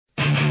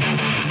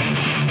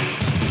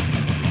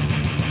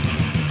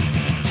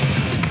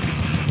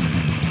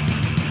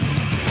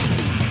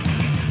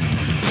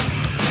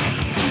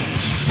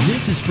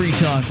Free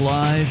Talk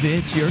Live.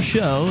 It's your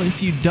show.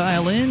 If you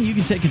dial in, you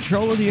can take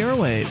control of the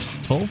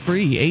airwaves. Toll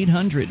free,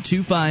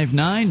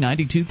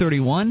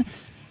 800-259-9231.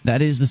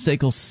 That is the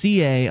SACL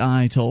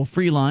CAI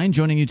toll-free line.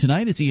 Joining you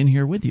tonight, it's Ian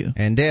here with you.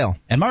 And Dale.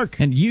 And Mark.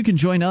 And you can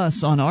join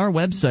us on our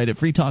website at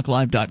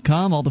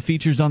freetalklive.com. All the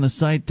features on the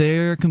site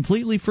there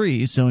completely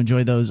free, so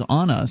enjoy those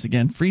on us.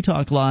 Again,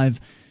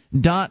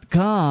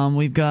 freetalklive.com.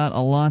 We've got a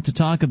lot to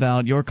talk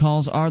about. Your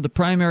calls are the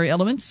primary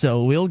element,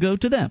 so we'll go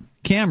to them.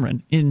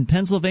 Cameron in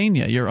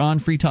Pennsylvania, you're on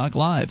Free Talk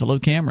Live. Hello,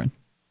 Cameron.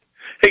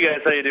 Hey, guys.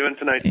 How you doing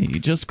tonight? Hey,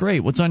 just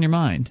great. What's on your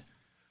mind?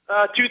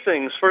 Two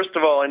things. First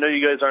of all, I know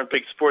you guys aren't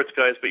big sports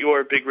guys, but you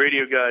are big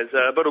radio guys.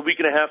 About a week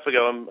and a half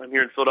ago, I'm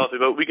here in Philadelphia,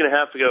 about a week and a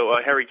half ago,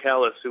 Harry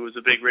Callis, who was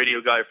a big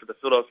radio guy for the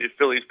Philadelphia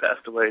Phillies,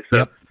 passed away.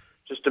 So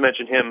just to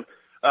mention him.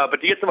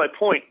 But to get to my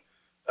point,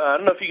 I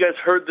don't know if you guys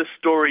heard this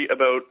story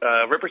about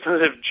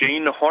Representative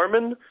Jane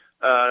Harmon,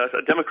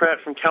 a Democrat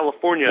from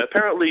California.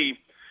 Apparently,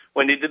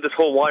 when they did this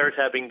whole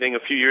wiretapping thing a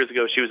few years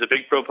ago, she was a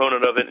big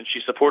proponent of it, and she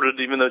supported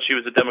it even though she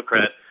was a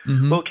Democrat.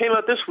 Mm-hmm. Well, it came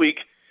out this week.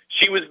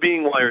 She was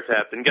being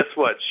wiretapped, and guess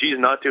what? She's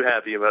not too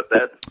happy about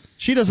that.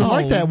 She doesn't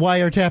like that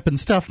wiretapping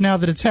stuff now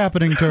that it's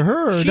happening to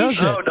her, does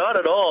she? No, not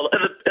at all.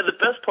 And the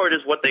best part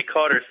is what they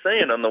caught her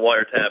saying on the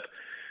wiretap.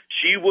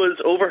 She was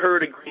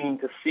overheard agreeing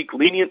to seek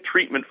lenient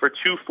treatment for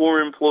two former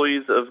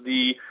employees of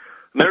the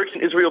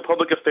American Israel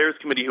Public Affairs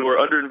Committee who were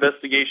under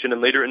investigation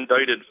and later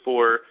indicted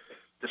for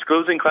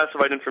disclosing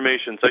classified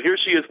information. So here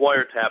she is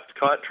wiretapped,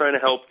 caught trying to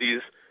help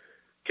these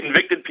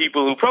convicted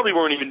people who probably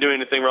weren't even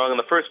doing anything wrong in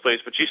the first place,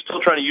 but she's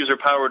still trying to use her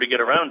power to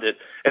get around it.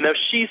 And now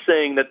she's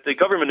saying that the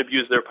government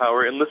abused their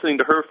power and listening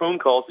to her phone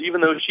calls, even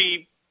though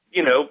she,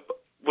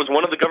 was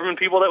one of the government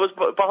people that was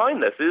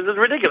behind this. This is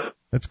ridiculous.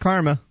 It's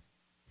karma.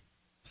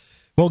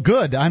 Well,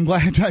 good. I'm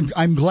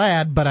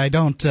glad, but I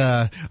don't.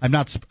 I'm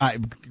not.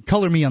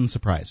 Color me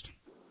unsurprised.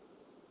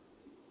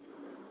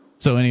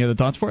 So, any other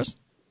thoughts for us?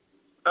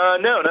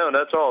 No,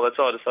 that's all. I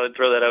decided to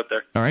throw that out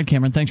there. All right,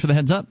 Cameron, thanks for the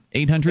heads up.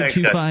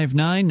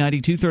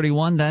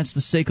 800-259-9231. That's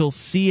the SACL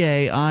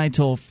CAI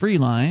toll-free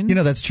line.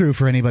 That's true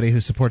for anybody who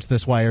supports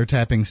this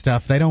wiretapping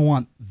stuff. They don't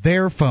want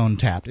their phone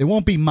tapped. It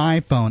won't be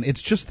my phone.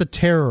 It's just the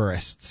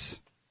terrorists.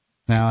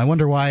 Now, I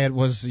wonder why it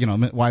was,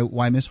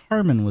 why Miss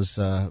Harmon was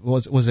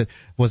it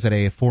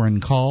a foreign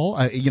call?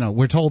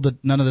 We're told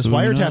that none of this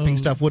wiretapping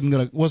stuff wasn't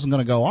going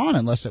to go on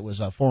unless it was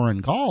a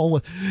foreign call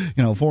with,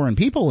 foreign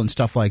people and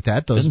stuff like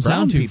that. Those doesn't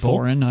brown sound too people.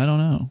 Foreign. I don't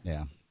know.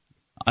 Yeah.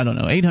 I don't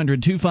know.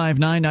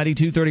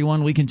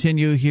 800-259-9231. We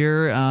continue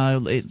here.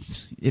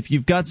 If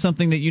you've got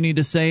something that you need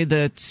to say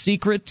that's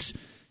secret,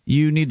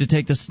 you need to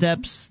take the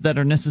steps that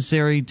are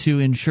necessary to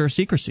ensure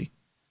secrecy.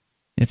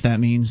 If that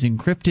means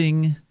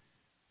encrypting,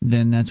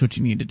 then that's what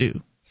you need to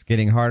do. It's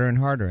getting harder and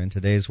harder in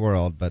today's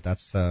world, but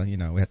that's, we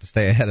have to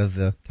stay ahead of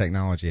the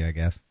technology, I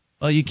guess.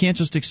 Well, you can't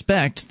just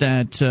expect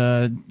that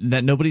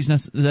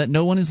that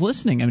no one is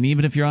listening. I mean,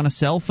 even if you're on a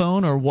cell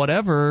phone or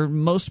whatever,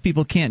 most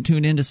people can't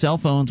tune into cell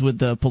phones with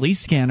the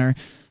police scanner,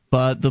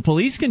 but the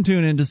police can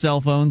tune into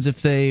cell phones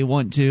if they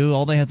want to.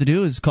 All they have to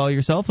do is call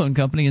your cell phone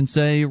company and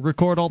say,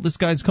 record all this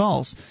guy's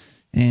calls,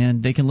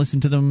 and they can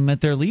listen to them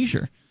at their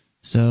leisure.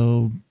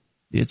 So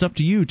it's up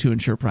to you to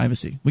ensure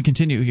privacy. We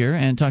continue here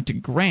and talk to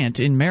Grant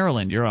in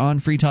Maryland. You're on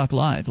Free Talk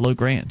Live. Hello,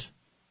 Grant.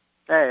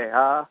 Hey,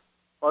 well,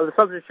 the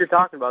subject you're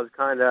talking about is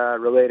kind of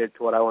related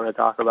to what I want to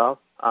talk about.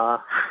 I'm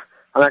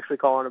actually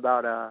calling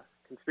about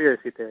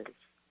conspiracy theories.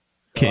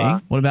 Okay,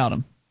 what about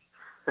them?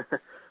 I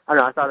don't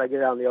know. I thought I'd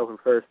get it out in the open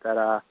first. That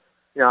I'm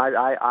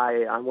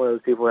one of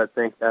those people that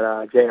think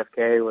that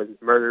JFK was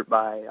murdered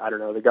by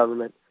the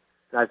government.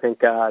 And I think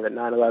that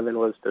 9/11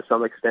 was to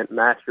some extent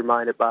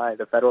masterminded by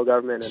the federal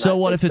government. And so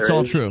what if it's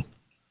all true?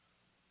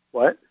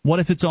 What? What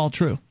if it's all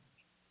true?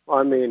 Well,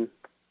 I mean,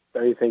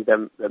 don't you think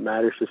that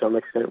matters to some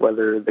extent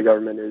whether the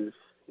government is,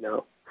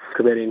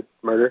 committing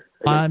murder?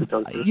 They are.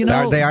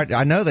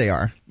 I know they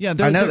are. Yeah,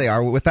 I know they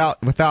are.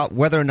 Without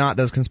whether or not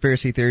those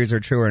conspiracy theories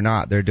are true or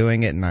not, they're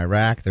doing it in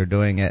Iraq. They're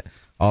doing it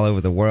all over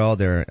the world.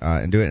 They're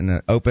doing it in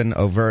an open,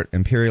 overt,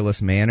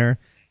 imperialist manner.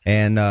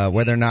 And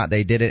whether or not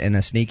they did it in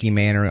a sneaky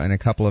manner on a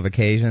couple of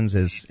occasions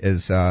is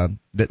that's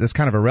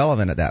kind of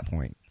irrelevant at that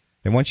point.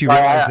 And once you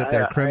realize that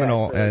they're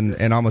criminal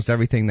in almost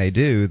everything they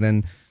do,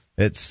 then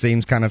it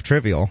seems kind of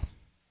trivial.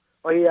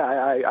 Well, yeah,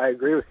 I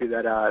agree with you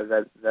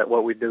that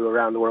what we do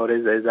around the world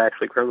is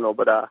actually criminal.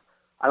 But I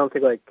don't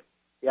think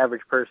the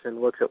average person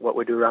looks at what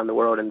we do around the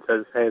world and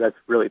says, "Hey, that's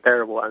really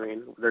terrible." I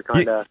mean, they're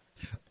kind of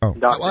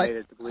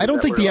indoctrinated to believe. I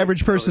don't think the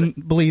average person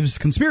believes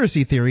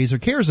conspiracy theories or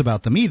cares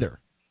about them either.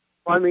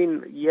 Well, I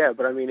mean, yeah,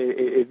 but I mean,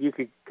 if you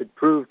could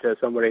prove to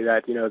somebody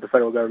that the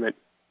federal government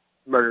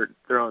murdered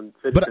their own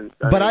citizens.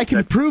 But I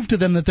can prove to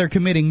them that they're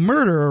committing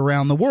murder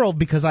around the world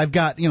because I've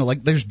got,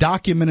 there's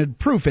documented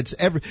proof. It's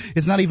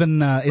not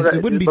even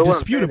it wouldn't be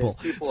disputable.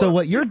 So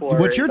what you're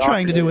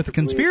trying to do with the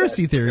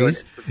conspiracy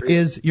theories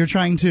is you're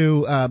trying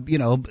to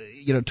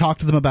talk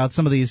to them about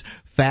some of these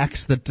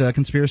facts that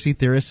conspiracy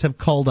theorists have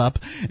called up,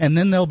 and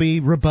then they'll be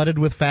rebutted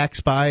with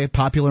facts by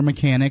popular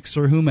mechanics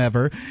or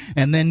whomever,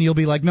 and then you'll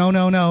be like, no,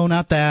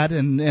 not that,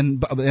 and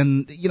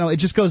it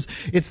just goes.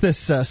 It's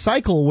this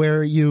cycle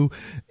where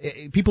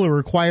people are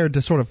required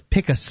to sort of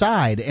pick a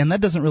side, and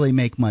that doesn't really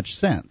make much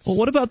sense. Well,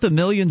 what about the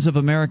millions of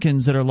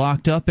Americans that are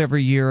locked up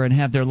every year and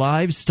have their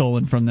lives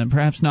stolen from them?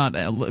 Perhaps not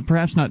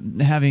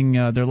having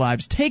their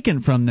lives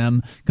taken from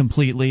them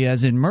completely,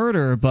 as in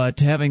murder, but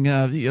having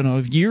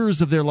years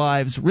of their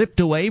lives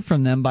ripped away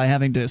from them by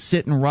having to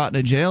sit and rot in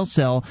a jail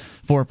cell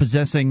for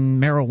possessing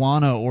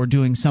marijuana or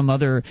doing some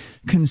other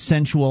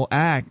consensual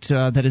act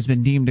that has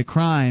been deemed a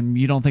crime.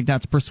 You don't think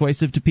that's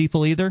persuasive to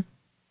people either?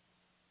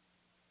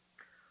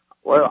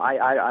 Well,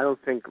 I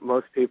don't think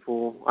most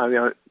people. I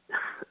mean,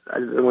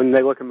 when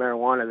they look at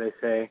marijuana, they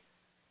say,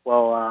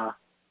 "Well,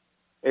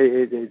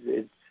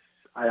 it's."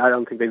 I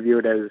don't think they view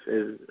it as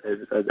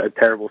a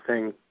terrible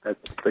thing that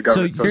the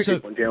government puts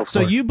people in jail for.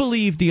 So you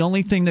believe the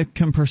only thing that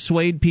can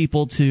persuade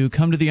people to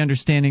come to the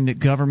understanding that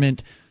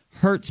government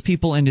hurts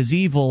people and is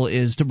evil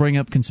is to bring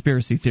up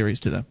conspiracy theories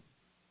to them?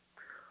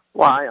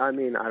 Well, I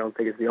mean, I don't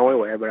think it's the only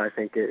way, but I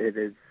think it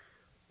is.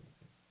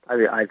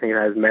 I think it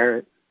has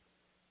merit.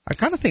 I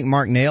kind of think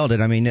Mark nailed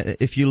it. I mean,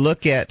 if you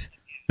look at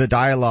the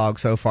dialogue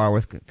so far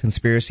with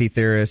conspiracy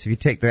theorists, if you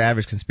take the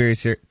average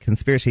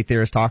conspiracy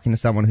theorist talking to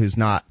someone who's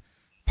not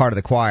part of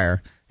the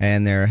choir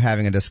and they're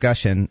having a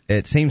discussion,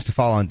 it seems to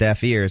fall on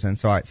deaf ears, and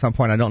so at some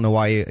point I don't know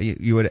why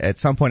you would at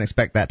some point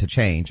expect that to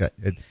change.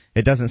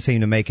 It doesn't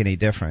seem to make any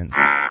difference.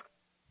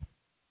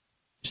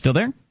 Still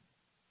there?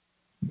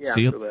 Yeah,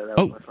 still there. That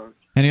was my phone.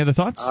 Any other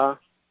thoughts?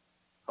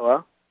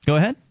 Hello? Go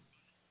ahead.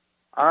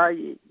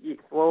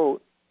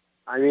 Well,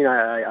 I mean,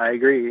 I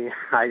agree.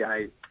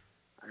 I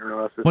don't know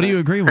what else to say. What do you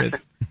agree with?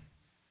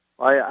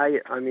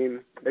 I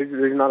mean,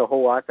 there's not a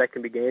whole lot that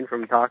can be gained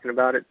from talking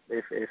about it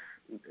if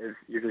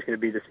you're just going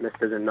to be dismissed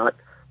as a nut.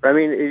 But I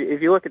mean,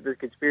 if you look at the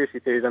conspiracy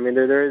theories, I mean,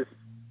 there is.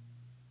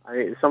 I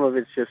mean, some of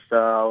it's just a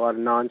lot of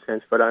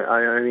nonsense. But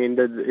I mean,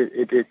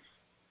 it's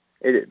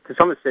to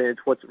some extent,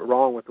 it's what's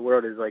wrong with the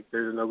world is like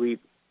there's an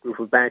elite group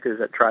of bankers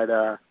that try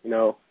to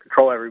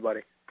control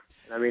everybody.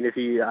 I mean,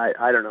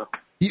 I don't know.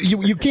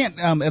 You can't,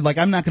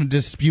 I'm not going to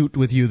dispute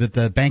with you that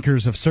the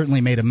bankers have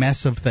certainly made a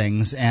mess of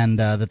things and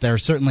that they're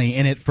certainly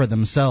in it for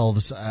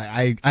themselves.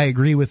 I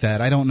agree with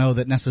that. I don't know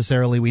that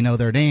necessarily we know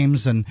their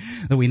names and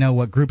that we know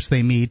what groups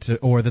they meet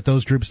or that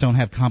those groups don't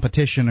have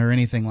competition or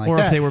anything like that.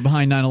 Or if they were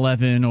behind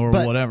 9/11 or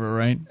whatever,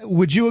 right?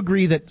 Would you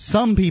agree that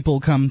some people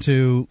come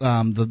to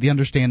the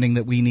understanding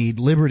that we need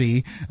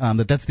liberty,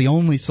 that's the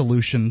only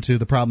solution to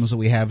the problems that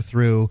we have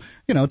through,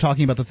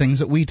 talking about the things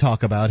that we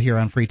talk about here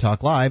on Free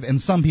Talk Live,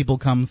 and some people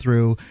come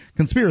through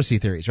conspiracy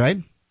theories, right?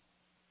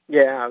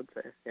 Yeah, I would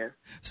say, yeah.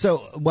 So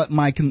what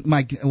I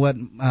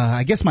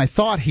guess my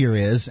thought here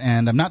is,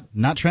 and I'm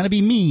not trying to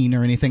be mean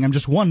or anything, I'm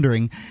just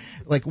wondering,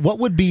 what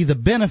would be the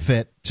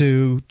benefit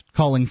to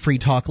calling Free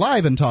Talk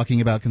Live and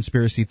talking about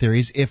conspiracy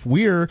theories if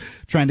we're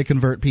trying to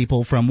convert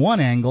people from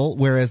one angle,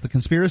 whereas the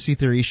conspiracy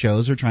theory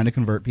shows are trying to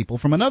convert people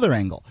from another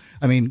angle?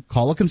 I mean,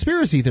 call a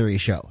conspiracy theory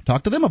show.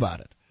 Talk to them about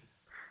it.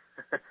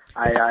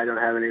 I don't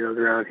have any of those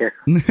around here.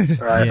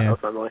 Yeah.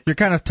 You're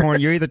kind of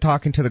torn. You're either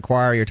talking to the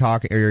choir, or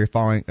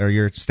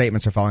your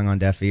statements are falling on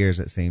deaf ears.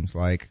 It seems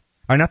like.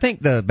 And I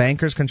think the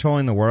bankers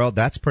controlling the world,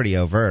 that's pretty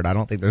overt. I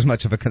don't think there's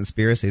much of a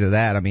conspiracy to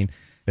that. I mean,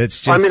 it's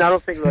just. I mean, I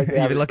don't think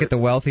if you look at the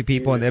wealthy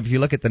people, and if you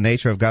look at the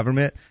nature of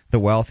government, the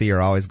wealthy are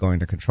always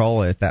going to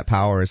control it. If that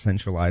power is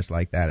centralized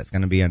like that, it's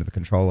going to be under the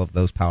control of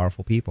those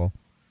powerful people.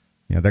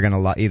 They're going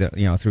to either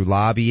through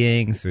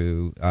lobbying,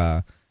 through.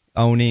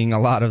 Owning a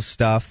lot of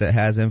stuff that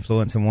has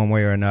influence in one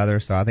way or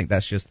another, so I think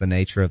that's just the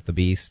nature of the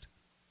beast.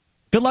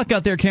 Good luck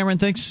out there, Cameron.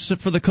 Thanks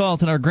for the call.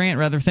 Grant,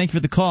 thank you for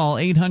the call.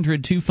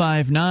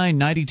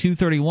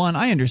 800-259-9231.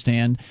 I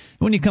understand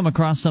when you come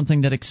across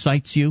something that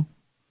excites you,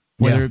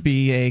 whether it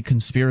be a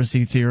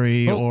conspiracy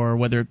theory or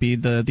whether it be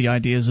the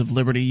ideas of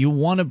liberty, you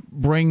want to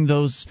bring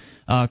those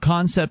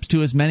concepts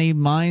to as many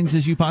minds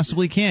as you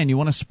possibly can. You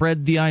want to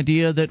spread the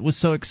idea that was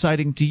so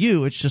exciting to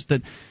you. It's just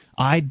that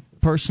I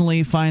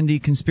personally find the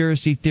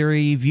conspiracy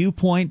theory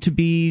viewpoint to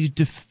be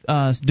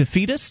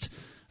defeatist.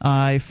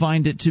 I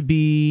find it to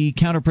be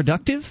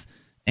counterproductive,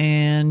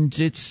 and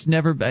it's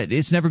never been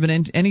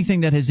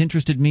anything that has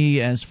interested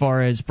me as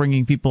far as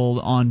bringing people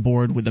on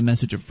board with the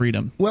message of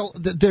freedom. Well,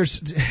 there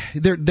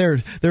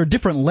are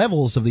different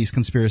levels of these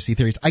conspiracy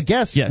theories. I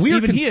guess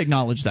he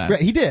acknowledged that. Right,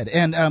 he did,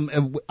 and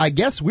I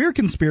guess we're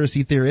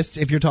conspiracy theorists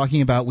if you're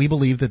talking about we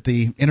believe that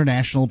the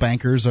international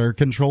bankers are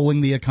controlling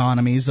the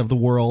economies of the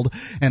world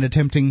and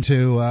attempting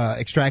to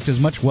extract as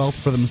much wealth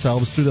for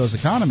themselves through those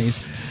economies.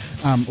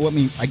 Well, I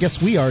mean, I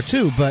guess we are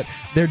too, but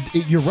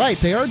you're right.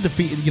 They are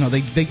defeat. You know,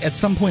 they at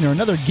some point or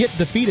another get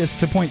defeatist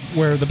to the point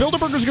where the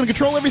Bilderbergers are going to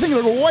control everything.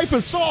 They're going to wipe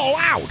us all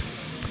out.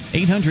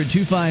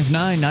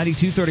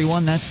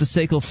 800-259-9231. That's the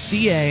SACL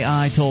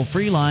CAI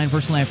toll-free line.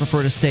 Personally, I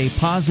prefer to stay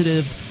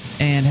positive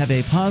and have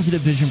a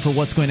positive vision for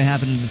what's going to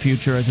happen in the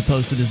future as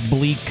opposed to this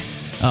bleak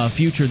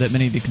future that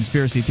many of the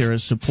conspiracy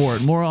theorists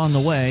support. More on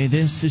the way.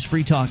 This is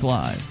Free Talk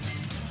Live.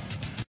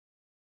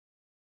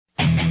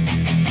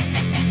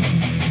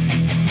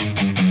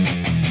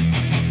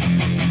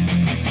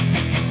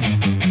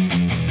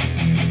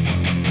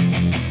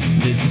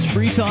 This is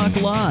Free Talk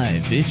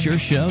Live. It's your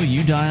show.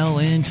 You dial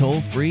in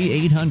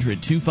toll-free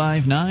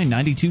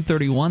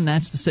 800-259-9231.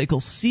 That's the SACL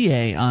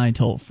CAI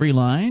toll-free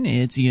line.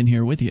 It's Ian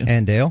here with you.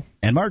 And Dale.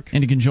 And Mark.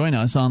 And you can join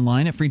us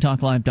online at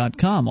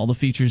freetalklive.com. All the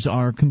features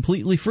are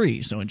completely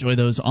free, so enjoy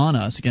those on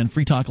us. Again,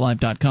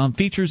 freetalklive.com.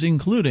 Features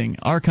including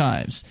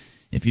archives.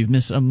 If you've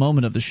missed a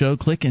moment of the show,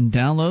 click and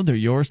download. They're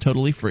yours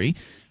totally free.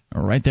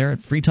 Right there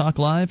at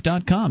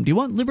freetalklive.com. Do you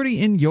want liberty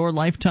in your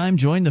lifetime?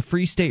 Join the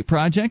Free State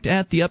Project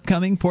at the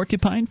upcoming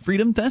Porcupine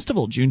Freedom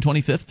Festival, June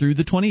 25th through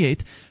the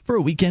 28th, for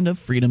a weekend of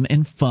freedom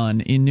and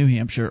fun in New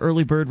Hampshire.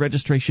 Early bird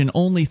registration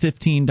only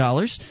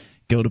 $15.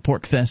 Go to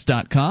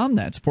porcfest.com.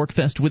 That's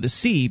porcfest with a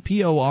C,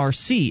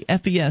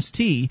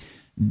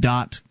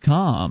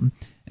 porcfest.com.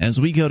 As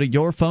we go to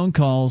your phone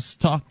calls,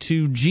 talk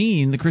to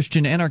Gene, the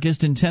Christian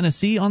anarchist in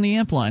Tennessee, on the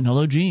amp line.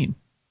 Hello, Gene.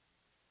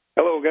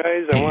 Hello,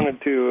 guys. I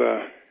wanted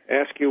to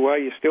ask you why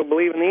you still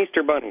believe in the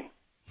Easter Bunny.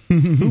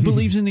 Who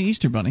believes in the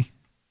Easter Bunny?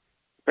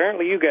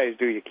 Apparently you guys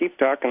do. You keep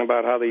talking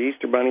about how the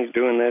Easter Bunny's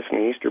doing this and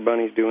the Easter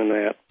Bunny's doing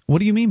that. What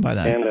do you mean by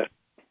that? And,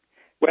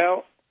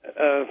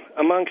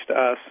 amongst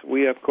us,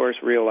 we, of course,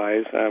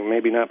 realize,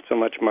 maybe not so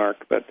much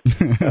Mark, but...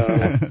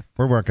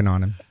 We're working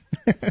on him.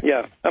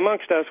 Yeah,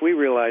 amongst us, we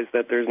realize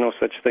that there's no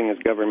such thing as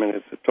government.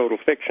 It's a total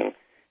fiction.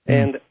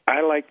 And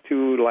I like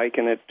to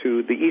liken it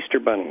to the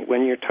Easter Bunny.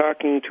 When you're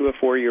talking to a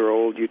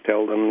 4-year-old, you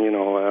tell them,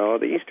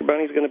 the Easter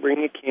Bunny's going to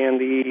bring you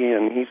candy,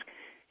 and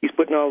he's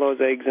putting all those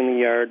eggs in the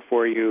yard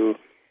for you.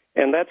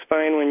 And that's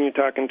fine when you're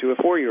talking to a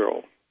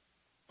 4-year-old.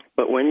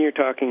 But when you're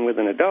talking with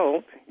an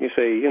adult, you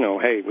say,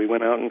 hey, we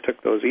went out and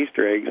took those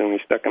Easter eggs, and we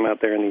stuck them out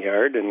there in the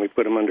yard, and we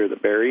put them under the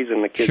berries,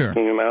 and the kids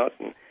cleaned them out,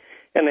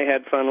 and they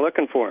had fun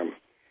looking for them.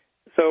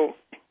 So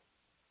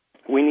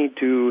we need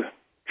to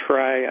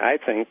try, I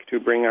think, to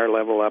bring our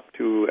level up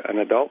to an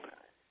adult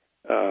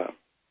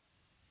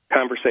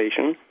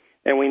conversation.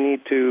 And we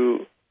need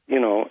to,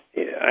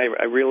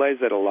 I realize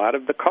that a lot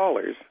of the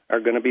callers are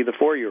going to be the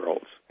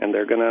 4-year-olds, and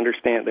they're going to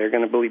understand, they're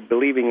going to be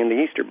believing in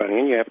the Easter Bunny,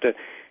 and you have to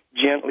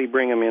gently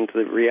bring them into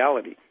the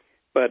reality.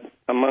 But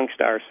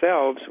amongst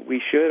ourselves,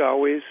 we should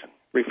always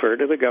refer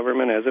to the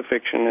government as a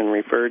fiction and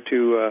refer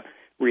to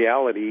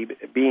reality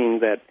being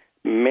that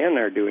men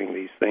are doing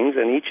these things,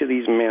 and each of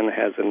these men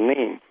has a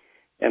name.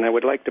 And I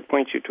would like to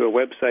point you to a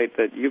website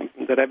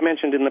that I've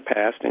mentioned in the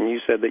past, and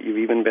you said that you've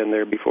even been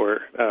there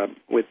before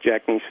with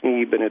Jack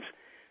Sneeb, and it's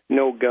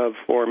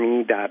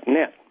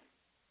nogovforme.net.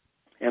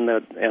 And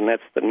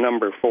that's the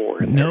number 4.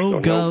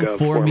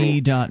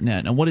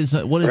 nogovforme.net. And what is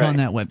on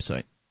that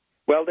website?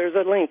 Well, there's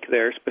a link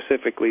there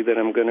specifically that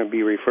I'm going to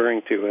be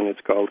referring to, and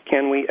it's called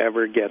Can We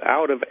Ever Get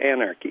Out of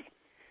Anarchy?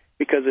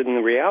 Because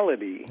in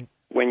reality,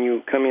 when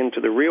you come into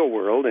the real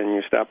world and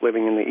you stop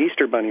living in the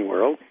Easter Bunny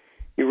world,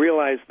 you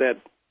realize that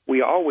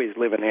we always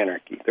live in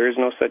anarchy. There is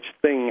no such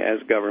thing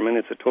as government.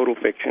 It's a total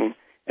fiction.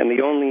 And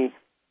the only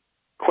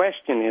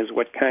question is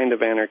what kind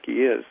of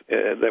anarchy is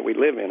that we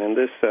live in. And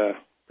this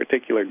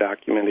particular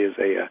document is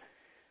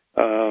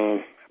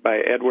by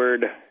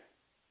Edward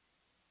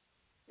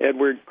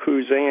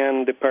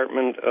Cruzan,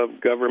 Department of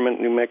Government,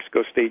 New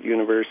Mexico State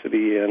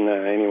University. And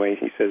anyway,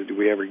 he says, do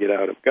we ever get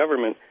out of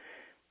government?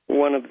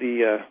 One of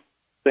the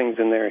things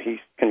in there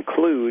he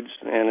concludes,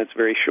 and it's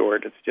very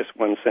short, it's just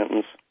one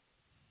sentence,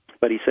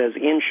 but he says,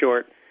 in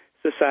short,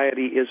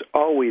 society is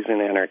always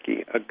in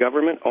anarchy. A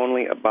government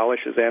only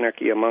abolishes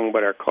anarchy among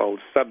what are called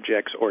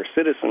subjects or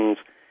citizens,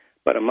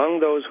 but among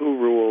those who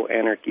rule,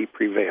 anarchy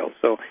prevails.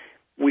 So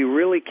we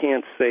really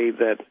can't say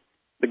that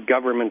the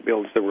government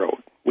builds the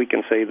road. We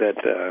can say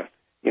that,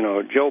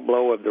 Joe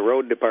Blow of the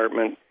road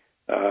department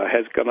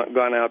has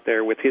gone out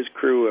there with his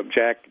crew of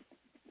Jack,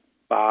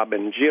 Bob,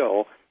 and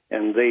Jill,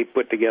 and they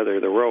put together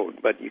the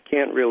road. But you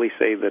can't really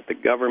say that the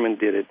government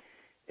did it.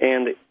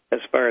 And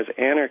as far as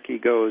anarchy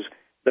goes,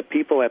 the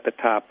people at the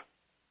top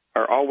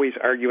are always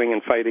arguing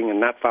and fighting and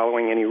not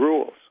following any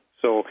rules.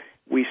 So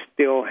we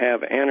still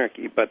have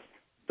anarchy, but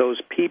those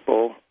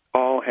people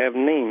all have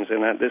names.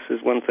 And this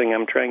is one thing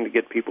I'm trying to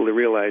get people to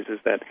realize is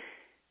that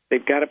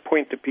they've got to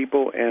point to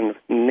people and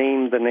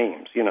name the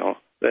names,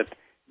 that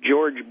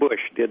George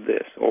Bush did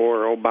this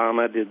or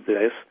Obama did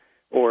this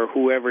or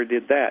whoever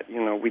did that.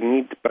 We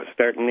need to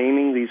start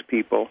naming these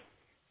people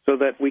so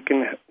that we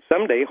can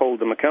someday hold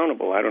them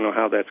accountable. I don't know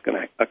how that's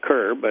going to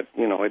occur, but,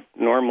 it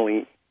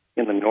normally,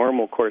 in the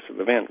normal course of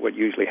event, what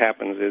usually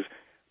happens is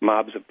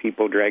mobs of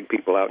people drag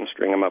people out and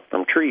string them up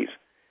from trees.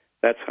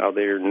 That's how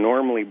they're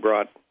normally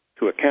brought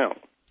to account.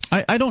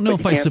 I don't know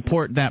if I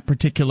support that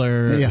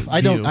particular view.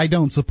 I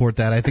don't support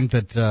that. I think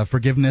that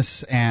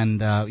forgiveness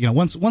and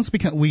once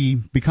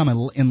we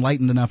become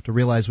enlightened enough to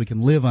realize we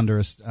can live under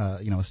a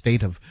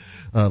state of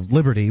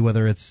liberty,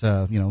 whether it's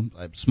a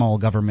small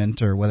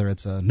government or whether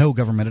it's no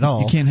government at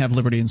all. You can't have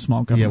liberty in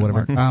small government. Yeah,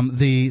 whatever.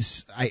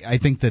 I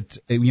think that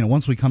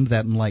once we come to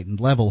that enlightened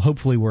level,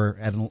 hopefully we're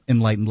at an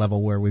enlightened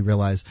level where we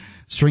realize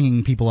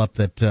stringing people up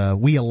that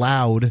we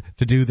allowed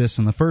to do this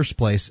in the first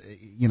place,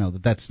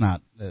 that's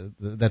not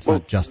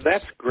justice.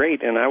 That's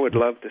great, and I would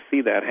love to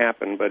see that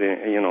happen. But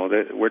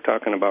we're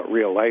talking about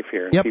real life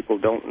here, and people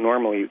don't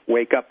normally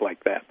wake up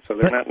like that, so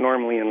they're not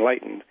normally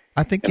enlightened.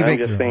 I think I'm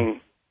just saying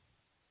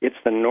it's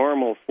the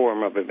normal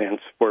form of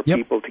events for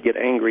people to get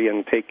angry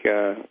and take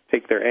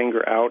their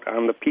anger out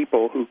on the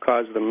people who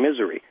cause them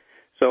misery.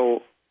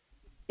 So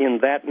in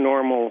that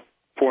normal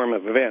form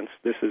of events,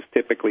 this is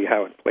typically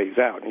how it plays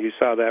out. And you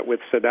saw that with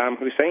Saddam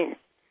Hussein,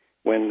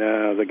 when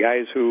the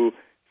guys who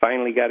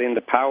finally got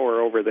into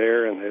power over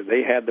there, and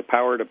they had the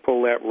power to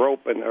pull that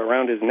rope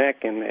around his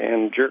neck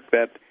and jerk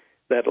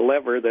that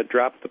lever that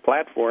dropped the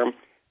platform,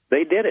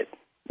 they did it.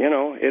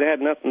 It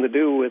had nothing to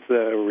do with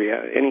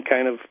any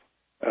kind of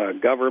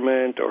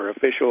government or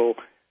official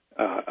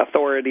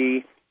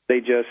authority.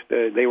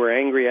 They were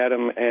angry at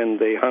him, and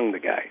they hung the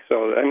guy.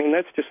 So,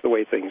 that's just the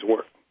way things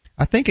work.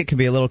 I think it can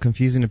be a little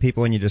confusing to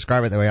people when you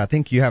describe it that way. I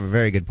think you have a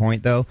very good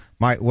point, though.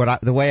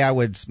 The way I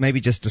would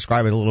maybe just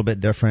describe it a little bit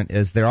different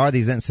is there are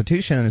these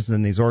institutions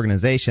and these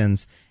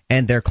organizations,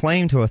 and their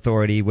claim to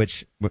authority,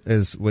 which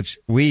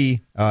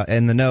we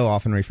in the know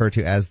often refer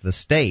to as the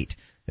state.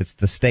 It's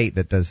the state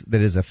that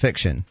is a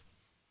fiction.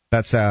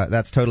 That's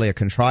totally a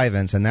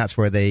contrivance, and that's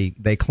where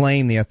they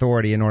claim the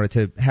authority in order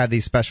to have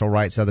these special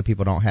rights other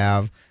people don't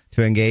have,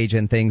 to engage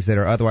in things that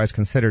are otherwise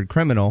considered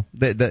criminal.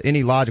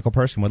 Any logical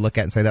person would look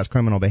at and say that's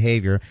criminal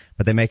behavior,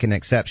 but they make an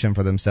exception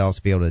for themselves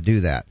to be able to do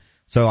that.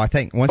 So I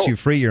think once you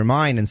free your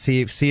mind and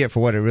see it for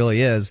what it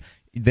really is,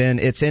 then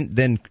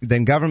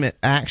then government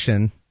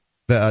action.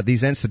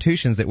 These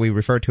institutions that we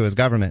refer to as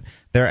government,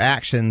 their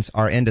actions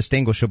are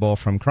indistinguishable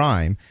from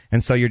crime,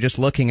 and so you're just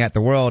looking at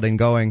the world and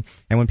going.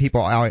 And when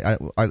people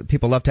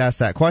love to ask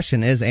that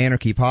question, is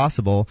anarchy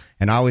possible?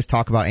 And I always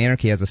talk about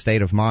anarchy as a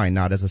state of mind,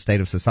 not as a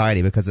state of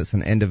society, because it's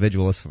an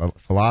individualist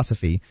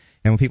philosophy.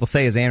 And when people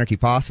say, is anarchy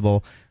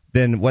possible,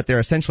 then what they're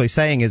essentially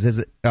saying is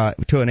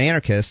to an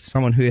anarchist,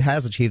 someone who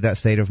has achieved that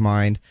state of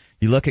mind,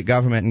 you look at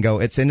government and go,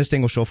 it's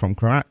indistinguishable from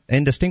crime.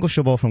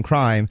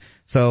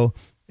 So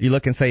you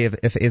look and say,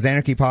 if is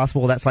anarchy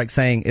possible? That's like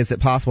saying, is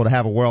it possible to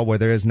have a world where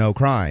there is no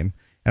crime?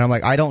 And I'm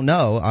like, I don't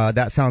know.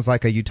 That sounds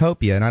like a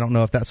utopia, and I don't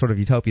know if that sort of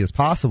utopia is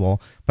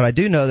possible. But I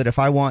do know that if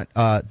I'm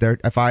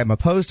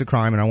opposed to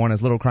crime and I want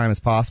as little crime as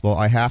possible,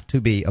 I have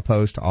to be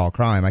opposed to all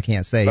crime. I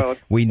can't say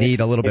we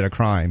need a little bit of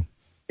crime.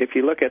 If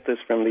you look at this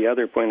from the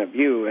other point of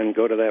view and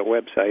go to that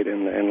website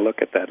and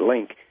look at that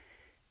link,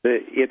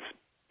 it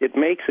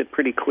makes it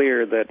pretty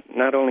clear that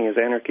not only is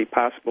anarchy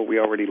possible, we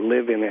already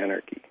live in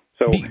anarchy.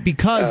 So,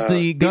 because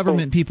the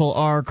government people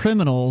are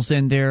criminals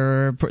and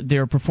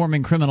they're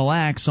performing criminal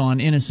acts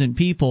on innocent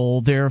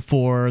people,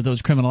 therefore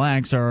those criminal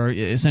acts are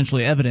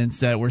essentially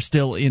evidence that we're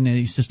still in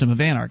a system of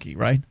anarchy,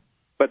 right?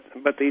 But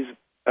these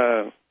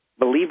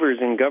believers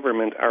in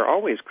government are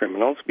always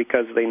criminals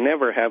because they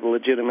never have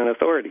legitimate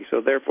authority. So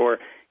therefore,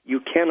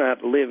 you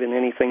cannot live in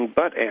anything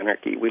but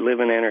anarchy. We live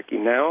in anarchy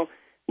now.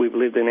 We've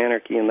lived in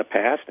anarchy in the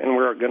past, and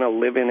we're going to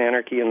live in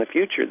anarchy in the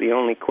future. The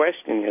only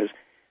question is,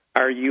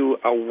 are you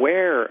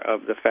aware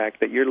of the fact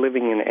that you're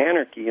living in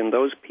anarchy and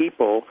those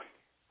people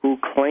who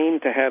claim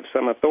to have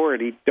some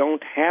authority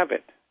don't have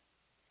it?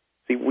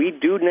 See, we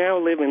do now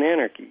live in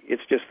anarchy.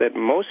 It's just that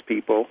most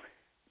people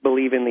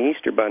believe in the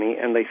Easter Bunny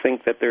and they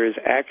think that there is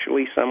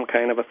actually some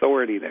kind of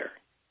authority there.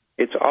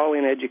 It's all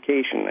in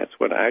education. That's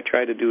what I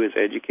try to do, is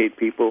educate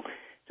people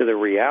to the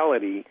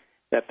reality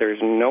that there's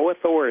no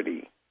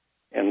authority,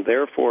 and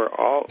therefore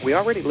we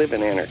already live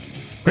in anarchy.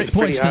 Great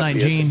points tonight,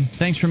 Gene.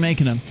 Thanks for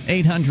making them.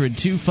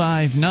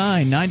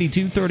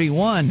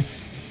 800-259-9231.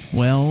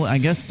 Well, I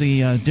guess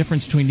the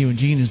difference between you and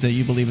Gene is that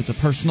you believe it's a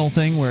personal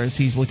thing, whereas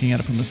he's looking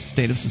at it from the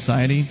state of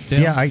society.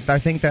 Dale? Yeah, I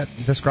think that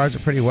describes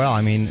it pretty well.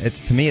 I mean,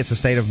 to me, it's a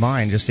state of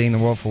mind, just seeing the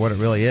world for what it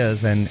really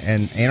is, and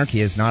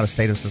anarchy is not a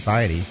state of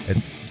society.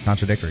 It's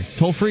contradictory.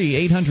 Toll free,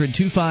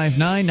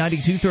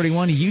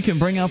 800-259-9231. You can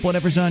bring up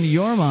whatever's on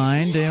your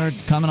mind or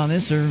comment on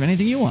this or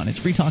anything you want. It's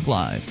Free Talk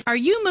Live. Are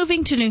you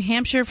moving to New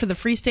Hampshire for the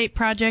Free State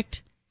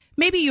Project?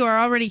 Maybe you are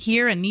already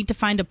here and need to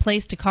find a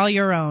place to call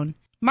your own.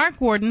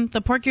 Mark Warden,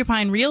 the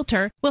Porcupine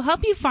Realtor, will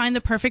help you find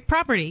the perfect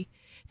property.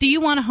 Do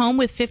you want a home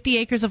with 50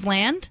 acres of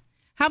land?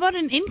 How about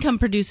an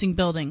income-producing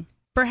building?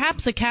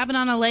 Perhaps a cabin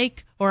on a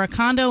lake or a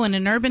condo in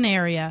an urban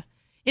area.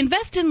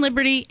 Invest in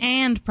liberty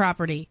and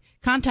property.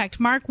 Contact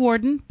Mark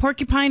Warden,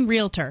 Porcupine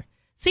Realtor.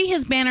 See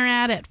his banner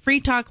ad at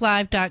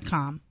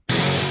freetalklive.com.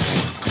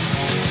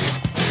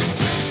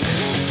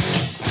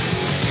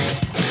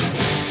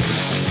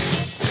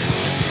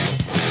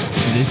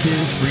 This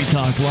is Free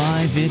Talk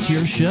Live. It's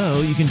your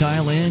show. You can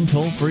dial in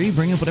toll-free,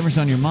 bring up whatever's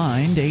on your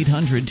mind.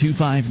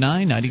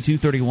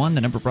 800-259-9231,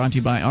 the number brought to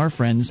you by our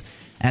friends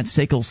at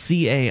SACL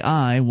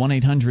CAI,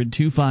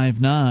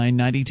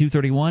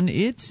 1-800-259-9231.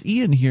 It's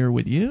Ian here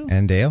with you.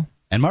 And Dale.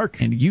 And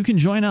Mark. And you can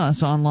join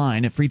us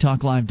online at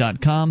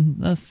freetalklive.com.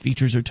 The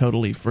features are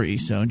totally free,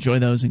 so enjoy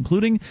those,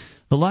 including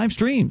the live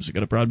streams. We've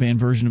got a broadband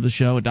version of the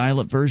show, a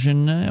dial-up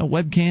version, a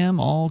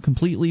webcam, all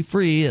completely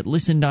free at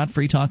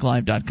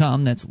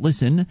listen.freetalklive.com. That's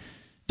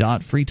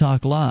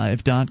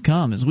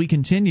listen.freetalklive.com. As we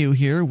continue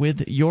here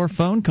with your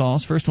phone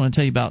calls, first I want to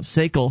tell you about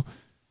SACL.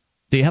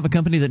 Do you have a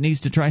company that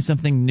needs to try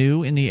something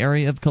new in the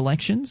area of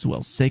collections?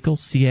 Well, SACL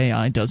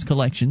CAI does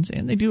collections,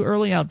 and they do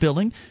early out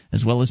billing,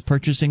 as well as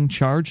purchasing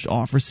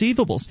charged-off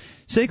receivables.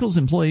 SACL's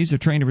employees are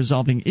trained in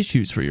resolving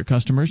issues for your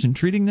customers and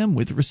treating them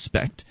with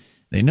respect.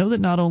 They know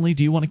that not only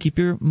do you want to keep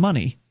your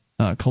money,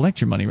 collect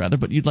your money rather,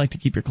 but you'd like to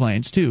keep your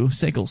clients too.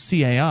 SACL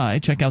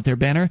CAI. Check out their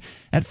banner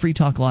at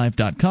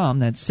freetalklive.com.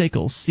 That's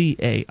SACL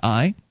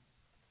CAI.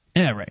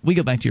 All right, we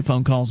go back to your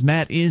phone calls.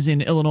 Matt is in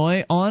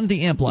Illinois on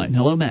the amp line.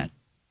 Hello, Matt.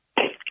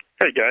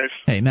 Hey, guys.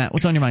 Hey, Matt,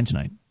 what's on your mind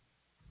tonight?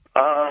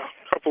 A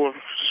couple of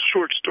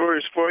short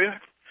stories for you.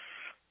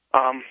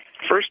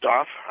 First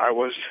off, I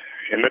was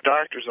in the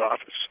doctor's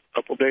office a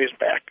couple days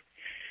back,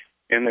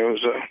 and there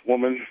was a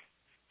woman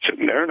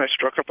sitting there, and I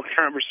struck up a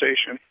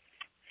conversation.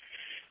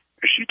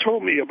 And she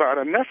told me about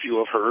a nephew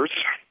of hers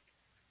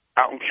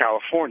out in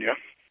California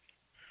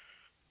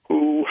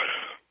who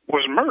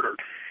was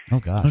murdered.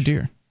 Oh, gosh. Oh,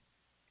 dear.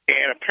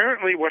 And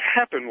apparently what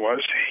happened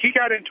was he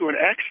got into an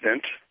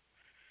accident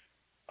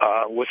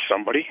with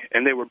somebody,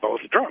 and they were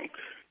both drunk.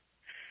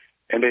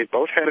 And they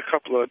both had a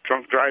couple of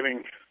drunk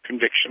driving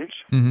convictions.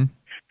 Mm-hmm.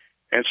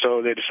 And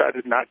so they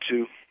decided not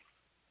to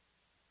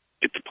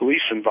get the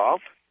police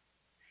involved.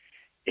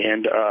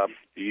 And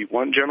the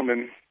one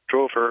gentleman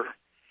drove her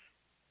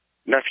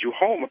nephew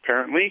home,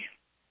 apparently,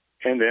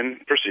 and then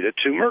proceeded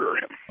to murder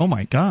him. Oh,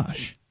 my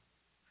gosh.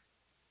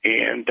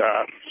 And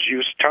she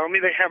was telling me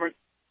they haven't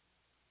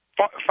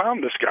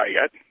found this guy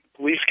yet.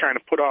 Police kind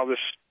of put all this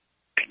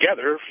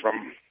together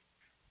from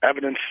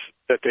evidence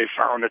that they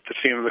found at the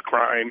scene of the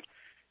crime,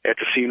 at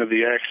the scene of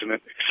the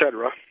accident,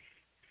 etc.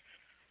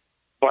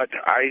 But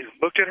I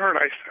looked at her and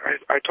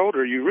I told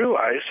her, you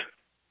realize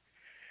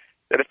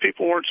that if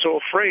people weren't so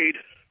afraid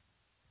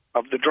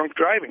of the drunk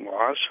driving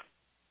laws,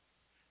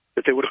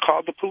 that they would have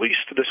called the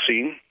police to the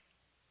scene,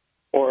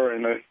 or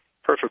in a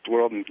perfect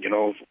world, you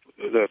know,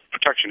 the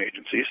protection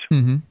agencies,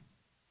 mm-hmm.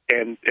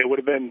 and it would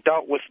have been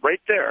dealt with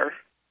right there,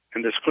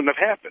 and this couldn't have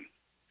happened.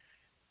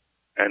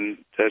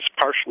 And that's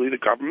partially the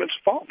government's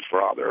fault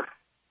for all their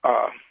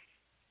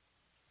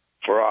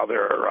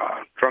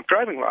drunk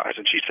driving laws.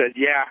 And she said,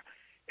 yeah,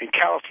 in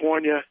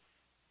California,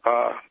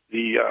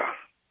 the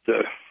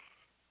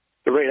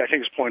rate I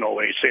think is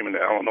 0.08, same in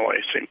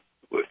Illinois, same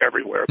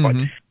everywhere.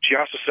 Mm-hmm. But she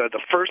also said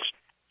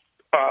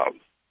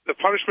the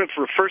punishment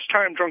for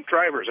first-time drunk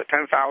driver is a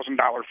 $10,000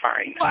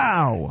 fine.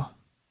 Wow.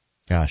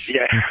 Gosh.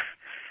 Yeah,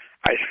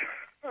 I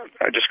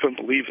just couldn't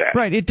believe that.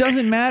 Right. It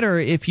doesn't matter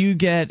if you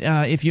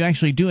if you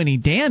actually do any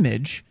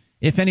damage,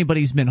 if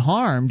anybody's been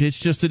harmed. It's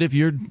just that if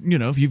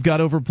if you've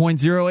got over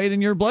 0.08 in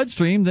your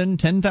bloodstream, then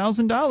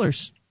 $10,000.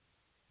 It's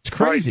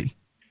crazy.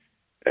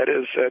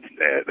 Right.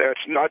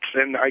 That's nuts.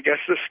 And I guess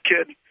this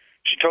kid,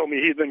 she told me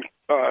he'd been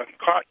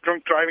caught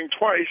drunk driving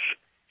twice.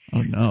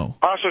 Oh, no.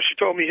 Also, she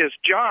told me his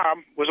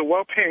job was a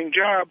well-paying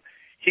job.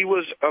 He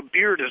was a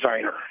beer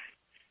designer.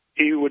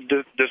 He would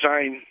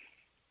design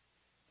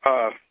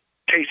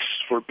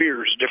tastes for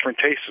beers, different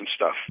tastes and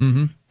stuff.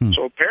 Mm-hmm.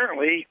 So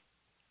apparently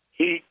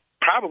he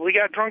probably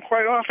got drunk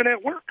quite often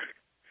at work,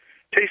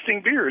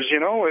 tasting beers. You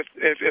know, if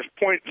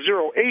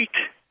 0.08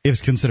 is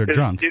considered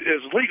drunk,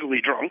 is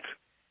legally drunk,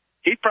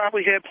 he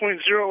probably had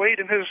 0.08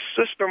 in his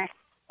system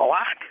a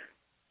lot.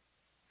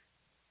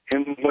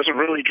 And wasn't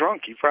really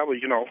drunk. He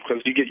probably,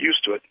 because you get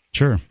used to it.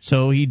 Sure.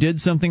 So he did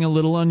something a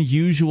little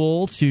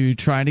unusual to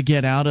try to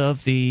get out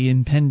of the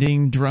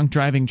impending drunk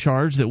driving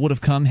charge that would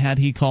have come had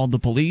he called the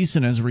police,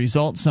 and as a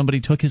result, somebody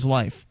took his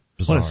life.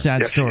 Bizarre. What a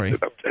sad story.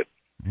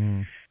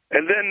 And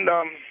then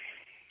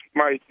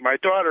my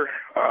daughter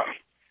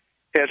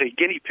has a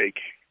guinea pig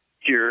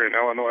here in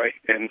Illinois,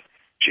 and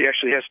she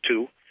actually has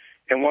two,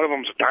 and one of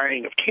them's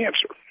dying of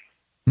cancer.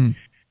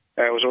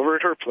 I was over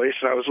at her place,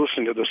 and I was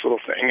listening to this little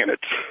thing, and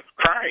it's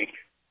crying.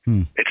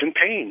 It's in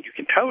pain. You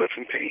can tell it's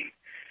in pain.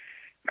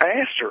 I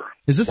asked her,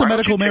 is this a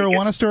medical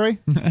marijuana story?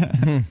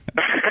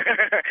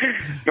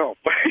 No,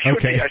 but it should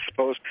be, I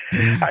suppose.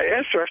 I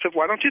asked her, I said,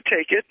 why don't you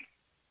take it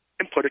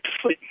and put it to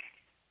sleep?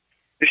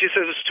 And she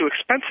says it's too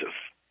expensive.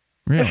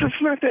 Really? I said,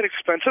 it's not that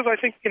expensive. I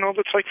think,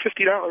 it's like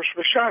 $50 for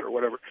the shot or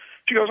whatever.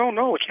 She goes, oh,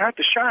 no, it's not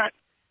the shot.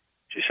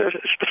 She says,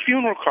 it's the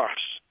funeral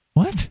costs.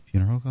 What?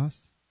 Funeral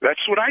costs?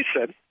 That's what I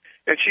said.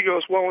 And she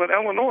goes, well, in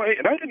Illinois,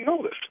 and I didn't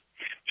know this.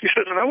 She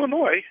says, in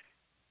Illinois,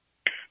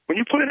 when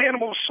you put an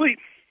animal to sleep,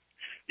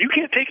 you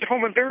can't take it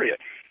home and bury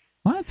it.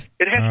 What?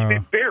 It has to be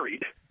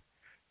buried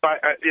by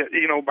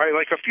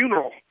like a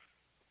funeral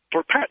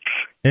for pets.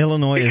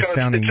 Illinois is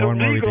sounding more and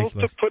more ridiculous.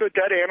 It's illegal to put a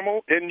dead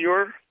animal in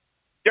your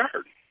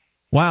yard.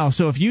 Wow!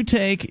 So if you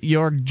take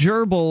your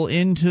gerbil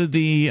into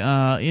the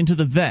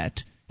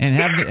vet and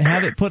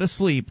have it put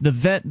asleep, the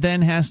vet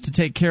then has to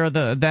take care of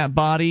that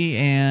body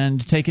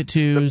and take it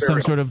to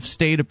some sort of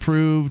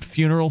state-approved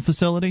funeral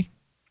facility?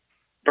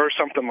 Or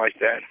something like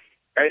that.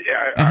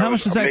 And how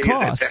much does that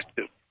cost?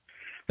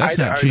 That's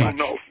not cheap. I don't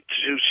know.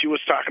 She was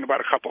talking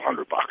about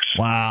 $200.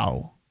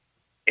 Wow.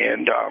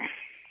 And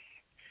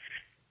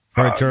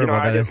for a gerbil,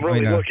 I didn't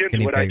really look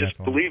into it. I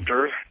just believed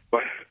her.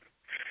 But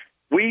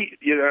we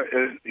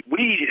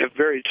have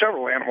buried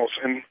several animals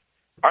in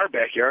our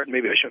backyard.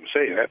 Maybe I shouldn't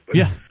say that. But,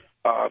 yeah.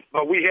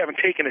 But we haven't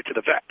taken it to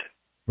the vet.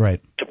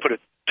 Right. To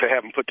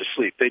have them put to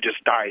sleep. They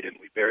just died, and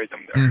we buried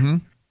them there. Mm-hmm.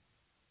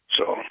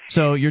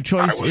 So your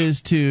choice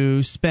is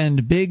to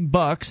spend big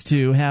bucks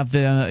to have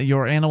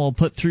your animal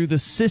put through the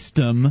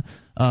system,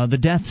 the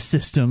death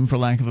system, for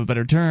lack of a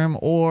better term,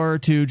 or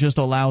to just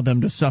allow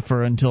them to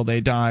suffer until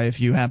they die if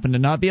you happen to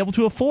not be able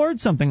to afford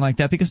something like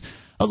that. Because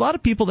a lot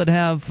of people that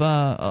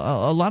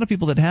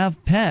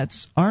have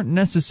pets aren't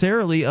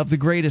necessarily of the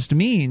greatest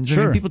means. Sure.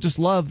 I mean, people just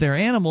love their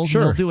animals,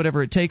 sure, and they'll do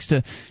whatever it takes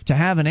to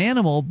have an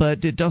animal,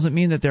 but it doesn't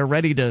mean that they're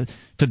ready to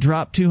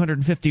drop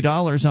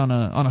 $250 on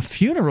a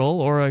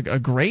funeral or a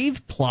grave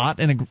plot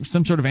in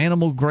some sort of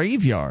animal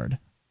graveyard.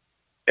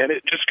 And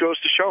it just goes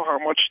to show how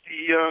much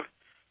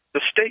the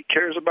state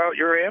cares about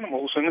your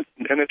animals and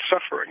its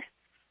suffering.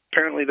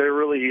 Apparently, they're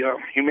really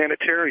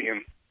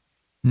humanitarian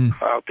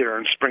out there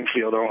in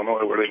Springfield,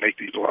 Illinois, where they make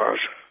these laws.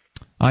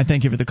 I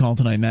thank you for the call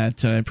tonight,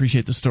 Matt. I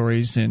appreciate the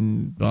stories,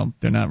 and, well,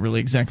 they're not really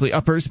exactly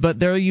uppers, but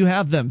there you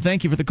have them.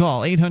 Thank you for the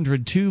call.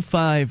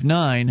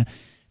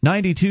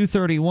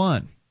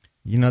 800-259-9231.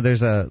 You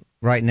know,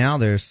 right now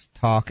there's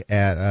talk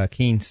at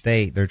Keene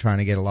State. They're trying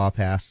to get a law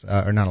passed,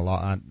 or not a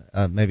law,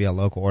 maybe a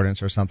local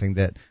ordinance or something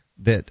that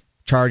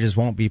charges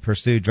won't be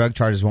pursued, drug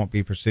charges won't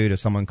be pursued if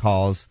someone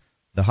calls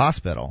the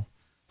hospital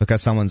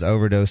because someone's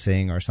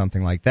overdosing or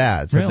something like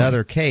that. It's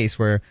another case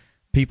where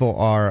people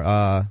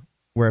are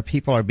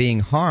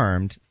being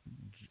harmed,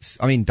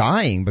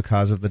 dying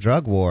because of the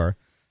drug war,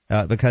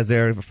 because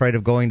they're afraid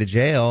of going to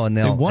jail, and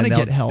they'll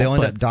get help, they'll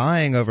end up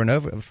dying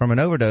from an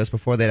overdose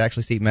before they'd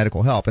actually seek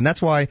medical help. And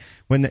that's why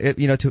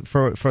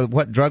for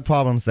what drug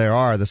problems there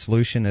are, the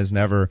solution is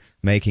never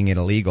making it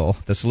illegal.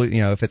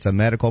 If it's a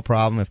medical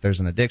problem, if there's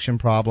an addiction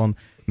problem,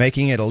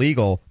 making it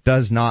illegal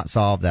does not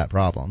solve that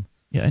problem.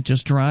 Yeah, it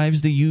just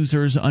drives the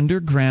users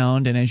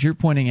underground, and as you're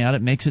pointing out,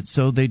 it makes it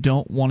so they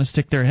don't want to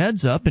stick their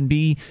heads up and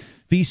be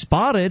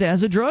spotted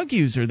as a drug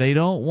user. They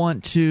don't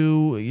want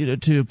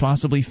to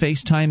possibly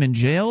face time in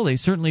jail. They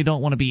certainly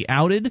don't want to be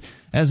outed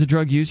as a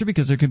drug user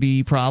because there could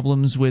be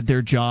problems with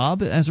their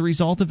job as a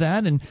result of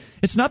that. And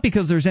it's not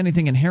because there's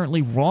anything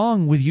inherently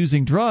wrong with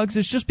using drugs.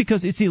 It's just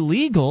because it's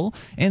illegal.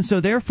 And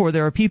so therefore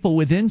there are people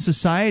within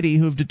society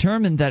who have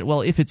determined that,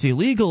 well, if it's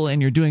illegal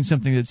and you're doing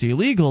something that's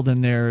illegal,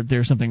 then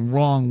there's something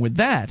wrong with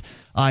that.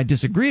 I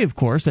disagree, of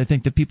course. I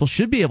think that people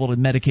should be able to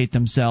medicate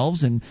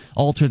themselves and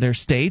alter their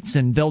states,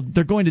 and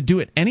they're going to do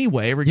it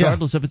anyway,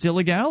 regardless of its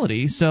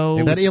illegality.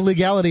 So that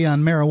illegality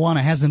on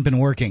marijuana hasn't been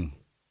working.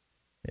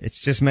 It's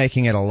just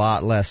making it a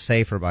lot less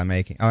safe by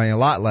making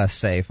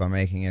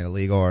it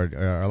illegal,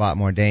 or a lot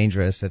more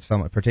dangerous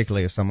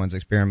particularly if someone's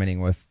experimenting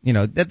with,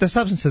 the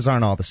substances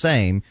aren't all the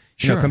same.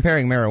 Sure.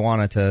 Comparing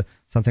marijuana to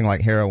something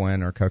like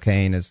heroin or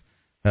cocaine is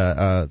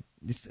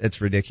it's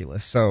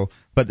ridiculous. So,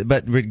 but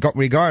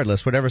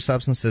regardless, whatever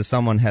substances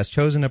someone has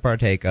chosen to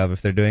partake of,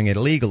 if they're doing it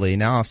illegally,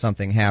 now if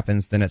something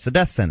happens, then it's a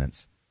death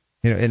sentence.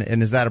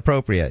 And is that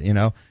appropriate?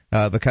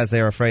 Because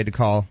they're afraid to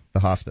call the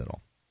hospital.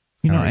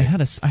 I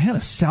had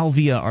a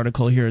Salvia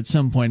article here at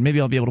some point. Maybe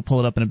I'll be able to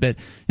pull it up in a bit.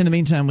 In the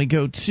meantime, we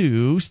go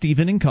to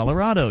Stephen in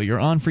Colorado. You're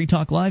on Free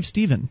Talk Live,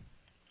 Stephen.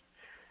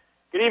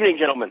 Good evening,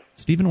 gentlemen.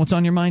 Stephen, what's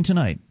on your mind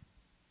tonight?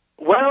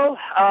 Well,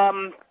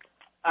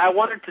 I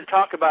wanted to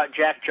talk about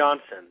Jack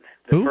Johnson,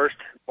 the first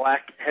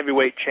black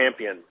heavyweight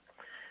champion.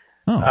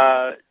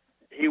 Oh.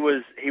 He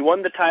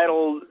won the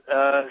title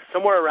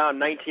somewhere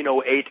around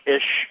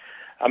 1908-ish.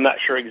 I'm not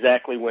sure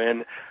exactly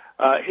when.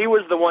 He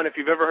was the one, if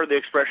you've ever heard the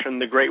expression,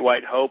 the Great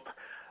White Hope.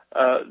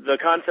 The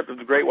concept of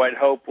the Great White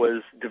Hope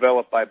was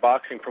developed by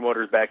boxing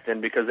promoters back then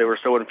because they were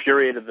so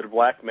infuriated that a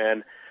black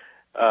man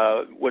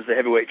was the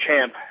heavyweight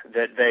champ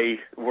that they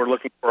were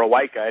looking for a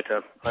white guy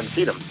to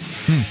unseat him.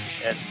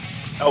 And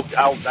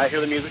I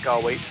hear the music.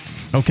 I'll wait.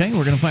 Okay,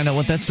 we're going to find out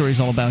what that story is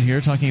all about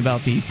here, talking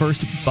about the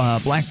first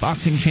black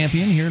boxing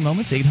champion here in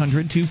moments.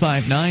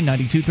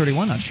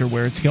 800-259-9231. Not sure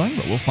where it's going,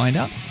 but we'll find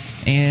out.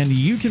 And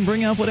you can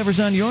bring up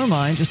whatever's on your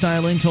mind. Just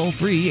dial in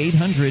toll-free,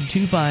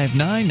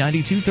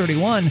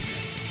 800-259-9231.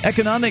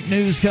 Economic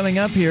news coming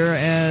up here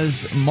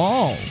as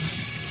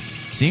malls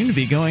seem to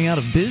be going out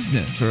of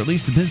business, or at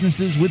least the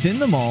businesses within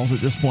the malls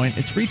at this point.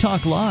 It's Free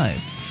Talk Live.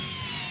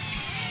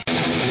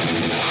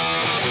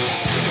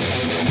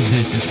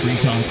 This This is Free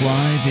Talk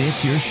Live.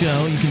 It's your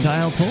show. You can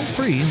dial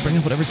toll-free and bring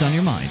up whatever's on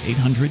your mind.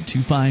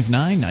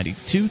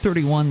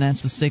 800-259-9231.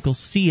 That's the SACL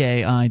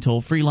CAI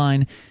toll-free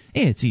line.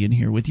 It's Ian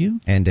here with you.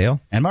 And Dale.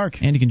 And Mark.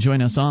 And you can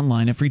join us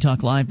online at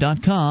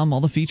freetalklive.com.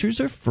 All the features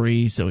are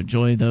free, so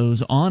enjoy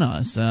those on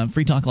us.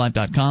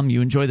 Freetalklive.com.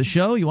 You enjoy the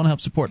show, you want to help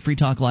support Free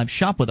Talk Live,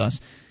 shop with us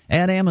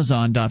at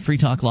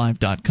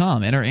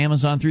amazon.freetalklive.com. Enter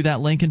Amazon through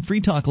that link, and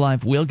Free Talk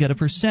Live will get a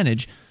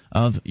percentage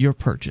of your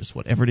purchase.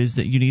 Whatever it is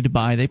that you need to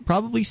buy, they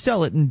probably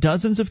sell it in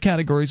dozens of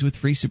categories with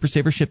free Super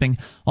Saver shipping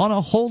on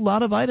a whole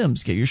lot of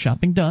items. Get your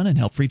shopping done and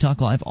help Free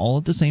Talk Live all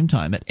at the same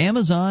time at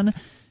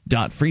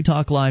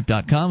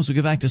amazon.freetalklive.com. So we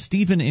go back to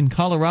Stephen in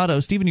Colorado.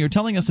 Stephen, you were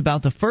telling us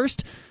about the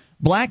first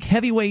black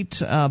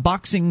heavyweight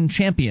boxing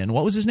champion.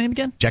 What was his name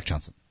again? Jack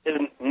Johnson. His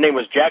name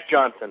was Jack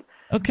Johnson.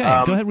 Okay,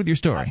 go ahead with your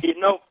story.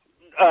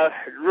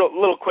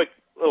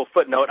 Little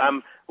footnote.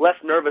 I'm less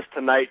nervous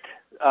tonight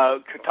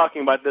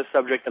talking about this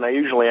subject than I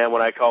usually am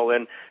when I call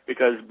in,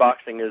 because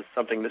boxing is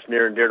something that's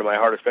near and dear to my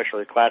heart,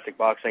 especially classic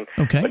boxing.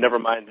 Okay. But never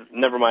mind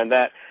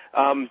that.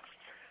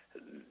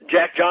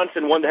 Jack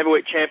Johnson won the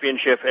heavyweight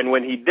championship, and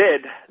when he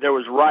did, there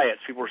was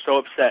riots. People were so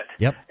upset.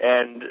 Yep.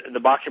 And the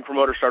boxing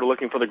promoter started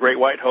looking for the Great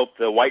White Hope,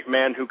 the white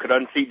man who could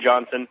unseat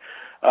Johnson.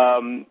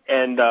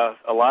 And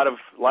a lot of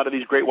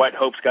these Great White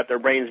Hopes got their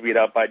brains beat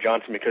out by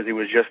Johnson because he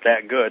was just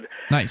that good.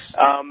 Nice.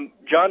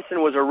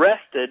 Johnson was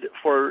arrested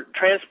for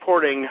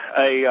transporting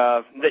they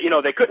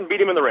couldn't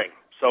beat him in the ring.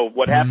 So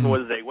what happened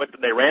was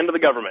they ran to the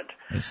government.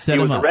 He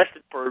was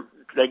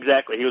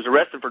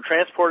arrested for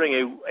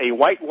transporting a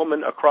white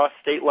woman across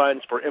state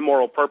lines for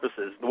immoral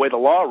purposes. The way the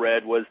law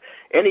read was,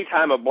 any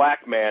time a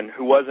black man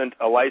who wasn't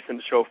a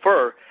licensed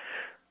chauffeur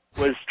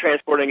was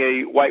transporting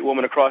a white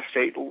woman across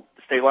state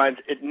lines,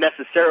 it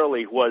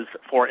necessarily was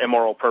for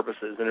immoral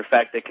purposes, and in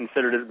fact, they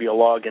considered it to be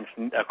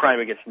a crime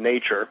against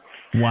nature.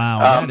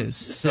 Wow, that is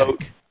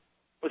sick.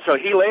 So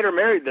he later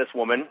married this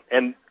woman,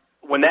 and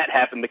when that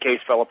happened, the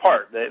case fell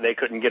apart. They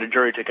couldn't get a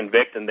jury to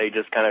convict, and they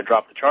just kind of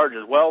dropped the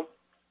charges. Well,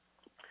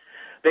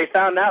 they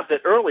found out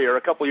that a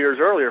couple years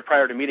earlier,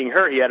 prior to meeting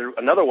her, he had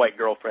another white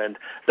girlfriend.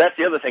 That's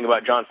the other thing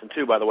about Johnson,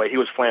 too, by the way. He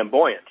was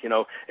flamboyant.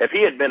 If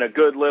he had been a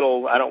good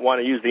little, I don't want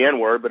to use the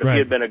N-word, but if he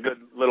had been a good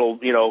little,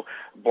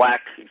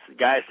 black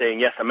guy saying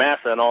yes, a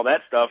massa and all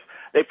that stuff,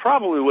 they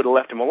probably would have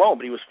left him alone,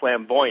 but he was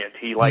flamboyant.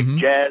 He liked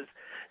jazz.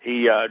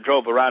 He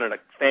drove around in a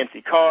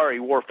fancy car. He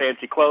wore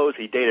fancy clothes.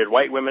 He dated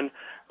white women.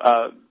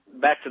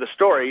 Back to the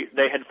story,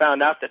 they had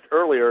found out that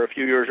a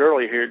few years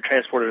earlier, he had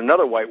transported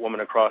another white woman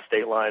across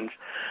state lines,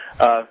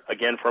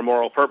 again for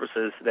immoral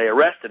purposes. They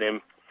arrested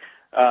him,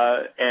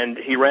 and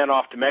he ran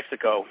off to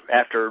Mexico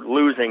after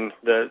losing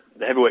the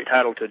heavyweight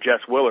title to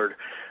Jess Willard.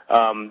 He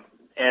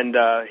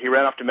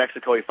ran off to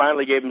Mexico. He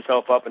finally gave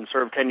himself up and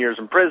served 10 years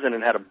in prison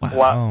and had a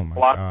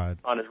blot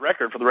on his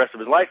record for the rest of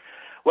his life.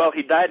 Well,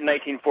 he died in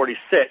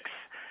 1946.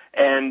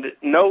 And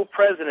no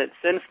president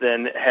since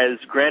then has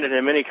granted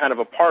him any kind of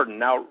a pardon.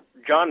 Now,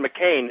 John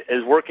McCain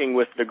is working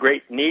with the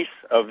great niece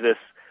of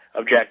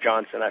Jack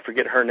Johnson, I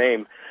forget her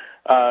name,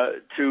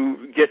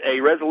 to get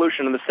a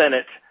resolution in the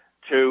Senate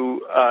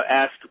to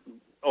ask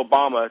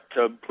Obama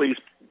to please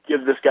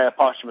give this guy a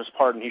posthumous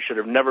pardon. He should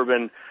have never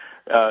been,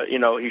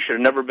 he should have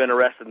never been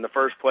arrested in the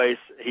first place.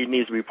 He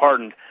needs to be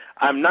pardoned.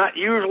 I'm not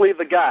usually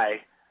the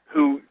guy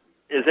who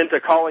is into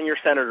calling your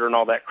senator and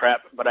all that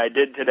crap, but I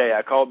did today.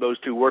 I called those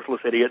two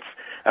worthless idiots,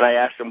 and I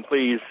asked them,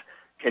 please,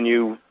 can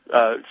you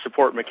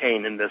support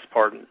McCain in this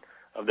pardon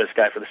of this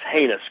guy for this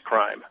heinous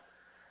crime?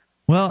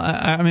 Well,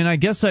 I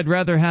guess I'd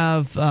rather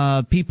have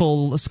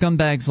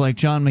scumbags like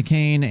John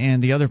McCain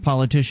and the other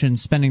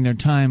politicians spending their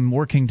time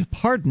working to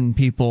pardon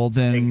people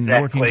than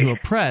working to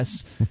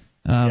oppress.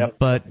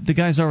 But the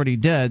guy's already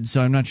dead,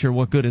 so I'm not sure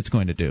what good it's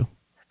going to do.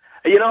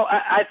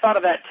 I thought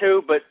of that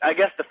too, but I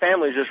guess the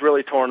family's just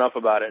really torn up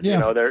about it.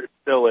 Yeah. They're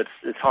still, it's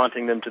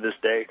haunting them to this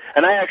day.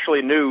 And I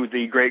actually knew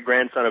the great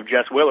grandson of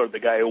Jess Willard, the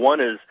guy who won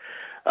his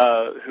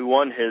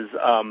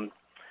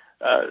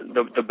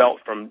the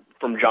belt from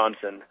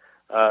Johnson.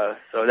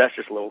 So that's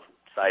just a little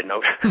side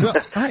note.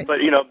 But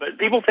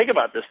people think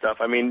about this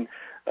stuff. I mean,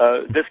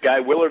 this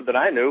guy Willard that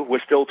I knew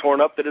was still torn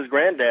up that his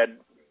granddad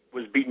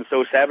was beaten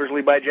so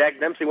savagely by Jack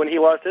Dempsey when he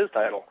lost his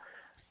title.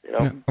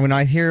 When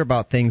I hear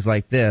about things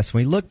like this,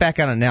 when we look back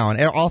on it now,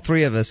 and all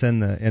three of us in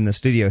the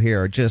studio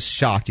here are just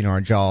shocked,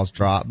 our jaws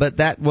drop. But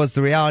that was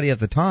the reality of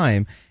the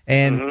time.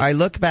 And I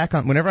look back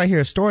on, whenever I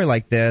hear a story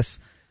like this,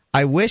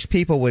 I wish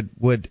people would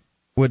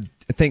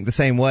think the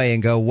same way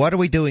and go, what are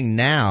we doing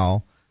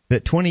now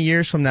that 20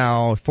 years from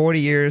now,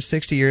 40 years,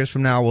 60 years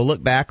from now, we'll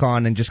look back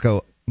on and just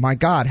go, my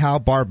God, how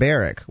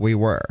barbaric we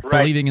were.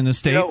 Right. Believing in the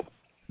state.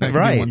 That could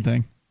be one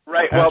thing.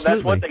 Right. Well,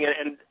 that's one thing.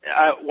 And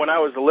when I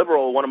was a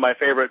liberal, one of my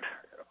favorite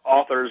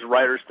authors,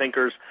 writers,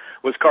 thinkers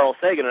was Carl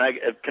Sagan, and I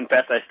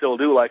confess I still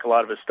do like a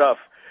lot of his stuff.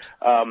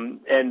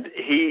 And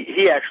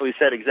he actually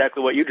said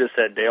exactly what you just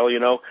said, Dale.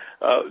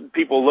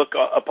 People look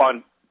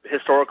upon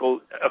historical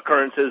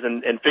occurrences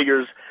and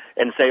figures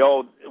and say,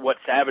 oh, what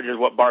savages,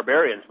 what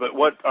barbarians. But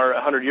what are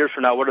 100 years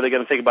from now, what are they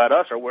going to think about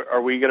us?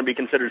 Are we going to be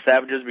considered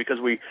savages because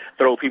we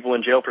throw people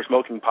in jail for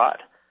smoking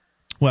pot?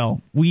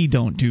 Well, we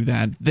don't do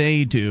that.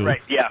 They do.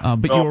 Right, yeah.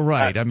 But you're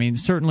right. I mean,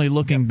 certainly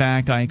looking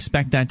back, I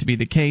expect that to be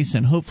the case,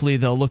 and hopefully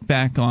they'll look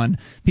back on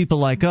people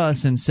like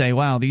us and say,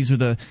 wow, these were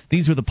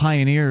the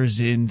pioneers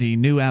in the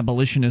new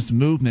abolitionist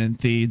movement,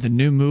 the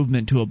new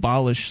movement to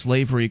abolish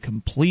slavery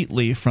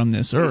completely from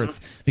this earth,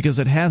 because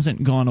it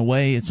hasn't gone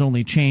away. It's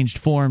only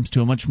changed forms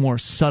to a much more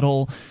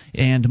subtle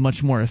and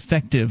much more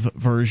effective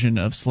version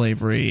of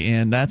slavery,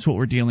 and that's what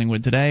we're dealing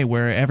with today,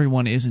 where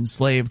everyone is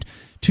enslaved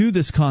to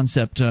this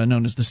concept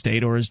known as the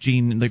state, or as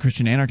Gene, the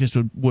Christian anarchist,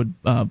 would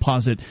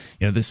posit,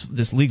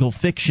 this legal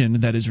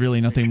fiction that is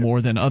really nothing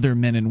more than other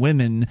men and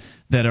women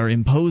that are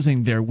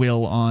imposing their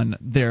will on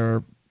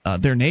their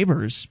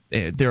neighbors.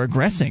 They're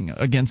aggressing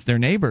against their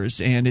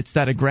neighbors, and it's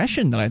that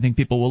aggression that I think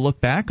people will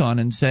look back on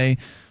and say,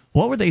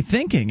 what were they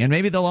thinking? And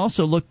maybe they'll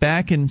also look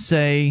back and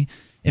say,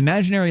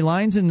 imaginary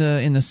lines in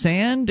the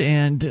sand,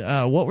 and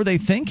what were they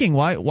thinking?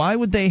 Why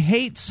would they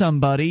hate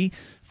somebody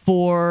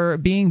for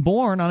being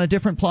born on a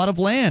different plot of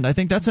land? I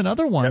think that's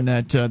another one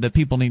that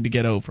people need to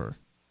get over.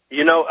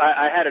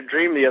 I had a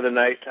dream the other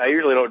night. I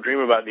usually don't dream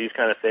about these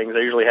kind of things. I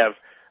usually have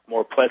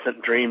more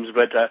pleasant dreams,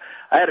 but I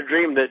had a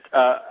dream that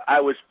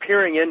I was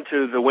peering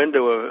into the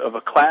window of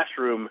a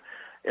classroom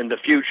in the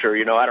future.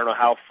 I don't know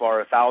how far,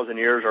 1,000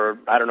 years, or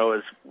I don't know,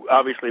 is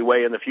obviously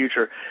way in the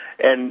future.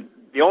 And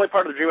the only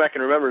part of the dream I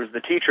can remember is the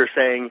teacher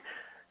saying,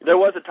 there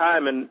was a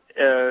time and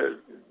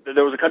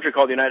there was a country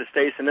called the United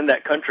States, and in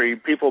that country,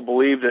 people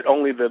believed that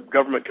only the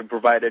government could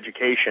provide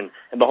education,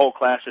 and the whole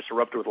class just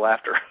erupted with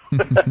laughter.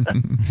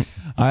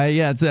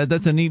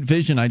 That's a neat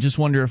vision. I just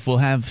wonder if we'll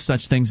have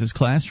such things as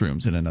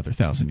classrooms in another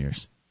 1,000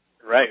 years.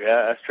 Right,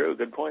 yeah, that's true.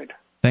 Good point.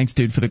 Thanks,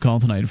 dude, for the call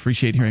tonight.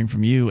 Appreciate hearing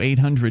from you.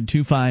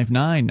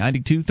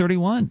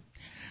 800-259-9231.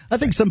 I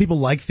think some people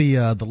like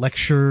the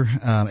lecture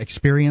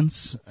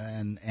experience,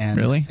 and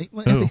really.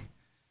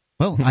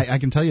 Well, I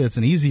can tell you it's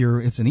an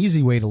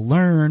easy way to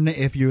learn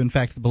if you in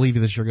fact believe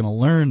that you're going to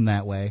learn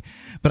that way.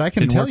 But I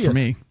can tell you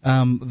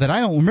that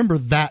I don't remember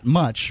that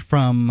much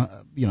from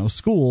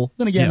school.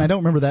 Then again, I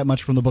don't remember that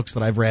much from the books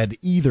that I've read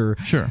either.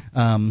 Sure.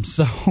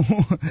 So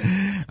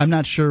I'm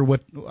not sure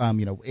what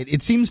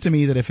It seems to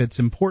me that if it's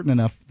important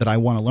enough that I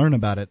want to learn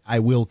about it, I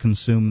will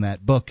consume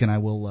that book and I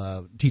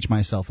will teach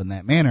myself in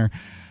that manner.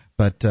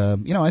 But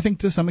I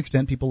think to some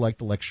extent people like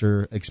the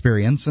lecture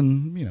experience,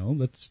 and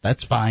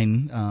that's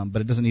fine.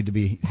 But it doesn't need to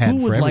be had for everything.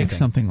 Who would like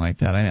something like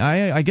that?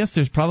 I guess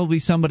there's probably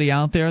somebody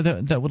out there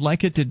that would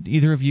like it. Did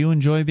either of you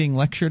enjoy being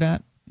lectured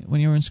at when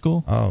you were in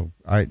school?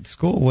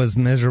 School was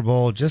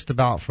miserable just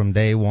about from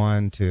day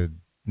one to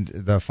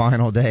the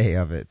final day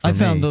of it. I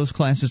found those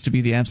classes to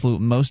be the absolute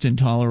most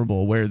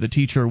intolerable, where the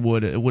teacher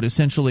would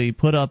essentially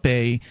put up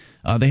they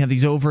have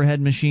these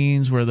overhead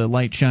machines where the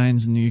light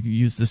shines and you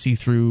use the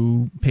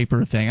see-through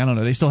paper thing. I don't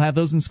know. They still have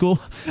those in school?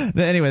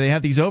 Anyway, they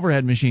have these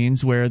overhead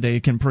machines where they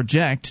can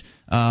project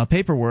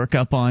paperwork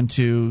up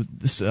onto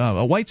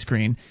a white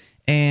screen,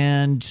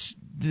 and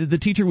the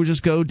teacher would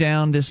just go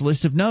down this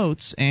list of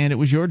notes, and it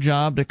was your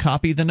job to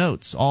copy the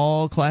notes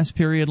all class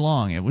period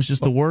long. It was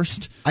just the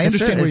worst. I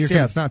understand where you're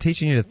coming. It's not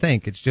teaching you to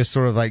think. It's just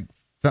sort of like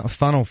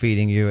funnel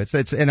feeding you.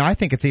 And I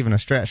think it's even a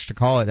stretch to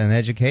call it an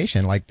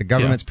education. Like the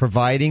government's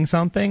providing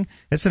something.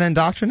 It's an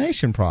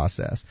indoctrination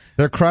process.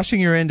 They're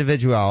crushing your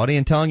individuality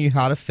and telling you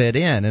how to fit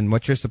in and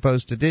what you're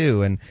supposed to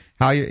do and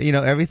how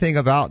everything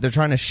about. They're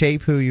trying to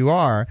shape who you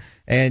are,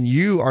 and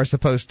you are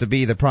supposed to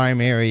be the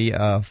primary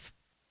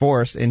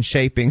force in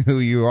shaping who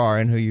you are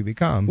and who you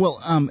become.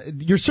 Well,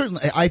 you're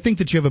certainly. I think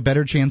that you have a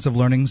better chance of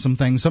learning some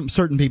things.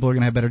 Certain people are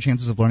going to have better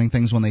chances of learning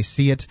things when they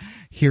see it,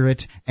 hear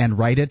it, and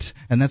write it,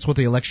 and that's what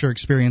the lecture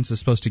experience is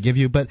supposed to give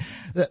you. But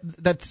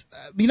that's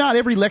not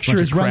every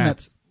lecture is run.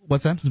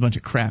 What's that? It's a bunch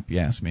of crap, you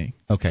ask me.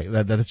 Okay,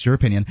 that's your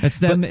opinion.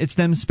 It's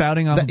them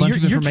spouting off a bunch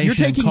of information. You're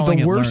taking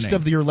the worst learning.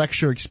 of your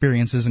lecture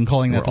experiences and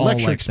calling that the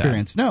lecture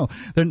experience. That.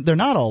 No, they're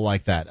not all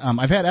like that.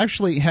 I've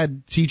actually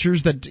had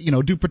teachers that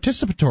do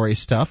participatory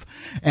stuff.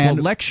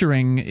 And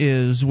lecturing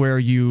is where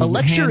you hand down information. A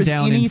lecture is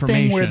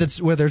anything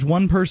where there's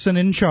one person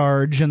in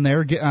charge and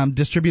they're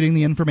distributing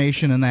the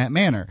information in that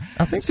manner.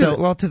 I think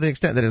so. To the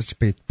extent that it's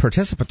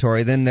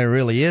participatory, then there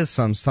really is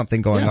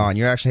something going on.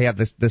 You actually have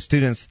the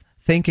students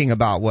thinking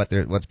about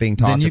what's being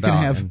taught about. Then you can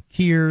have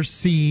hear,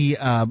 see,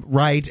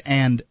 write,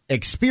 and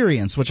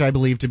experience, which I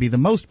believe to be the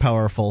most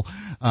powerful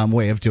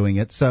way of doing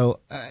it. So,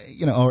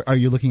 are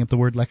you looking at the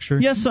word lecture?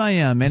 Yes, I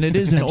am, and it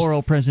is an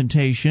oral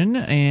presentation,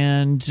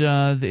 and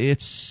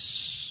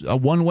it's a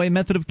one-way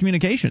method of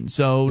communication.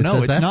 So,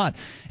 no, it's not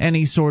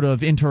any sort of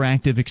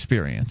interactive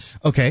experience.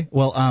 Okay.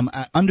 Well,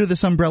 under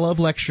this umbrella of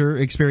lecture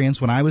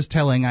experience, when I was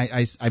telling,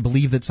 I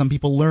believe that some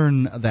people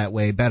learn that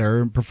way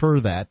better and prefer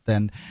that.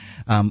 Then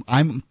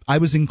I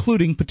was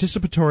including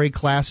participatory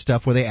class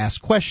stuff where they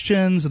ask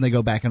questions and they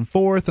go back and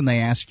forth and they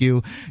ask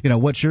you,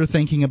 what you're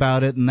thinking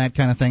about it and that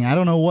kind of thing. I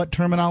don't know what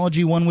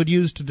terminology one would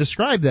use to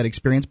describe that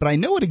experience, but I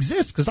know it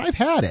exists because I've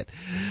had it.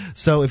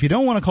 So if you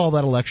don't want to call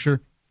that a lecture,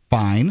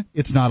 fine.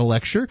 It's not a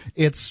lecture.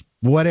 It's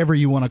whatever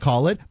you want to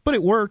call it, but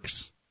it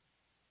works.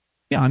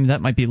 Yeah, I mean,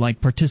 that might be like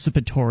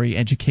participatory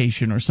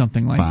education or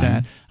something like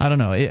that. I don't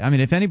know. I mean,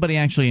 if anybody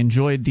actually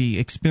enjoyed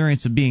the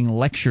experience of being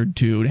lectured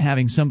to,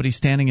 having somebody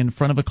standing in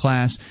front of a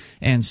class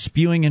and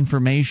spewing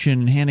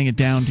information, handing it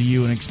down to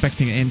you and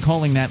expecting and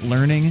calling that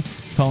learning,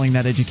 calling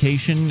that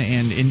education,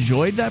 and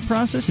enjoyed that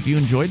process, if you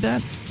enjoyed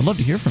that, I'd love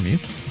to hear from you.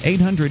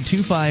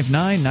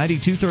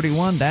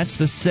 800-259-9231. That's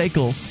the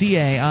SACL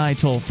CAI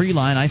toll-free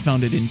line. I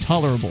found it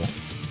intolerable.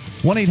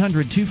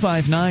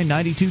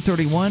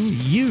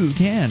 1-800-259-9231. You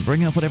can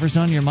bring up whatever's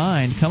on your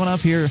mind. Coming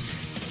up here,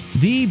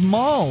 the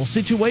mall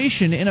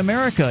situation in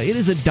America. It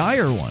is a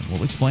dire one.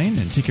 We'll explain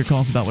and take your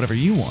calls about whatever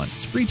you want.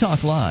 It's Free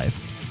Talk Live.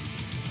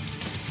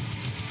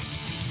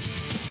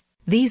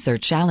 These are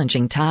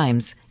challenging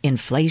times.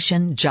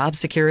 Inflation, job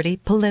security,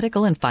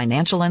 political and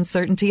financial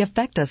uncertainty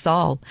affect us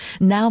all.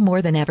 Now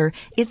more than ever,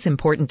 it's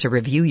important to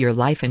review your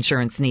life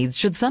insurance needs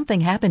should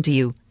something happen to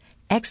you.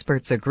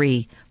 Experts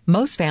agree.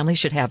 Most families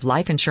should have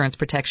life insurance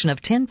protection of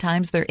 10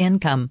 times their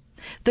income.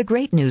 The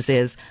great news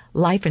is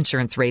life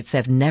insurance rates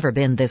have never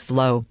been this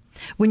low.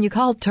 When you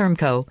call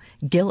Termco,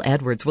 Gil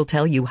Edwards will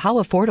tell you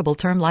how affordable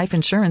term life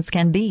insurance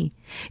can be.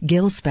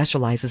 Gil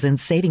specializes in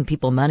saving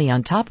people money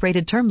on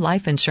top-rated term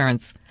life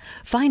insurance.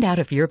 Find out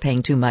if you're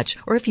paying too much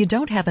or if you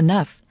don't have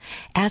enough.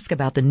 Ask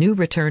about the new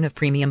return of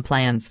premium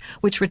plans,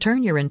 which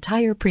return your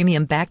entire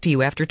premium back to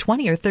you after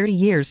 20 or 30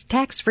 years,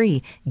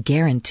 tax-free,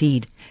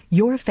 guaranteed.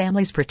 Your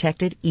family's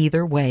protected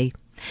either way.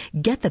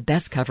 Get the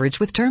best coverage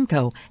with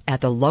Termco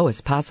at the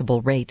lowest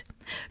possible rate.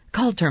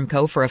 Call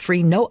Termco for a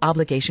free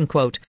no-obligation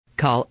quote.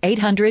 Call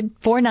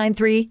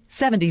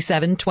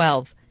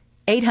 800-493-7712.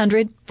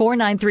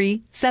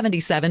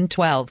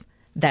 800-493-7712.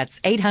 That's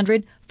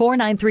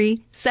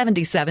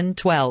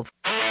 800-493-7712.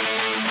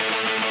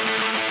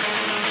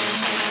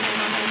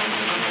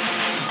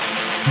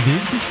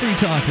 This is Free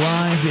Talk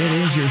Live. It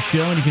is your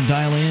show, and you can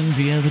dial in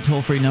via the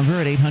toll-free number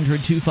at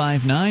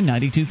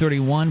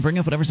 800-259-9231. Bring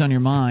up whatever's on your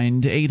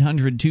mind,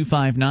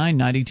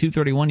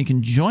 800-259-9231. You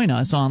can join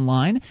us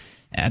online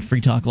at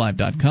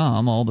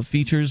freetalklive.com. All the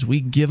features,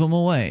 we give them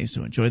away,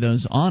 so enjoy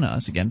those on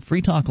us. Again,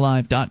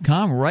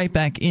 freetalklive.com. Right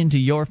back into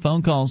your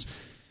phone calls.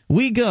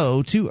 We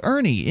go to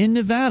Ernie in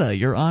Nevada.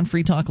 You're on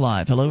Free Talk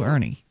Live. Hello,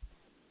 Ernie.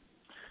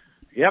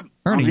 Yep.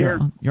 Ernie,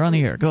 you're on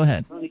the air. Go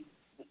ahead.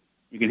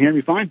 You can hear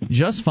me fine?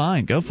 Just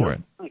fine. Go for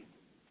it.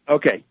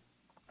 Okay.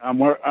 I'm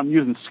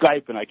using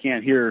Skype, and I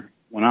can't hear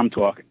when I'm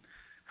talking.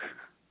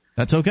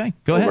 That's okay.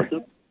 Go ahead.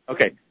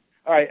 Okay.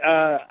 All right.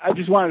 I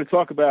just wanted to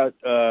talk about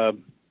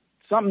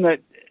something that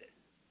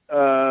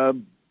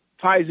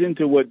ties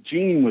into what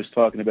Gene was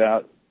talking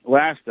about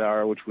last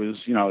hour, which was,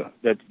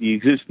 that the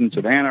existence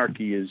of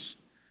anarchy is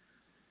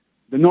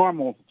the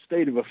normal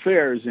state of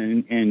affairs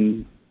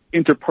in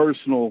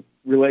interpersonal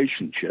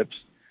relationships.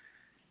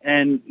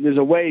 And there's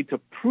a way to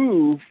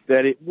prove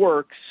that it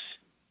works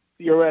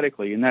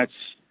theoretically, and that's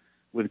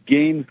with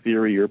game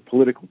theory or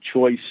political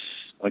choice,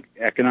 like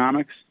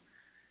economics.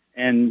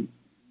 And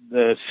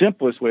the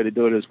simplest way to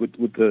do it is with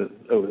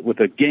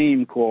a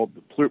game called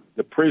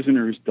the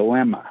Prisoner's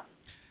Dilemma.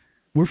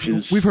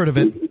 We've heard of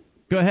it.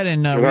 Go ahead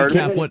and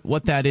recap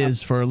what that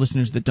is for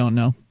listeners that don't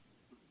know.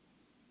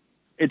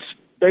 It's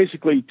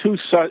basically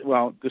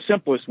the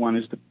simplest one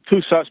is the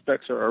two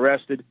suspects are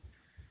arrested,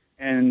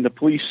 and the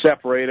police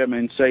separate them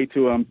and say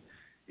to them,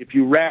 if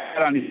you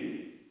rat on...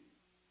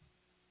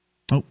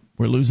 Oh,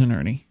 we're losing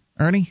Ernie.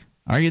 Ernie,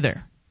 are you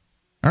there?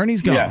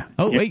 Ernie's gone. Yeah.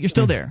 Oh, wait, you're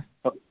still there.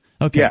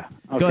 Okay. Yeah.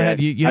 Okay. Go ahead.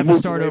 You have to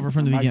start over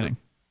from the beginning.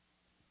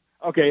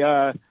 Okay.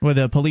 With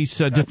the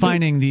police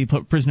defining the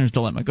prisoner's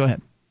dilemma. Go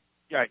ahead.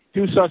 Yeah.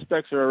 Two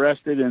suspects are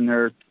arrested, and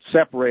they're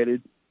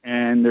separated,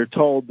 and they're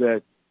told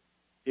that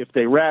if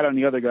they rat on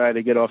the other guy,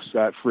 they get off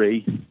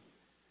scot-free.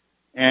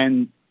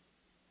 And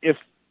the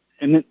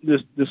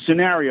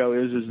scenario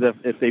is that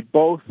if they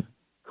both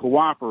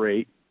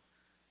cooperate,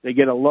 they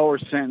get a lower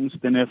sentence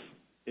than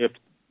if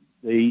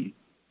the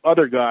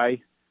other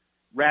guy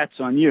rats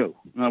on you.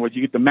 In other words,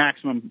 you get the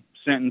maximum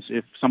sentence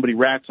if somebody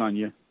rats on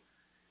you,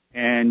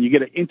 and you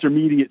get an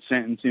intermediate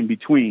sentence in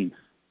between.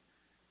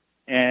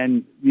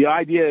 And the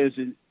idea is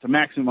to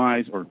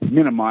maximize or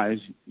minimize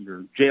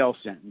your jail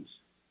sentence.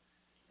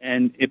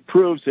 And it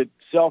proves that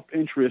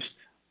self-interest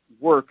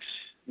works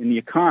in the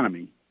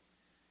economy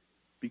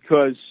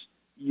because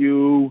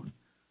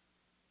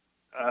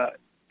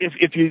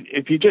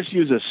if you just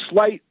use a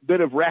slight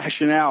bit of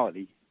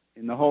rationality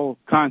in the whole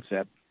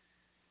concept,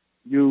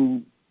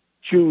 you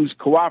choose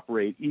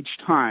cooperate each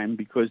time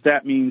because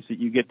that means that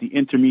you get the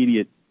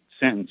intermediate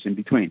sentence in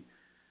between.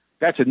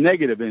 That's a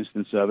negative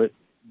instance of it,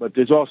 but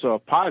there's also a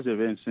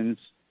positive instance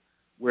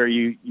where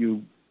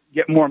you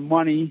get more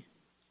money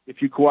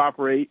if you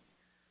cooperate,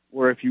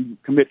 or if you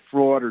commit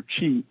fraud or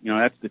cheat,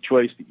 that's the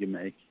choice that you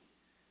make,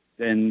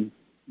 then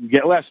you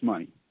get less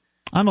money.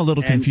 I'm a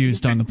little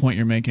confused on the point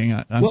you're making.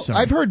 I'm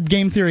sorry. I've heard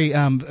game theory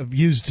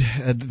used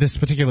this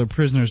particular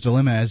prisoner's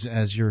dilemma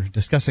as you're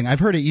discussing. I've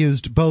heard it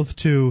used both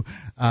to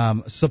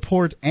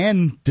support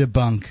and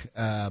debunk,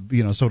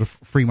 sort of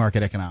free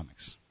market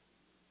economics.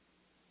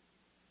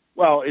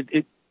 Well,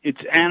 it's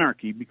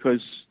anarchy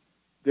because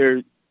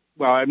they're,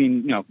 well, I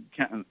mean,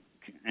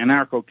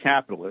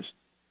 anarcho-capitalist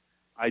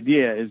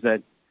idea is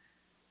that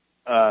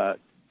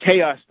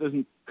chaos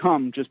doesn't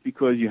come just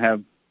because you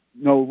have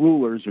no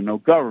rulers or no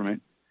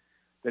government,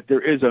 that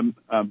there is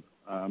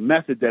a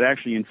method that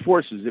actually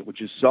enforces it,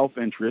 which is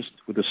self-interest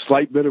with a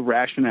slight bit of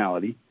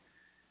rationality,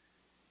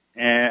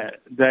 and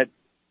that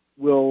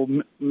will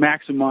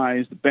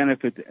maximize the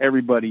benefit to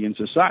everybody in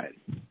society.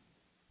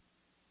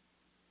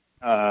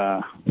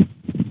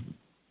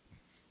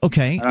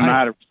 Okay. I don't know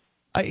how to...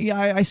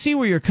 I see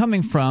where you're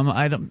coming from.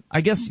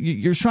 I guess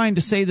you're trying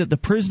to say that the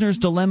prisoner's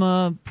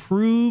dilemma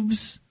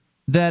proves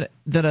that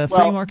a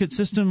free market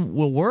system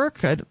will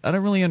work. I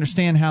don't really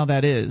understand how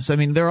that is. I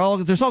mean,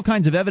 there's all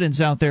kinds of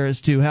evidence out there as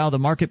to how the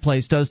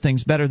marketplace does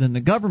things better than the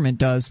government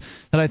does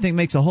that I think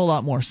makes a whole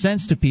lot more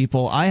sense to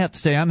people. I have to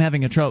say I'm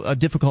having a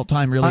difficult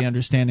time really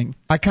understanding.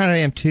 I kind of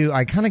am too.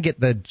 I kind of get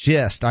the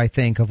gist, I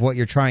think, of what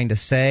you're trying to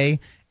say.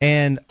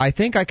 And I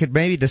think I could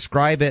maybe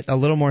describe it a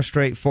little more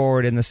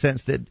straightforward in the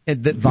sense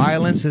that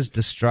violence is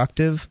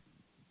destructive,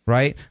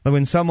 right?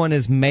 When someone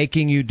is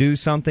making you do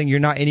something, you're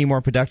not any more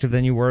productive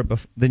than you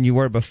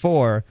were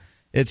before.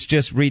 It's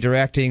just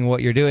redirecting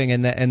what you're doing,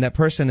 and that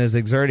person is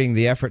exerting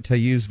the effort to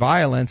use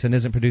violence and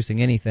isn't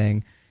producing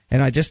anything.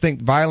 And I just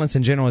think violence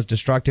in general is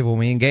destructive. When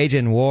we engage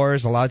in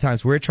wars, a lot of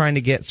times we're trying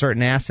to get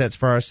certain assets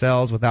for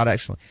ourselves with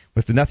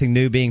nothing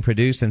new being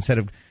produced, instead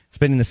of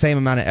spending the same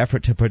amount of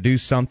effort to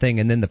produce something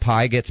and then the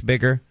pie gets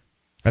bigger,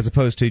 as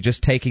opposed to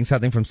just taking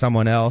something from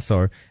someone else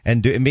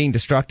and being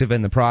destructive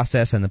in the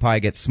process, and the pie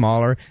gets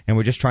smaller, and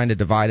we're just trying to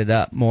divide it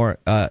up more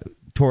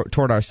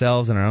toward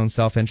ourselves in our own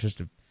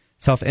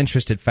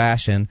self-interested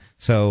fashion.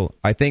 So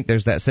I think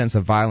there's that sense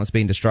of violence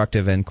being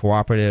destructive and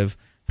cooperative,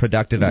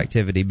 productive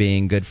activity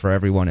being good for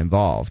everyone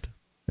involved.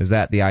 Is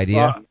that the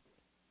idea?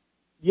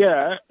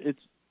 Yeah,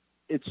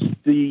 it's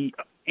the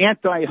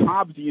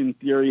anti-Hobbesian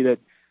theory that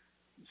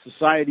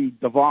society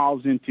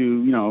devolves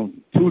into,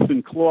 tooth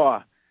and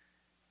claw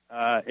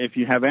if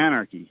you have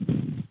anarchy,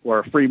 or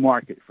a free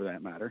market for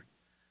that matter.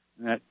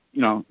 And that,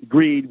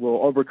 greed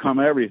will overcome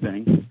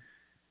everything.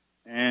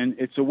 And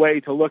it's a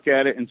way to look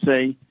at it and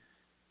say,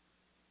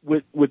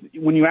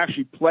 when you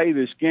actually play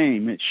this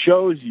game, it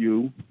shows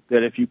you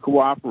that if you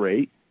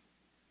cooperate,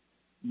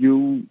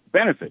 you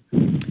benefit.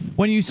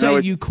 When you say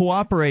you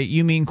cooperate,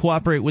 you mean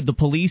cooperate with the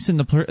police in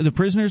the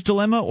prisoner's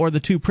dilemma, or the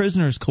two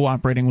prisoners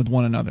cooperating with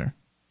one another?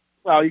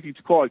 Well, you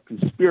could call it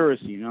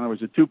conspiracy. In other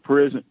words, the two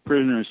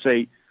prisoners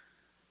say,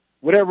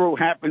 whatever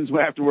happens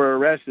after we're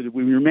arrested,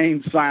 we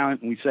remain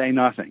silent and we say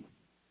nothing.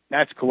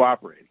 That's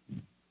cooperating.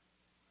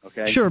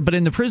 Okay? Sure, but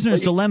in the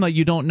prisoner's dilemma,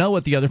 you don't know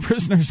what the other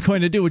prisoner is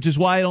going to do, which is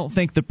why I don't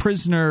think the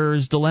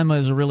prisoner's dilemma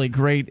is a really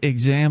great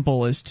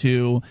example as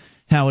to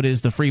how it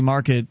is the free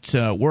market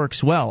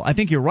works well. I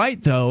think you're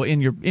right, though, in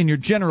your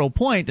general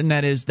point, and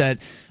that is that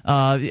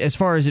as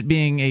far as it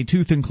being a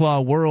tooth and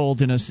claw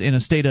world in a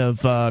state of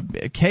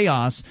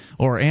chaos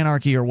or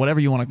anarchy or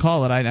whatever you want to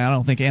call it, I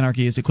don't think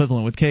anarchy is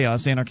equivalent with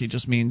chaos. Anarchy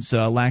just means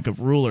lack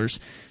of rulers.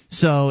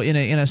 So in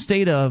a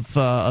state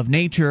of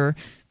nature,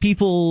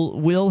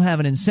 people will have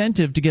an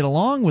incentive to get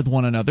along with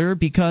one another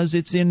because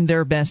it's in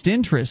their best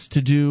interest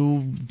to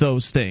do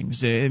those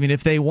things. I mean,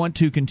 if they want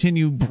to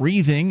continue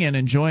breathing and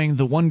enjoying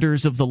the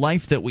wonders of the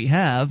life that we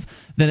have,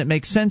 then it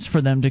makes sense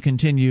for them to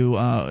continue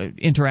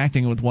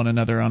interacting with one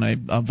another on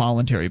a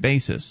voluntary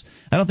basis.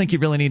 I don't think you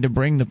really need to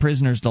bring the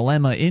prisoner's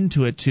dilemma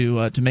into it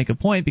to make a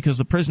point, because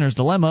the prisoner's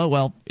dilemma,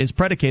 well, is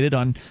predicated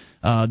on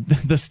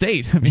the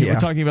state. I mean, we're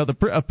talking about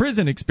a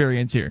prison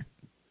experience here.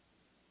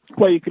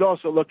 Well, you could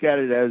also look at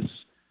it as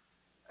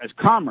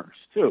commerce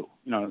too.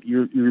 In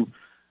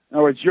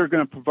other words, you're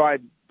going to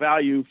provide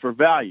value for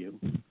value,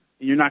 and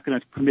you're not going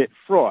to commit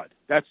fraud.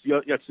 That's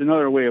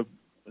another way of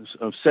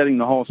setting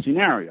the whole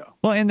scenario.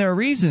 Well, and the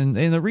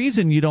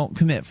reason you don't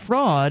commit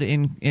fraud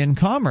in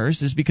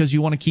commerce is because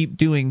you want to keep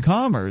doing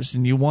commerce,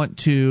 and you want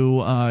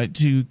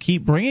to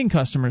keep bringing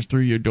customers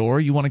through your door.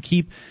 You want to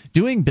keep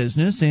doing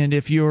business, and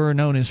if you're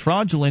known as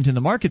fraudulent in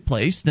the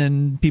marketplace,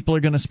 then people are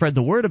going to spread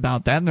the word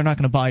about that, and they're not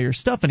going to buy your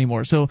stuff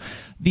anymore. So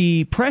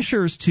the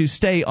pressures to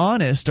stay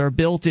honest are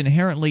built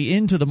inherently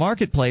into the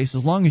marketplace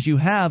as long as you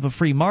have a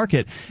free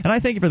market. And I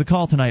thank you for the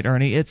call tonight,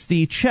 Ernie. It's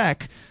the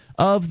check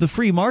of the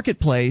free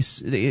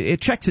marketplace. It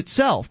checks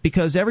itself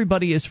because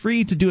everybody is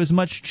free to do as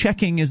much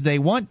checking as they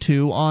want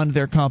to on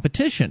their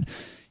competition.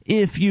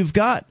 If you've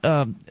got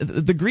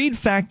the greed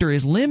factor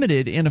is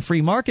limited in a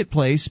free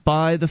marketplace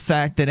by the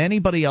fact that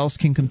anybody else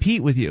can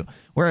compete with you,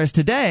 whereas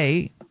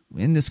today,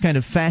 in this kind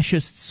of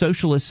fascist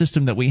socialist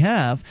system that we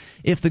have,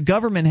 if the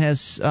government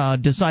has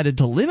decided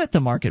to limit the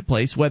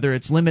marketplace, whether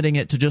it's limiting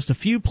it to just a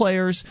few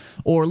players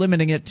or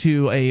limiting it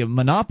to a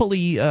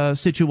monopoly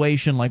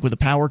situation, like with a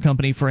power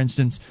company, for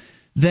instance,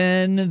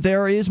 then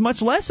there is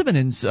much less of an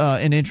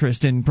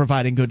interest in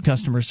providing good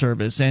customer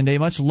service and a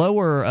much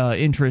lower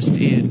interest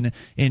in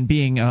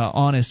being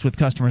honest with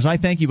customers. I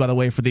thank you, by the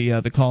way, for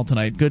the call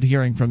tonight. Good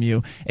hearing from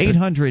you.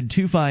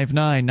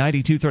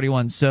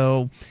 800-259-9231.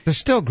 So there's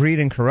still greed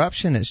and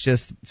corruption. It's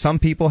just some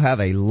people have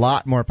a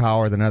lot more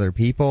power than other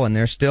people, and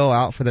they're still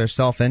out for their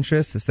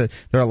self-interest. It's that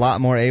they're a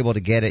lot more able to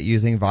get it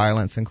using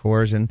violence and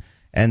coercion,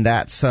 and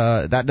that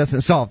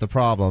doesn't solve the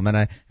problem. And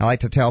I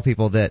like to tell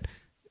people that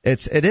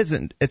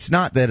it's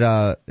not that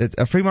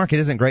a free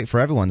market isn't great for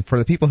everyone. For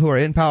the people who are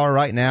in power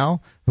right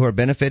now, who are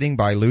benefiting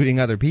by looting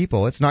other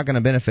people, it's not going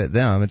to benefit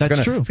them.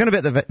 That's true. It's going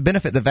to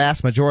benefit the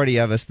vast majority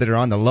of us that are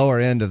on the lower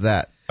end of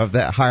that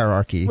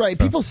hierarchy. Right.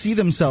 So. People see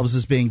themselves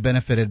as being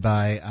benefited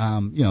by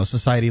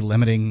society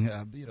limiting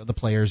the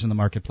players in the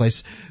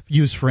marketplace.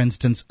 Use, for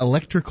instance,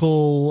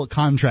 electrical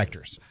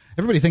contractors.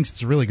 Everybody thinks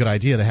it's a really good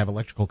idea to have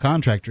electrical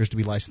contractors to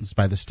be licensed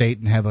by the state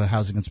and have a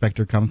housing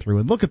inspector come through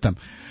and look at them.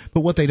 But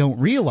what they don't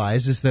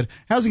realize is that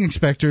housing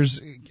inspectors,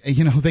 they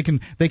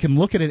can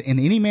look at it in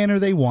any manner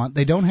they want.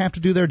 They don't have to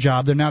do their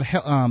job. They're not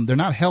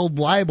held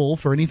liable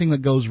for anything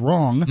that goes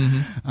wrong.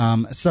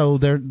 Mm-hmm. So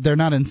they're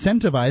not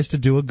incentivized to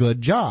do a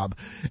good job.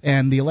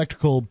 And the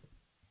electrical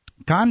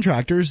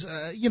contractors,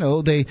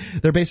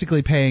 they're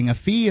basically paying a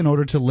fee in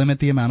order to limit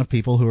the amount of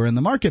people who are in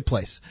the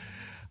marketplace.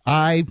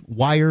 I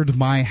wired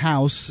my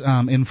house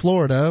in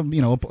Florida,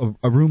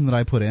 a room that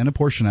I put in, a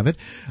portion of it,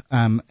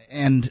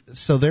 and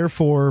so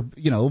therefore,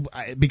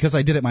 because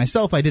I did it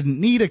myself, I didn't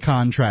need a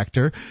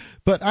contractor,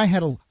 but I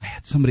had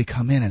somebody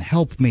come in and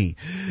help me,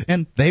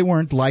 and they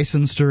weren't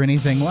licensed or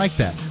anything like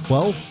that.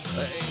 Well,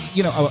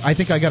 I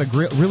think I got a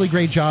really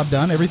great job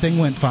done. Everything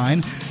went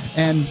fine,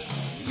 and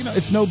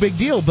it's no big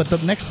deal, but the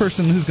next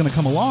person who's going to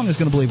come along is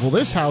going to believe, well,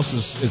 this house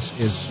is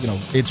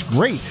it's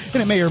great,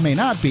 and it may or may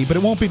not be, but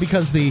it won't be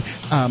because the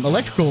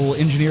electrical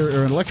engineer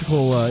or an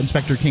electrical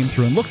inspector came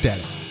through and looked at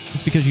it.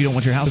 It's because you don't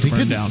want your house to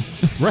burn down.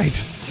 Right.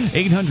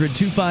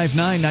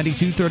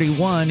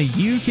 800-259-9231.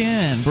 You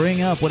can bring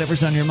up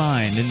whatever's on your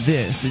mind, and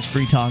this is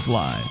Free Talk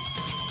Live.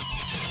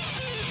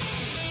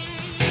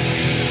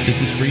 This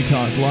is Free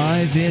Talk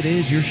Live. It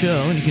is your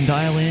show, and you can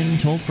dial in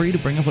toll-free to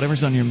bring up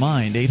whatever's on your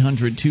mind.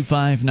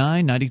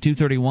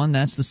 800-259-9231.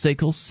 That's the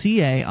SACL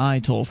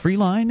CAI toll-free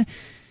line.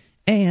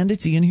 And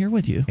it's Ian here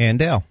with you. And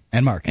Dale.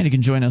 And Mark. And you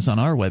can join us on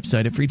our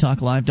website at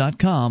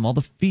freetalklive.com. All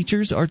the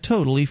features are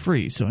totally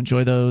free, so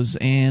enjoy those.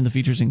 And the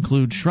features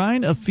include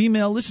Shrine of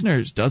Female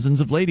Listeners,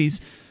 dozens of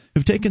ladies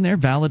who've taken their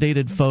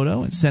validated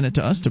photo and sent it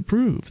to us to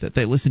prove that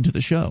they listen to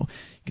the show.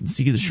 You can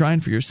see the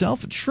shrine for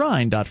yourself at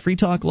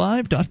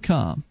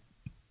shrine.freetalklive.com.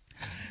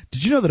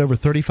 Did you know that over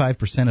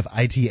 35% of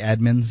IT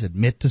admins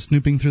admit to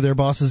snooping through their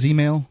boss's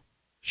email?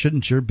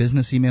 Shouldn't your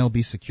business email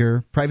be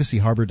secure?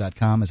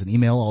 PrivacyHarbor.com is an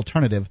email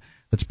alternative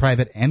that's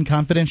private and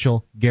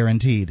confidential,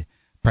 guaranteed.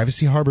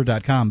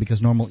 PrivacyHarbor.com,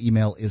 because normal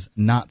email is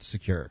not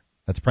secure.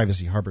 That's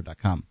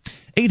PrivacyHarbor.com.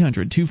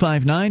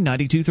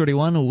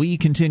 800-259-9231. We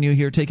continue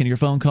here taking your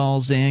phone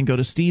calls and go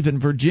to Steve in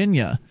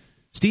Virginia.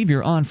 Steve,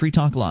 you're on Free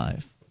Talk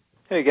Live.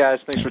 Hey, guys.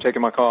 Thanks for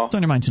taking my call. What's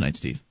on your mind tonight,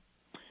 Steve?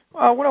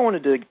 What I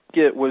wanted to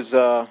get was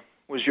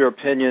your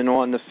opinion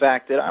on the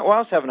fact that I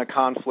was having a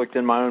conflict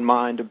in my own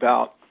mind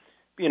about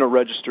being a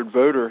registered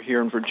voter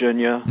here in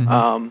Virginia.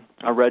 Mm-hmm.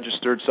 I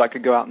registered so I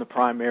could go out in the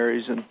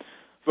primaries and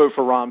vote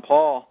for Ron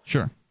Paul.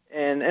 Sure.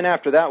 And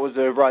after that was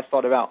over, I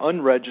thought about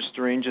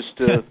unregistering just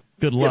to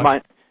good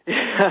luck.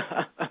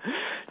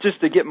 Just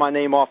to get my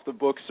name off the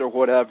books or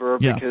whatever,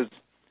 because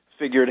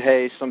figured,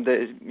 hey,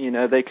 someday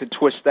they could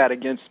twist that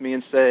against me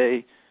and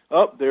say,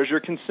 oh, there's your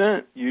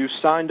consent. You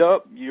signed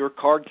up. You're a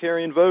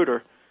card-carrying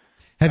voter.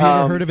 Have you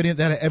ever heard of any of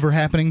that ever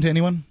happening to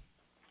anyone?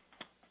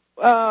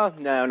 No,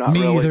 not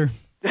Me really. Me either.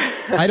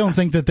 I don't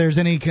think that there's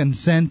any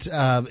consent,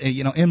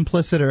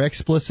 implicit or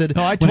explicit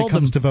when it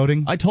comes to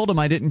voting. I told them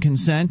I didn't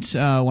consent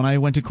when I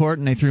went to court,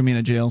 and they threw me in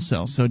a jail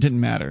cell, so it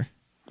didn't matter.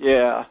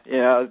 Yeah.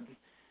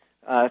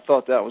 I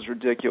thought that was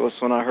ridiculous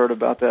when I heard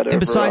about that. And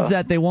besides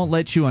that, they won't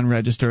let you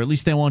unregister. At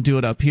least they won't do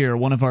it up here.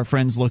 One of our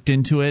friends looked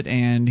into it,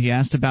 and he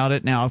asked about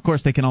it. Now, of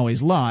course, they can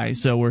always lie,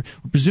 so we're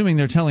presuming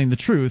they're telling the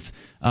truth.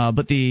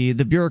 But the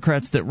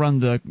bureaucrats that run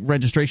the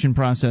registration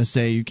process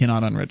say you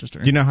cannot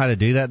unregister. Do you know how to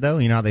do that, though?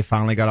 You know how they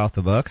finally got off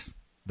the books?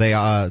 They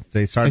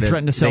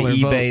threatened to sell their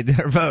eBayed vote.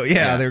 their vote.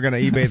 Yeah, they were going to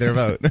eBay their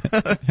vote.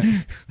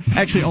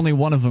 Actually, only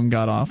one of them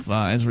got off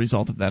as a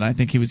result of that. I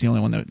think he was the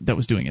only one that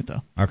was doing it,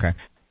 though. Okay.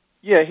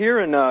 Yeah, here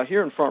in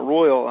Front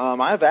Royal,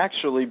 I've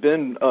actually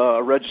been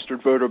a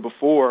registered voter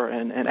before,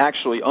 and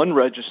actually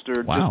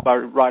unregistered just by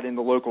writing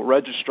the local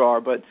registrar.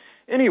 But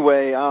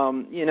anyway,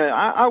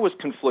 I was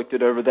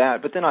conflicted over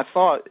that. But then I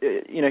thought,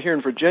 here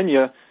in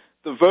Virginia,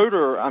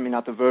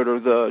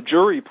 the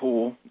jury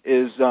pool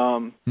is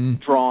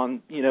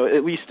drawn,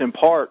 at least in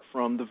part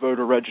from the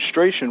voter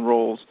registration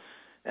rolls.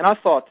 And I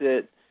thought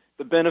that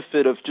the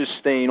benefit of just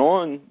staying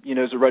on,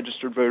 as a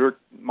registered voter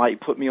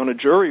might put me on a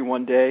jury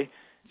one day.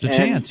 It's a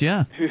chance,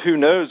 yeah. Who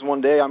knows?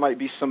 One day I might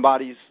be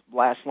somebody's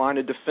last line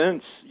of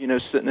defense,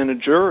 sitting in a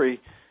jury.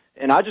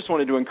 And I just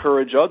wanted to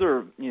encourage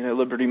other,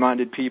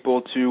 liberty-minded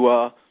people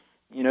to,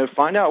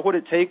 find out what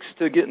it takes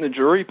to get in the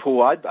jury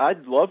pool.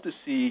 I'd love to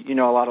see, a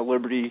lot of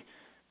liberty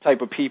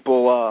type of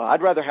people.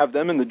 I'd rather have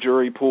them in the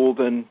jury pool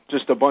than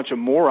just a bunch of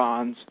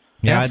morons.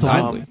 Yeah,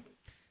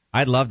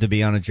 I'd love to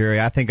be on a jury.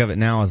 I think of it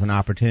now as an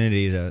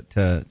opportunity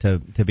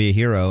to be a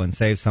hero and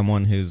save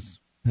someone who's.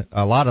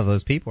 A lot of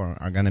those people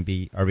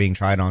are being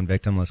tried on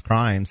victimless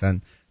crimes,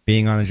 and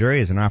being on a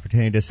jury is an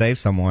opportunity to save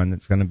someone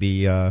that's going to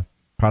be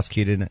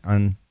prosecuted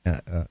on.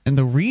 And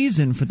the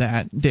reason for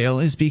that, Dale,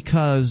 is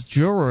because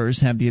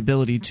jurors have the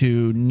ability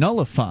to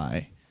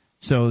nullify.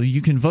 So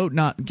you can vote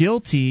not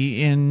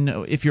guilty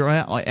if you're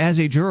as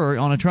a juror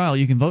on a trial,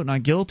 you can vote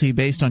not guilty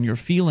based on your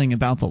feeling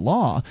about the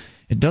law.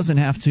 It doesn't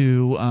have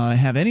to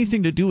have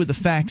anything to do with the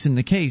facts in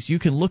the case. You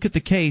can look at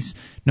the case,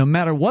 no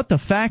matter what the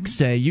facts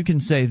say, you can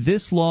say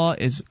this law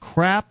is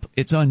crap,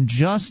 it's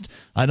unjust,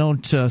 I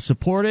don't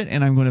support it,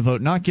 and I'm going to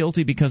vote not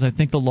guilty because I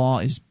think the law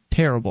is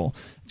terrible.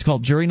 It's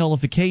called jury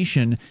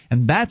nullification,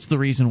 and that's the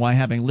reason why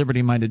having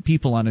liberty-minded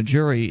people on a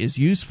jury is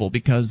useful,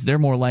 because they're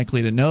more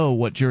likely to know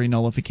what jury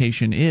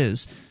nullification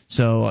is.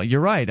 So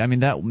you're right. I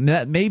mean,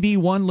 that may be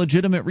one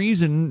legitimate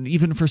reason,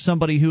 even for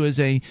somebody who is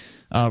a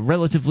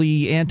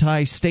relatively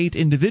anti-state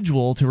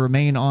individual, to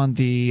remain on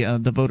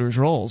the voters'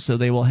 rolls. So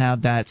they will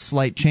have that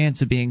slight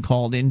chance of being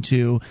called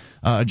into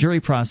a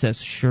jury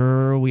process.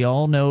 Sure, we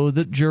all know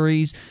that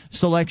jury's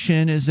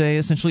selection is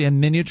essentially a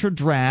miniature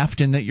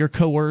draft, and that you're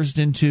coerced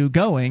into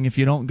going. If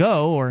you don't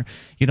go, or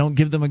you don't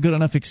give them a good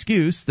enough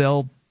excuse,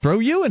 they'll throw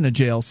you in the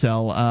jail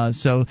cell.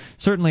 So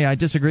certainly I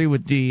disagree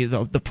with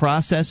the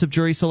process of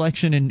jury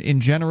selection in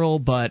general,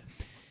 but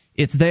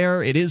it's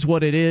there. It is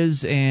what it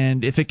is,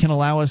 and if it can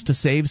allow us to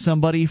save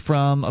somebody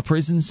from a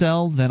prison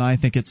cell, then I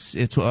think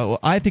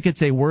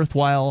it's a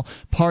worthwhile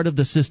part of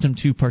the system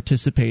to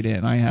participate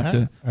in. I have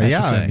to say.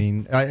 I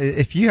mean,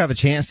 if you have a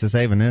chance to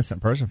save an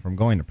innocent person from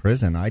going to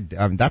prison,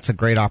 that's a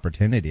great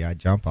opportunity. I'd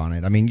jump on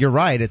it. I mean, you're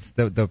right. It's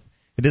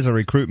it is a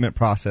recruitment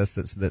process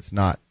that's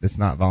not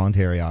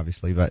voluntary,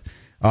 obviously, but.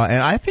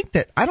 And I think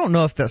I don't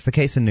know if that's the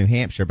case in New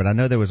Hampshire, but I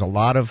know there was a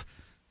lot of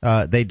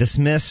they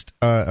dismissed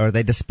or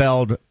they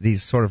dispelled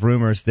these sort of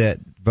rumors that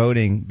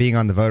being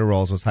on the voter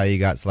rolls was how you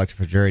got selected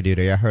for jury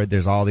duty. I heard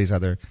there's all these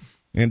other,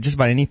 just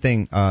about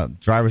anything,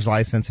 driver's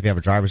license. If you have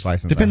a driver's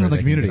license, depends on the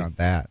community. On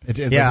that.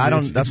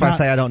 That's why I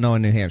say I don't know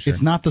in New Hampshire.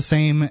 It's not the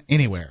same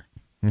anywhere.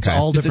 It's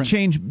all different. Is it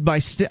changed by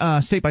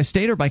state by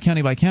state or by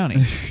county by county?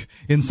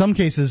 In some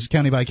cases,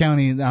 county by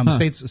county.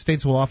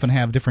 States will often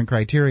have different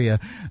criteria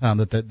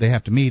that they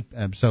have to meet.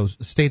 So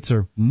states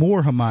are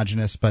more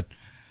homogenous, but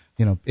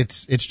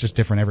it's just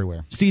different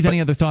everywhere. Steve,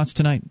 any other thoughts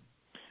tonight?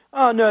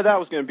 No, that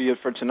was going to be it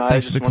for tonight.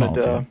 Thanks I just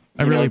wanted to.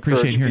 I really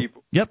appreciate hearing.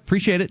 People. Yep,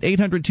 appreciate it.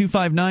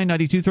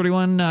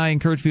 800-259-9231. I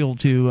encourage people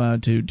to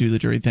do the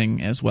jury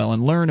thing as well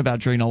and learn about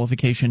jury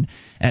nullification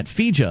at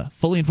FIJA,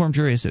 Fully Informed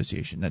Jury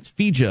Association. That's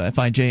FIJA,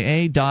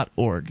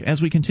 FIJA.org.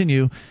 As we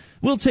continue,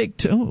 we'll take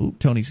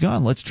Tony's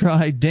gone. Let's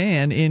try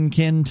Dan in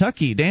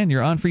Kentucky. Dan,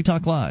 you're on Free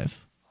Talk Live.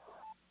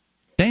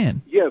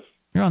 Dan. Yes.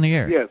 You're on the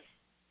air. Yes.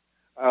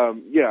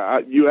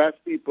 You ask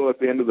people at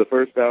the end of the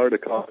first hour to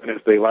call in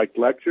if they like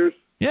lectures.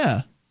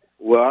 Yeah.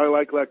 Well, I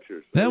like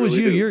lectures. That was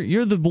you.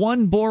 You're the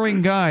one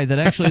boring guy that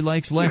actually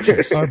likes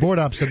lectures. Our board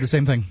op said the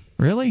same thing.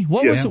 Really?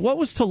 What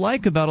was to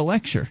like about a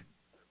lecture?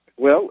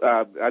 Well,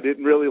 I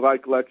didn't really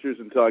like lectures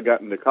until I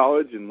got into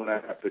college, and when I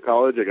got to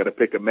college, I got to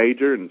pick a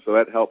major, and so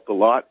that helped a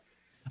lot.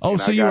 Oh,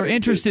 so you were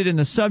interested in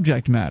the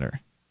subject matter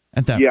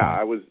at that point? Yeah,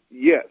 I was.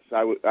 Yes,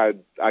 I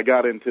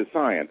got into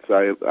science.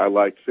 I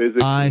liked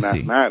physics and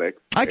mathematics.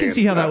 I can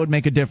see how that would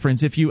make a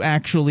difference if you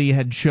actually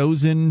had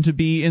chosen to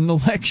be in the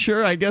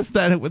lecture. I guess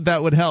that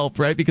would help,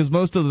 right? Because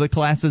most of the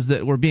classes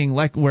that were being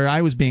where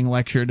I was being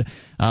lectured,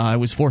 I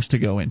was forced to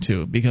go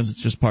into because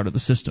it's just part of the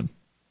system.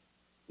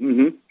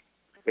 Mm-hmm.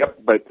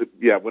 Yep. But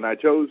when I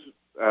chose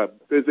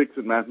physics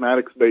and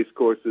mathematics-based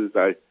courses,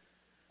 I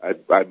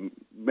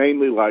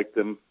mainly liked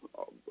them.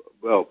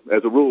 Well,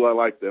 as a rule, I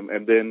liked them,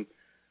 and then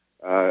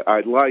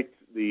I liked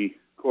the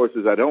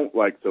courses I don't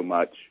like so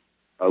much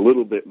a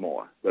little bit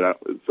more. But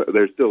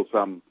there's still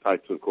some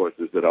types of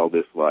courses that I'll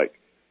dislike.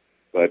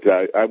 But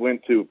I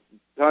went to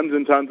tons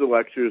and tons of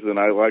lectures, and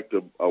I liked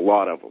a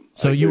lot of them.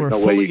 So you were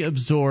fully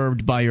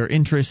absorbed by your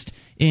interest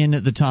in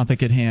the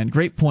topic at hand.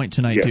 Great point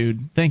tonight,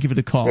 dude. Thank you for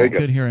the call.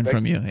 Good hearing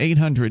from you.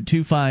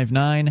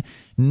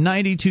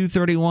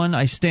 800-259-9231.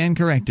 I stand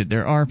corrected.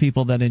 There are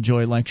people that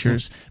enjoy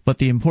lectures, but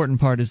the important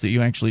part is that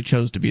you actually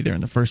chose to be there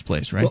in the first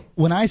place, right? Well,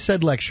 when I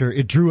said lecture,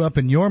 it drew up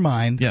in your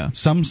mind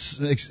some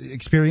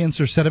experience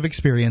or set of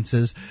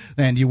experiences,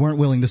 and you weren't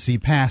willing to see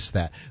past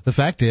that. The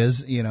fact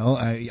is,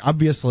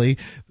 obviously,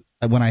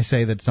 when I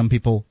say that some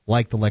people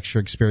like the lecture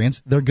experience,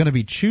 they're going to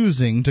be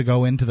choosing to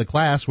go into the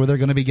class where they're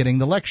going to be getting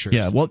the lectures.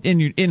 Yeah, well,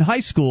 in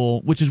high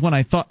school, which is when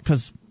I thought,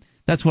 because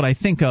That's what I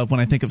think of when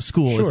I think of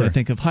school. Sure. Is I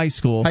think of high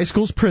school. High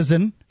school's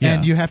prison,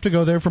 and you have to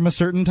go there from a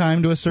certain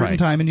time to a certain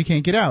time, and you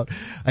can't get out.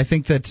 I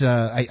think that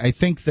I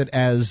think that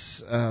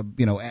as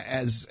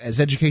as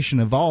education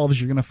evolves,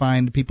 you're going to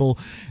find people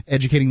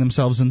educating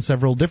themselves in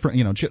several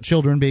different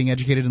children being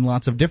educated in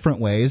lots of different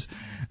ways,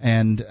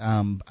 and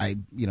I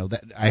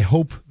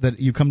hope that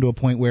you come to a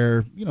point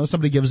where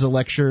somebody gives a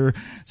lecture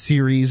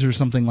series or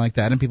something like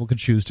that, and people could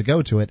choose to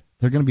go to it.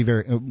 They're going to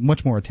be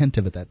much more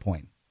attentive at that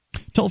point.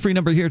 Toll-free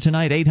number here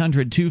tonight,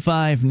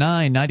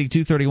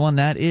 800-259-9231.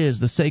 That is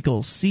the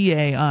SACL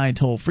CAI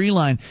toll-free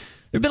line.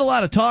 There's been a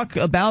lot of talk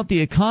about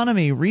the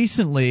economy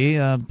recently,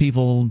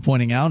 people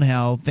pointing out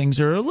how things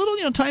are a little,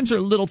 times are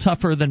a little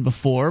tougher than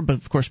before, but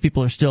of course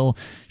people are still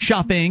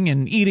shopping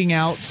and eating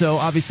out, so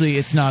obviously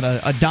it's not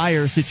a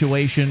dire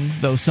situation,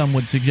 though some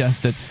would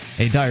suggest that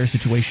a dire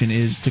situation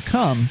is to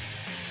come.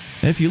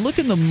 If you look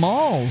in the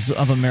malls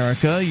of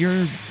America,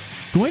 you're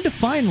going to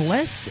find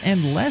less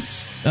and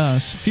less,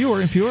 fewer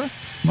and fewer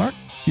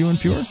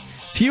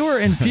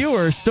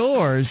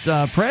stores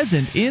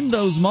present in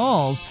those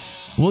malls.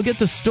 We'll get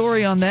the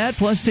story on that,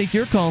 plus take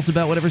your calls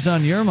about whatever's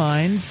on your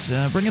minds.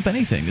 Bring up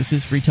anything. This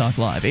is Free Talk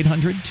Live,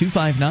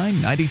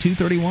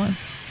 800-259-9231.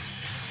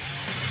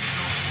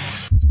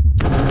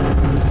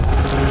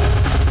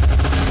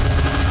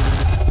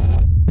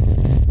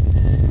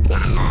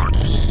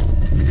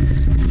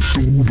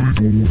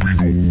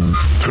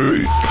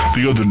 Hey,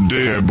 the other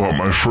day I bought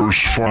my first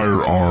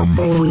firearm.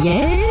 Oh,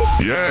 yeah?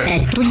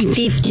 Yeah. At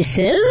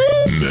 357?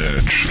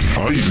 Natch.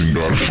 I even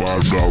got a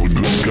 $5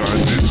 good guy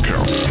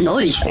discount.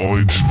 Nice. All I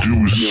had to do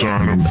was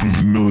sign up with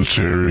the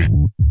military.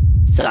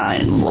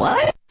 Sign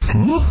what?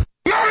 Huh?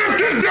 Now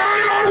get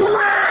down on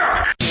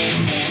rap!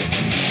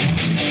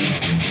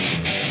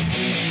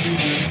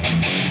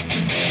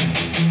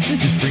 This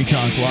is Free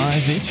Talk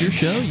Live. It's your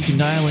show. You can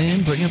dial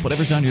in, bring up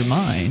whatever's on your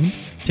mind.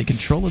 Take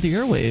control of the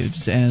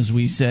airwaves, as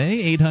we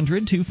say.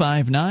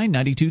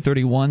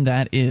 800-259-9231.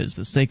 That is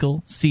the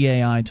SACL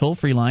CAI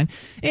toll-free line.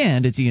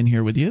 And it's Ian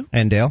here with you.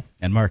 And Dale.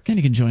 And Mark. And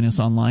you can join us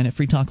online at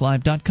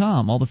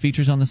freetalklive.com. All the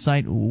features on the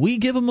site, we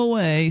give them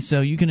away,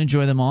 so you can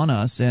enjoy them on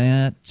us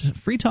at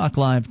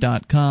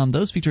freetalklive.com.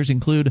 Those features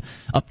include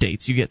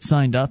updates. You get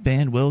signed up,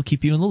 and we'll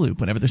keep you in the loop.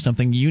 Whenever there's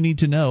something you need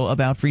to know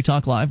about Free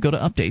Talk Live, go to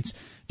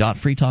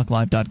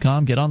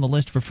updates.freetalklive.com. Get on the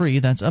list for free.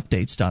 That's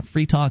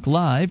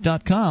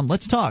updates.freetalklive.com.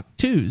 Let's talk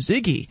to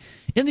Ziggy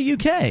in the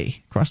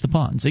UK, across the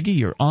pond. Ziggy,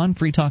 you're on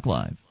Free Talk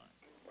Live.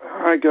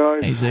 Hi,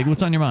 guys. Hey, Zig,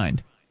 what's on your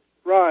mind?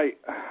 Right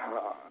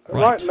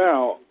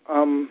now,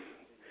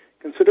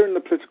 considering the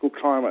political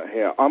climate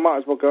here, I might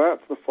as well go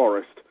out to the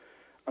forest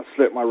and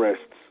slit my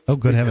wrists. Oh,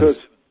 good heavens.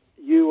 Because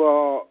you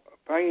are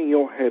banging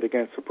your head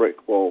against a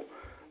brick wall,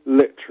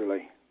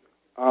 literally.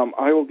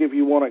 I will give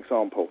you one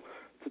example.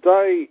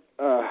 Today,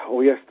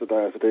 or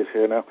yesterday as it is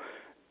here now,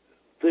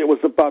 it was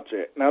the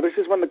budget. Now, this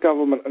is when the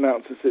government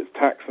announces its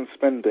tax and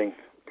spending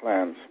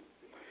plans.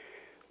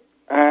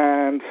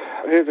 And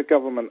here's a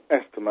government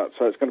estimate,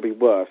 so it's going to be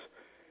worse.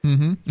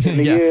 Mm-hmm.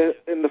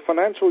 In the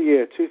financial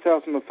year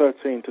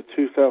 2013 to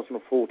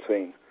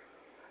 2014,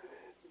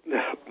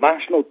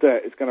 national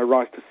debt is going to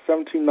rise to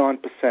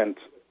 79%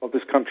 of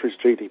this country's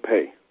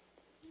GDP.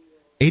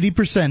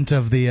 80%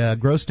 of the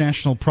gross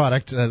national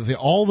product,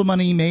 all the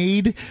money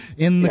made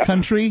in the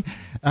country,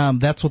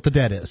 that's what the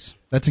debt is.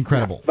 That's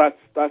incredible. Yeah,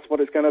 that's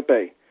what it's going to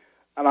be.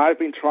 And I've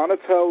been trying to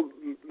tell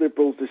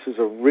liberals this is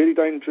a really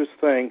dangerous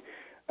thing,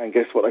 and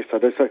guess what they say?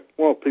 They say,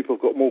 well, people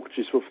have got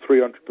mortgages with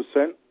 300%,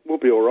 we'll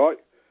be all right.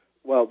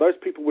 Well, those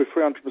people with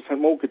 300%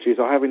 mortgages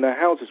are having their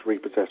houses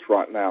repossessed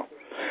right now.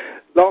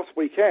 Last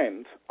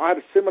weekend, I had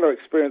a similar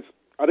experience.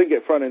 I didn't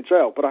get thrown in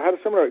jail, but I had a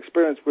similar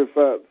experience with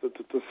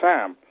to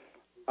Sam.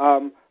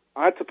 I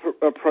had to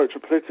approach a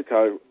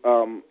Politico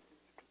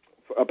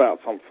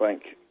about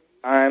something,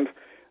 and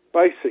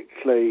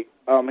basically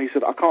he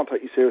said, I can't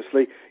take you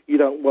seriously, you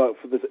don't work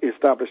for the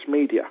established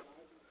media.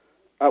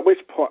 At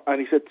which point,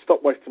 and he said,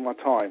 stop wasting my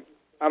time.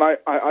 And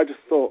I just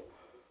thought,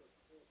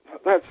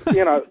 that's,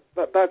 that's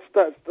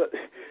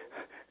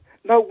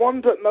no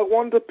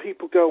wonder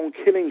people go on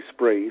killing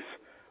sprees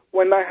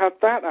when they have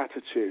that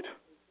attitude.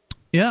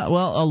 Yeah,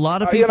 well, a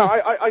lot of people.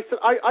 I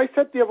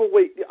said the other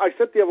week,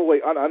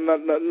 and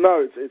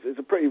no, it's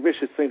a pretty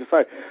vicious thing to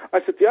say. I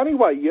said the only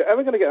way you're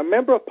ever going to get a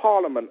member of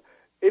parliament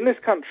in this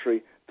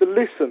country to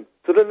listen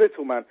to the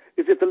little man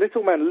is if the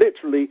little man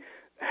literally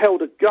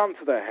held a gun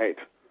to their head.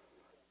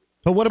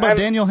 But what about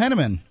Daniel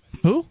Henneman?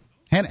 Who?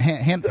 The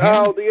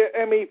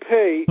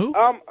MEP. Who?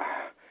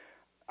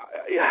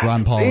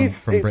 Ron Paul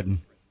from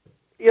Britain.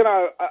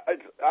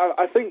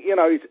 I think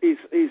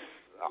he's.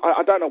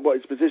 I don't know what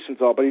his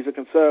positions are, but he's a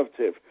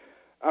conservative,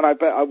 and I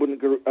bet I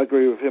wouldn't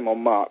agree with him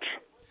on much.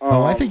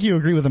 I think you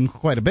agree with him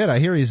quite a bit. I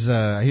hear he's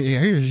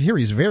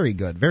very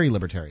good, very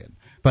libertarian.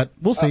 But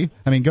we'll see.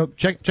 I mean, go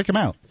check him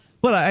out.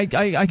 Well,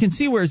 I can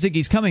see where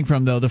Ziggy's coming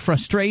from, though. The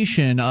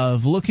frustration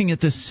of looking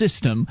at this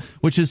system,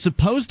 which is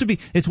supposed to be,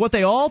 it's what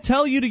they all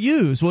tell you to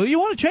use. Well, you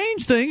want to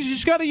change things, you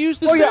just got to use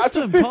the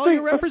system. Call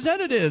your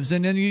representatives.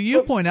 And then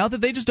you point out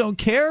that they just don't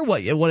care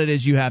what it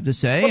is you have to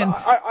say. Well,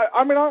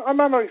 and I'm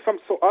having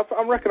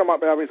I reckon I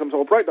might be having some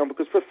sort of breakdown,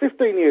 because for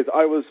 15 years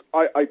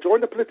I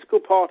joined a political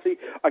party.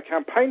 I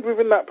campaigned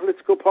within that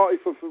political party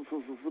for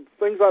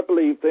things I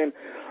believed in.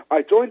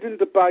 I joined in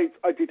debates.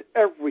 I did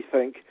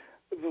everything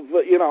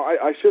that,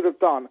 I should have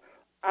done.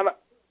 And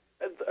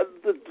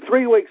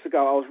 3 weeks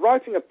ago, I was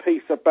writing a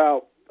piece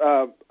about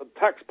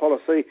tax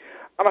policy,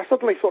 and I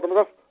suddenly thought to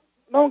myself,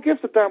 no one gives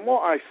a damn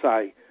what I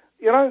say.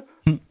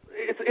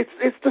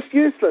 It's just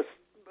useless.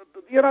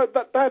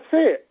 That's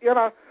it.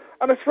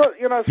 And as far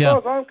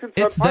as I'm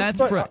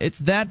concerned, it's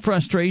that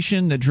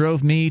frustration that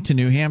drove me to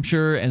New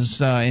Hampshire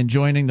in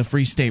joining the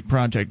Free State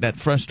Project. That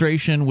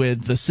frustration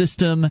with the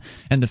system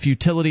and the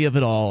futility of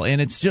it all. And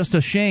it's just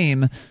a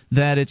shame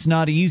that it's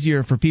not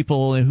easier for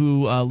people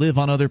who live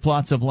on other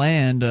plots of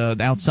land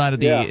outside of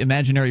the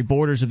imaginary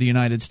borders of the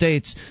United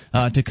States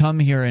to come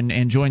here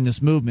and join this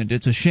movement.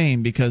 It's a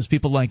shame, because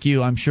people like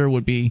you, I'm sure,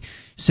 would be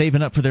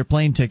saving up for their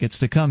plane tickets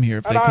to come here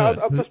if they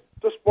could.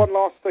 Just one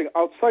last thing.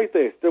 I'll say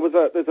this.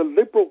 There's a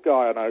Liberal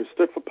guy I know who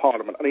stood for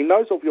Parliament, and he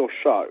knows of your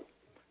show.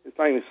 His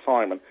name is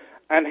Simon.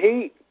 And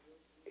he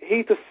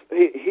just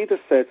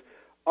said,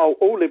 oh,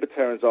 all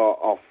libertarians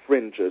are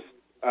fringers,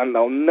 and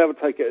they'll never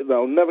take it.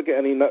 They'll never get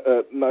any.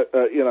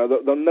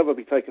 They'll never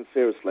be taken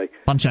seriously.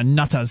 Bunch of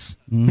nutters.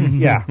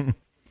 Yeah.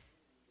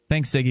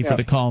 Thanks, Ziggy, for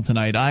the call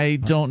tonight. I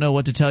don't know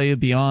what to tell you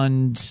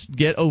beyond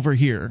get over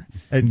here,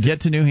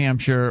 get to New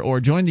Hampshire, or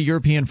join the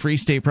European Free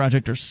State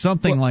Project or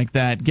something like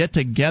that. Get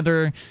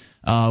together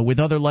with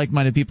other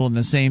like-minded people in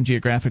the same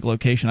geographic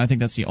location. I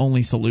think that's the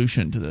only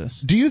solution to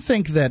this. Do you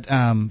think that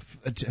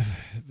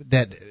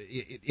that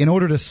in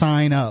order to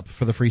sign up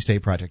for the Free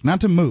State Project,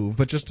 not to move,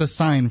 but just to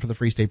sign for the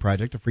Free State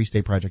Project, at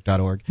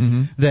freestateproject.org,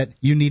 that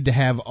you need to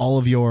have all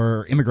of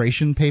your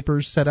immigration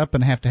papers set up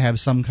and have to have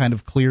some kind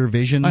of clear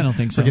vision? I don't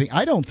think so.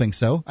 I don't think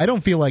so. I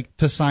don't feel like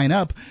to sign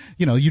up,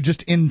 you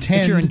just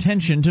intend... It's your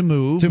intention to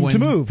move. To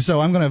move. So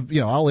I'm going to,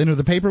 I'll enter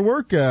the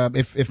paperwork.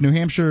 If New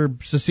Hampshire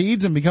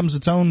secedes and becomes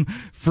its own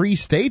free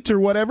state or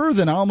whatever,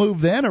 then I'll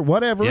move then or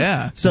whatever.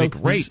 Yeah, so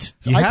great.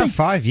 You have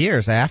 5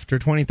 years after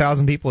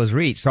 20,000 people is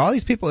reached. So all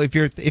these people, if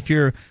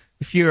you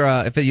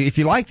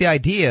like the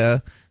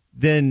idea,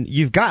 then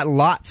you've got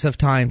lots of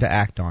time to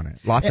act on it.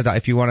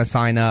 If you want to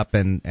sign up,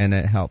 and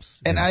it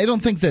helps. And I don't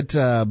think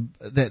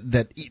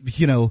that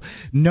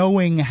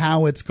knowing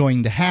how it's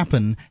going to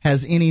happen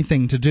has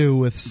anything to do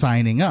with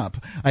signing up.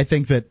 I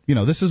think that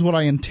this is what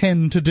I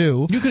intend to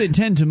do. You could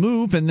intend to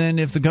move, and then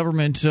if the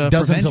government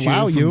doesn't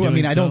allow you,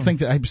 I don't so.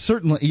 think that. I'm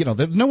certainly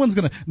no one's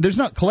going to. There's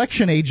not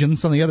collection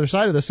agents on the other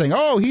side of this saying,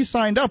 "Oh, he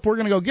signed up, we're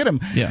going to go get him."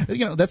 Yeah.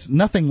 That's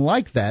nothing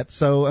like that.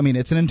 So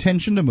it's an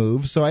intention to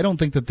move. So I don't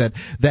think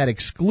that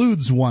excludes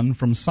one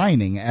from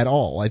signing at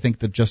all. I think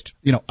that just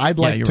I'd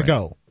like to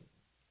go.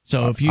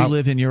 So if you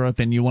live in Europe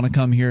and you want to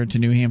come here to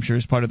New Hampshire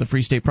as part of the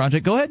Free State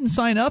Project, go ahead and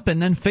sign up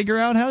and then figure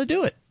out how to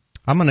do it.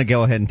 I'm going to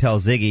go ahead and tell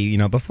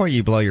Ziggy, before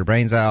you blow your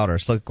brains out or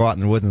go out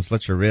in the woods and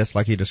slit your wrists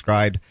like you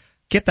described,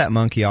 get that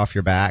monkey off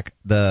your back.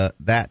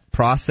 That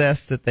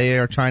process that they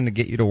are trying to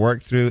get you to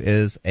work through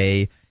is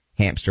a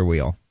hamster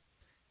wheel.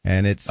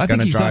 And it's going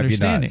to drive you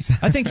nuts.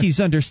 I think he's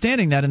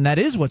understanding that, and that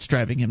is what's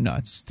driving him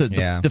nuts.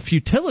 The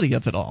futility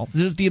of it all.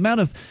 There's the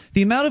amount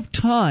of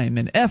time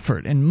and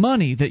effort and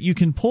money that you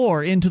can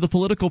pour into the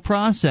political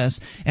process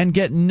and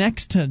get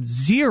next to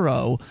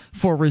zero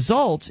for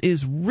results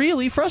is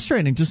really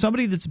frustrating to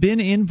somebody that's been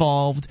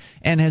involved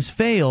and has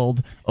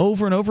failed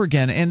over and over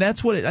again. And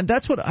that's what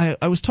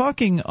I was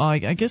talking.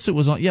 I guess it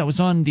was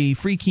on the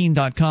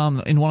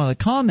freekeen.com in one of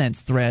the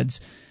comments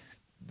threads.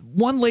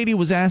 One lady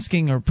was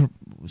asking, or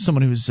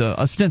someone who's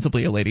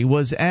ostensibly a lady,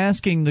 was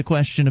asking the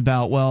question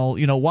about,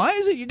 why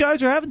is it you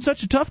guys are having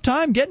such a tough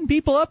time getting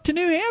people up to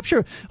New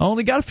Hampshire?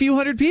 Only got a few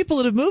hundred people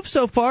that have moved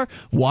so far.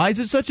 Why is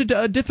it such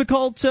a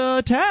difficult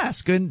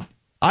task? And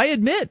I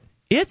admit,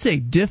 it's a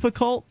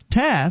difficult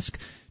task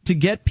to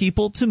get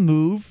people to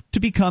move to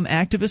become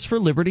activists for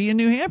liberty in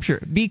New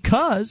Hampshire,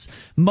 because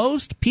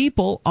most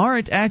people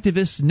aren't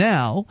activists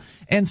now,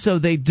 and so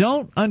they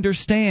don't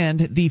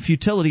understand the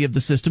futility of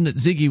the system that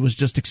Ziggy was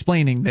just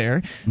explaining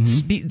there.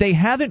 They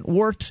haven't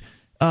worked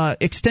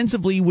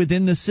extensively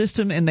within the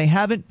system, and they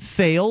haven't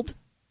failed.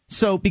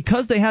 So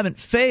because they haven't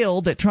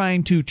failed at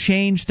trying to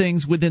change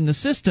things within the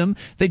system,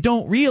 they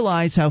don't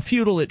realize how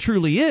futile it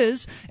truly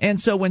is. And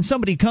so when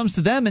somebody comes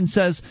to them and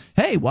says,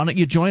 hey, why don't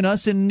you join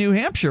us in New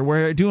Hampshire?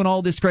 We're doing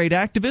all this great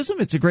activism.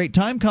 It's a great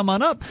time. Come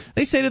on up.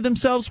 They say to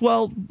themselves,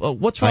 well,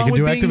 what's wrong with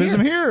being here? I could do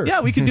activism here.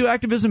 Yeah, we could do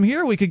activism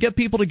here. We could get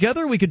people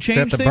together. We could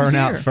change things here. They have to burn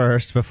out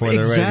first before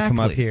they're ready to come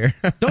up here.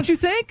 Don't you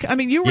think? I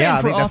mean, you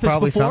ran for office before. Yeah, I think that's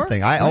probably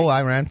something.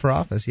 I ran for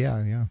office,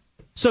 yeah.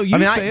 So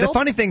the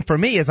funny thing for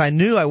me is I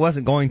knew I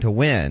wasn't going to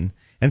win,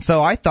 And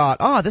so I thought,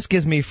 oh, this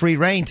gives me free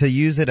reign to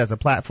use it as a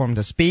platform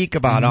to speak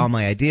about all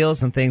my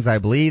ideals and things I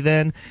believe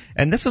in.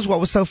 And this is what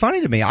was so funny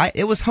to me.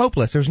 It was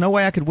hopeless. There's no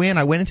way I could win.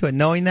 I went into it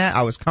knowing that.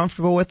 I was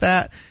comfortable with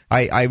that.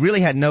 I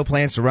really had no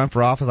plans to run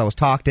for office. I was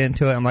talked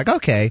into it. I'm like,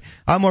 okay,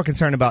 I'm more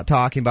concerned about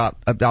talking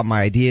about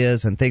my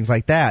ideas and things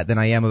like that than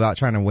I am about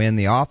trying to win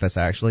the office,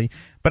 actually.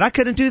 But I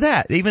couldn't do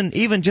that.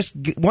 Even just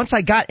once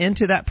I got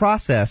into that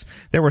process,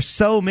 there were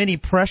so many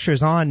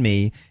pressures on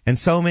me, and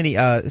so many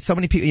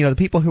people. The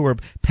people who were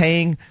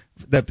paying.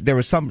 There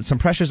was some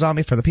pressures on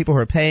me for the people who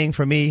were paying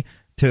for me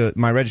to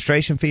my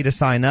registration fee to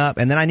sign up,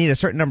 and then I need a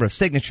certain number of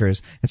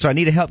signatures, and so I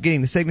needed help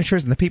getting the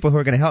signatures, and the people who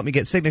are going to help me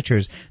get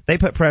signatures, they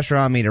put pressure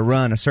on me to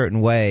run a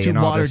certain way to and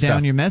all water this down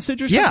stuff. Your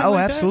message or something. Yeah,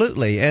 like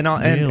absolutely, that?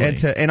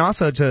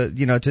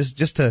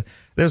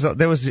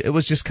 It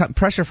was just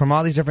pressure from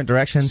all these different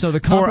directions for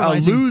a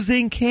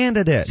losing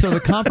candidate. So the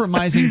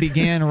compromising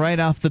began right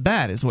off the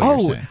bat, is what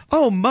you're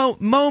saying.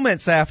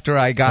 Moments after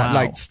I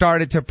got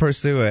started to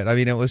pursue it. I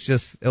mean, it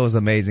was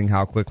amazing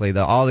how quickly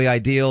all the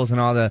ideals and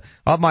all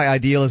my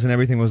ideals and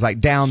everything was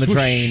like down the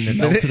drain and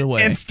melted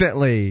away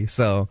instantly.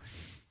 So,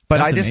 but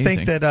that's I just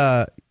amazing. think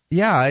that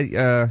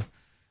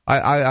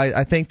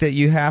I think that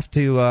you have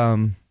to.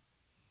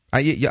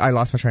 I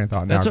lost my train of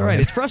thought now. That's all right.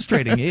 It's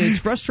frustrating. It's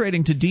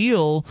frustrating to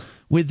deal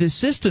with this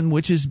system,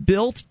 which is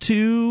built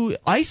to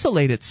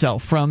isolate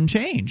itself from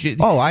change.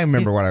 I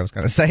remember what I was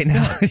going to say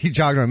now. You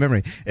jogged my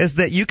memory. Is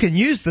that you can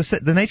use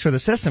the nature of the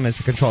system is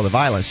to control the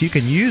violence. You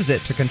can use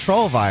it to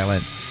control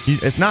violence.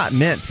 It's not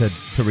meant to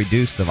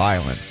reduce the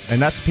violence.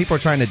 And people are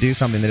trying to do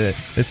something that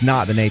it's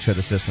not the nature of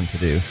the system to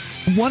do.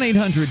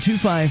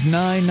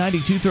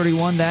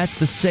 1-800-259-9231. That's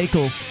the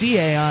SACL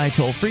CAI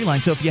toll-free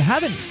line. So if you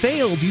haven't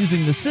failed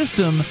using the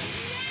system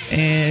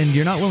and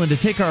you're not willing to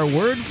take our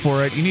word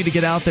for it, you need to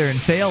get out there and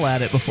fail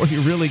at it before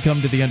you really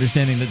come to the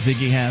understanding that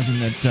Ziggy has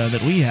and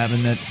that we have,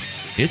 and that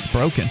it's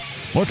broken.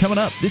 More coming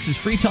up. This is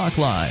Free Talk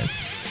Live.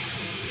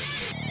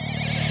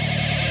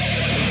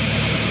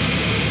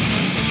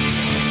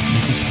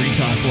 This is Free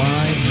Talk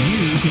Live.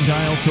 You can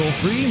dial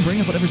toll-free and bring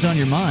up whatever's on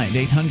your mind.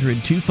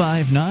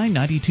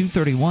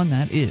 800-259-9231.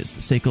 That is the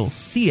SACL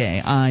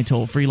CAI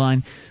toll-free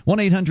line.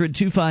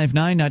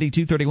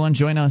 1-800-259-9231.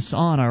 Join us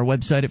on our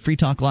website at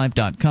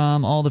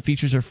freetalklive.com. All the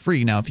features are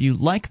free. Now, if you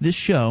like this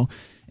show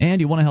and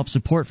you want to help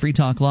support Free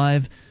Talk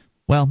Live,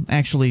 well,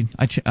 actually,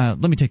 let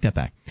me take that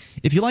back.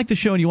 If you like the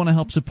show and you want to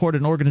help support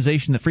an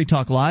organization that Free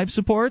Talk Live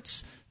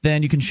supports,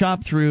 then you can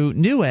shop through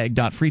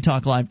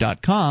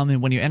newegg.freetalklive.com,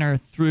 and when you enter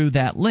through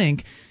that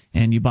link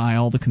and you buy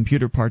all the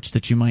computer parts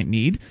that you might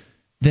need,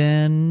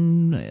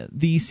 then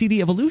the CD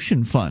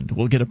Evolution Fund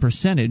will get a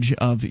percentage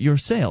of your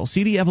sale.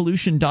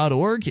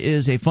 CDEvolution.org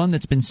is a fund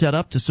that's been set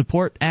up to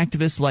support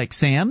activists like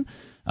Sam,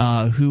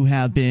 who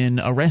have been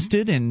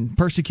arrested and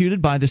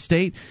persecuted by the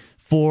state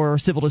for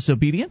civil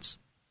disobedience,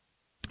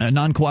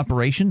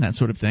 non-cooperation, that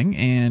sort of thing,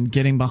 and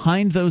getting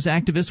behind those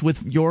activists with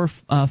your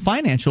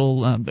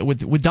financial,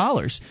 with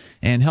dollars,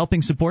 and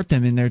helping support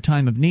them in their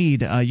time of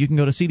need. You can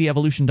go to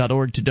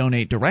cdevolution.org to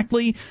donate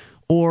directly,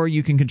 or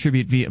you can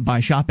contribute by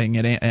shopping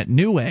at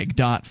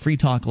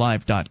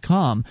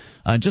newegg.freetalklive.com.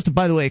 Just,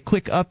 by the way, a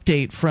quick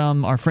update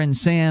from our friend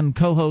Sam,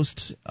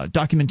 co-host,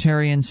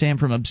 documentarian, Sam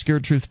from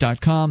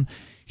ObscureTruth.com.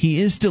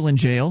 He is still in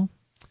jail,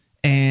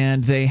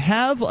 and they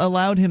have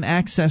allowed him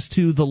access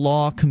to the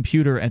law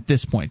computer at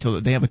this point. So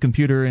they have a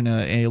computer in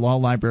a law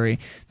library.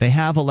 They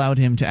have allowed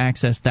him to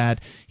access that.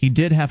 He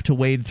did have to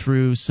wade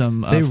through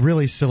some. They're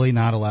really silly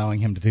not allowing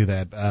him to do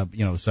that. That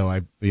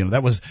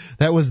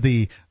was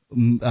the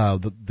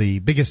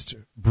biggest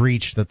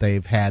breach that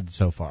they've had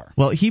so far.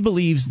 Well, he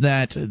believes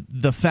that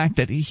the fact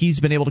that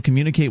he's been able to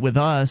communicate with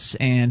us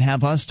and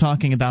have us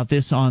talking about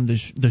this on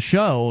the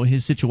show,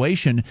 his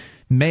situation,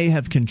 may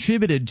have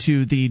contributed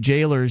to the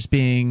jailers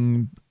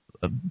being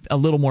a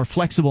little more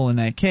flexible in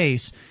that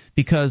case,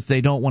 because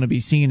they don't want to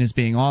be seen as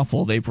being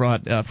awful. They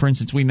brought, for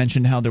instance, we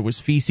mentioned how there was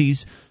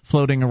feces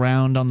floating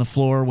around on the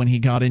floor when he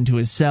got into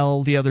his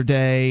cell the other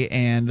day,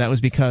 and that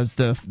was because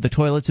the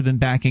toilets have been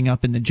backing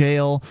up in the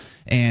jail,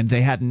 and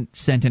they hadn't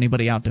sent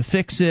anybody out to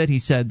fix it. He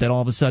said that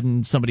all of a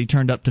sudden somebody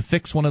turned up to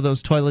fix one of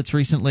those toilets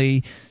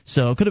recently,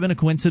 so it could have been a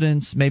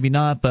coincidence, maybe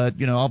not, but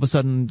all of a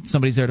sudden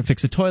somebody's there to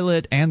fix a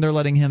toilet, and they're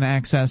letting him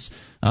access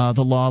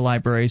the law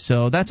library,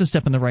 so that's a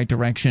step in the right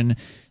direction.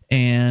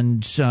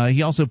 And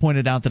he also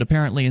pointed out that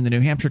apparently in the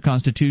New Hampshire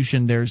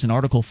Constitution there's an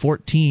Article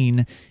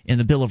 14 in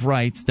the Bill of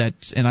Rights that,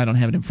 and I don't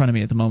have it in front of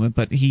me at the moment,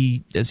 but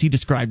he, as he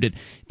described it,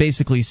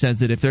 basically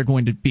says that if they're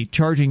going to be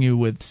charging you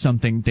with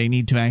something, they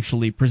need to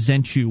actually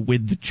present you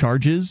with the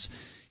charges.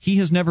 He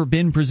has never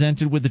been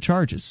presented with the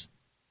charges.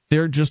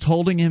 They're just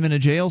holding him in a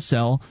jail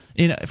cell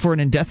for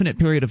an indefinite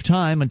period of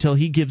time until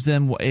he gives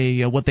them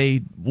what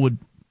they would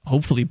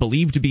hopefully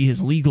believed to be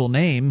his legal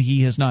name.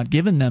 He has not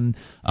given them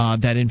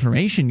that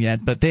information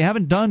yet, but they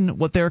haven't done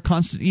what they're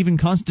even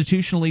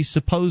constitutionally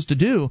supposed to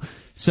do.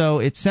 So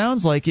it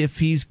sounds like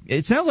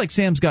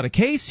Sam's got a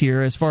case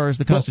here as far as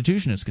the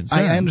Constitution is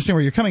concerned. I understand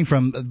where you're coming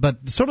from, but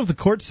sort of the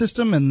court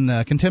system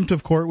and contempt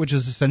of court, which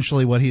is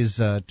essentially what he's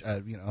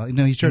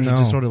he's charged with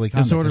disorderly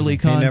conduct. Disorderly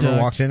conduct. He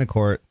never walked into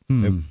court.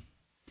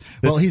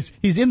 Well, he's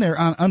in there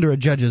under a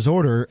judge's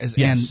order,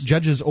 and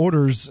judges'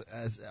 orders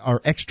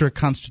are extra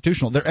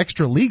constitutional. They're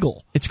extra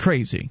legal. It's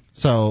crazy.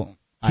 So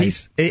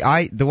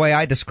the way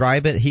I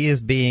describe it, he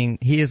is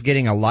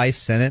getting a life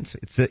sentence.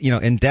 It's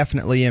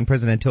indefinitely in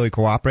prison until he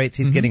cooperates.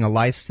 He's getting a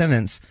life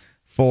sentence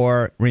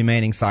for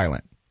remaining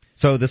silent.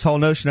 So this whole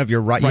notion of you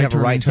have a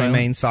right to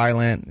remain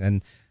silent,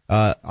 and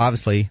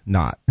obviously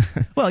not.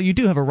 Well, you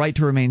do have a right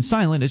to remain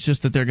silent. It's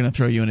just that they're going to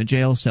throw you in a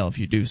jail cell if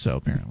you do so,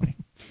 apparently.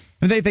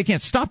 They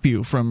can't stop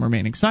you from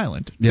remaining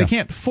silent. Yeah. They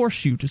can't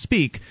force you to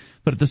speak,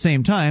 but at the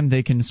same time,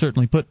 they can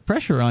certainly put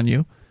pressure on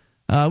you.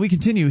 We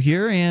continue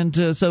here,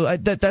 and so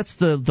that's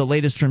the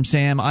latest from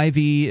Sam.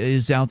 Ivy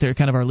is out there,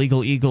 kind of our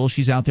legal eagle.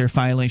 She's out there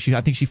filing.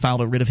 I think she filed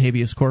a writ of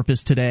habeas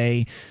corpus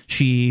today.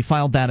 She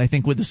filed that, I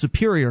think, with the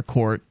Superior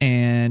Court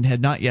and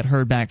had not yet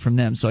heard back from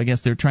them. So I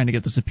guess they're trying to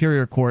get the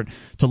Superior Court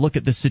to look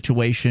at this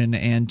situation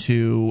and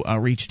to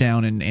reach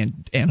down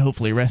and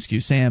hopefully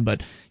rescue Sam.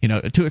 But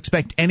to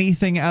expect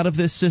anything out of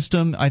this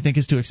system, I think,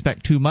 is to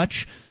expect too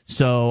much.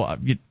 So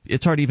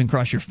it's hard to even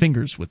cross your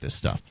fingers with this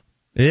stuff.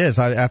 It is.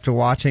 After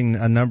watching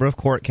a number of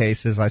court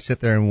cases, I sit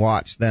there and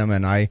watch them,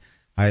 and I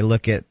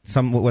look at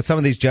some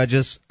of these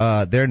judges,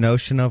 their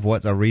notion of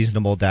what's a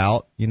reasonable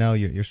doubt.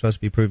 You're supposed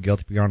to be proved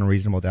guilty beyond a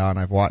reasonable doubt, and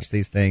I've watched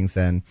these things,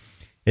 and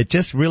it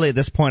just really at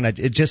this point,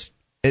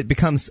 it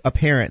becomes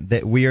apparent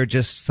that we are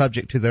just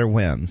subject to their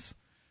whims.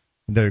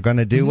 They're going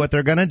to do what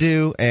they're going to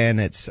do, and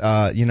it's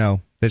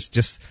it's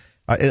just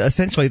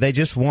essentially they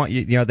just want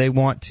you.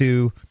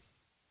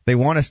 They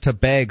want us to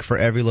beg for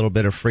every little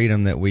bit of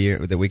freedom that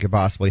we could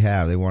possibly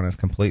have. They want us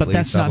completely. But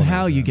that's not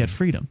how you get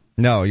freedom.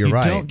 No, you're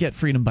right. You don't get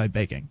freedom by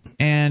begging.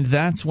 And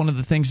that's one of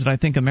the things that I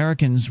think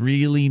Americans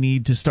really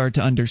need to start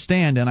to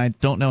understand, and I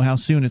don't know how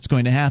soon it's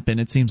going to happen.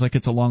 It seems like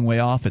it's a long way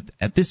off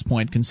at this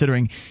point,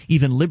 considering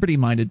even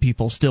liberty-minded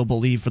people still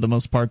believe, for the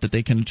most part, that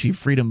they can achieve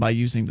freedom by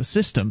using the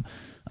system.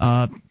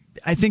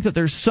 I think that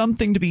there's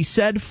something to be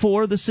said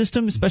for the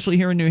system, especially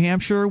here in New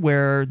Hampshire,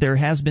 where there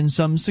has been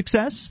some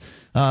success,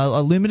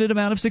 a limited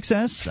amount of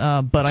success.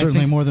 But certainly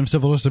I think, more than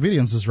civil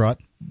disobedience has wrought.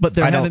 But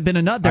there hasn't been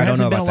enough. There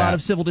hasn't been a lot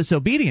of civil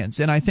disobedience,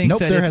 and I think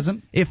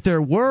that if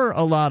there were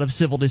a lot of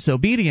civil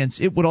disobedience,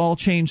 it would all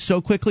change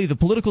so quickly. The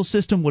political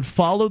system would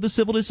follow the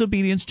civil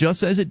disobedience,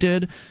 just as it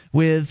did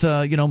with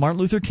Martin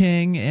Luther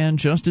King, and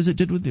just as it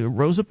did with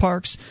Rosa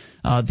Parks.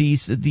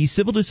 The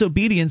civil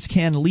disobedience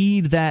can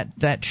lead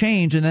that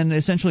change, and then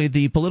essentially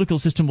the political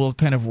system will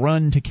kind of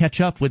run to catch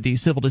up with the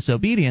civil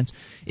disobedience.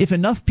 If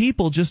enough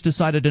people just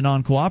decided to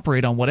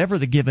non-cooperate on whatever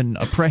the given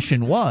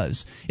oppression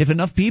was, if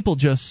enough people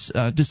just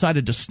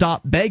decided to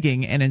stop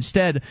begging and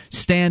instead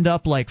stand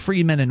up like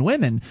free men and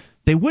women,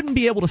 they wouldn't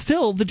be able to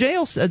fill the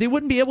jails. They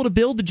wouldn't be able to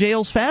build the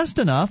jails fast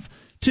enough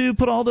to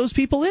put all those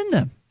people in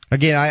them.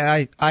 Again,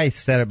 I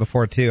said it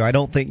before, too. I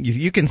don't think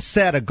you can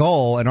set a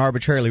goal and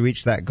arbitrarily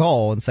reach that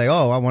goal and say,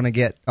 I want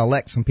to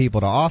elect some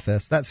people to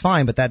office. That's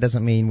fine, but that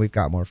doesn't mean we've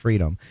got more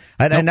freedom.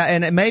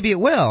 And maybe it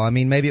will. I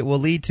mean, maybe it will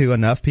lead to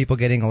enough people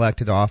getting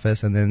elected to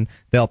office, and then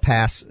they'll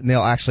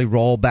actually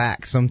roll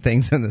back some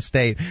things in the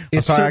state.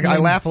 I'm sorry, I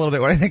laugh a little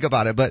bit when I think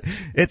about it, but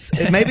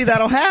maybe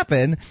that'll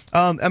happen.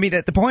 I mean,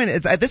 at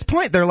this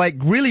point, they're like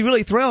really,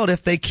 really thrilled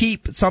if they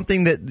keep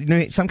something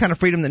some kind of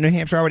freedom that New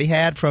Hampshire already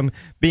had from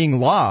being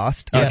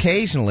lost. Yes.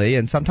 Occasionally,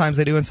 and sometimes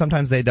they do, and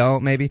sometimes they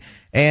don't, maybe.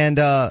 And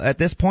at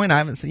this point,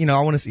 I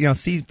want to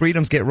see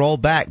freedoms get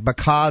rolled back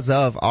because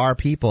of our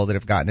people that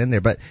have gotten in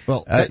there. But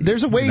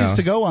there's a ways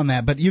to go on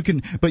that. But you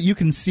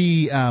can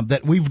see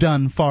that we've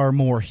done far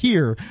more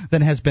here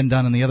than has been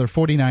done in the other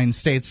 49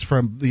 states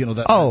from the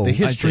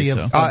history of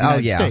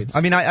the United States.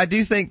 I mean, I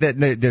do think that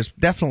there's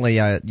definitely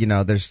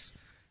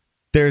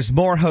there's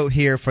more hope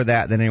here for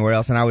that than anywhere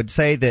else. And I would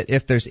say that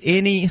if there's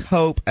any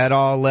hope at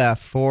all left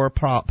for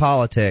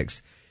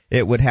politics,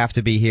 it would have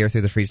to be here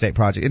through the Free State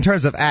Project. In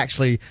terms of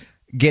actually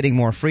getting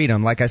more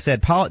freedom, like I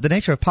said, the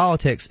nature of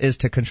politics is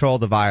to control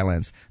the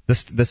violence.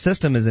 The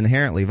system is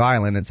inherently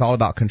violent. It's all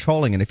about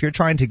controlling it. If you're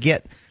trying to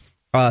get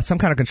some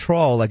kind of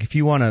control, like if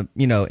you want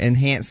to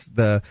enhance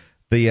the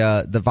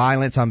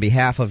violence on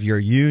behalf of your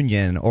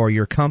union or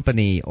your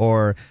company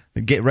or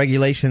get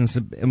regulations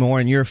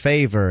more in your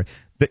favor,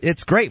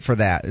 it's great for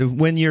that.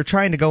 When you're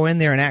trying to go in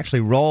there and actually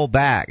roll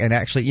back and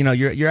actually,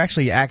 you're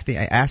actually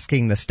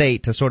asking the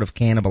state to sort of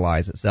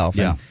cannibalize itself.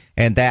 Yeah.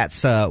 And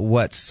that's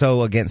what's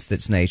so against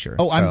its nature.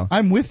 Oh,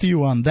 I'm with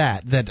you on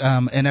that.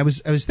 And I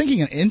was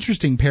thinking an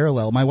interesting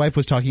parallel. My wife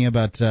was talking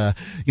about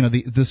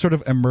the sort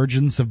of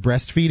emergence of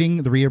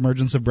breastfeeding, the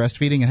reemergence of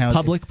breastfeeding, and how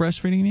public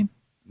breastfeeding. You mean?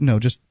 No,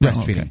 just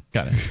breastfeeding. Okay.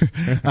 Got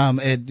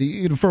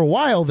it. For a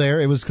while there,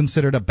 it was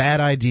considered a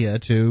bad idea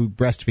to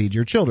breastfeed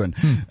your children.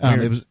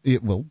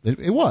 It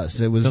was.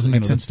 Doesn't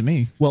make sense to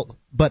me. Well,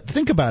 but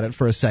think about it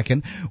for a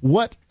second.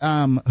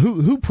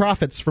 Who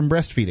profits from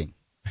breastfeeding?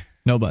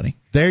 Nobody.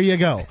 There you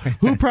go.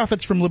 Who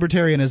profits from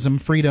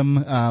libertarianism,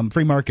 freedom,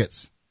 free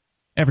markets?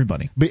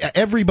 Everybody.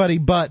 Everybody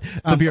but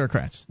the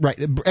bureaucrats. Right.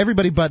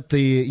 Everybody but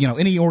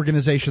any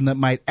organization that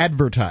might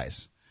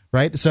advertise.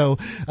 Right, so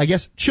I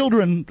guess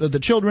the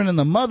children and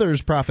the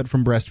mothers profit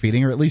from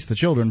breastfeeding, or at least the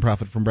children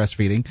profit from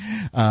breastfeeding.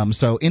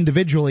 So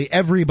individually,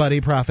 everybody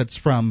profits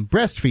from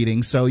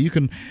breastfeeding. So you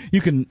can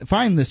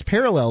find this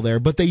parallel there.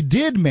 But they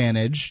did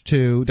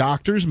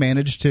doctors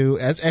managed to,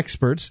 as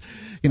experts,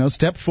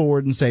 step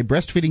forward and say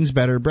breastfeeding's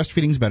better.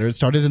 Breastfeeding's better. It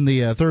started in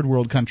the third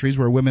world countries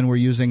where women were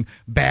using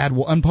bad,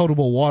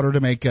 unpotable water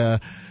to make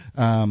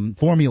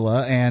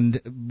formula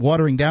and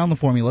watering down the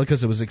formula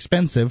because it was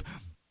expensive.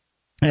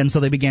 And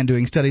so they began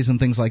doing studies and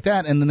things like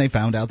that, and then they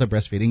found out that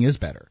breastfeeding is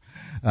better.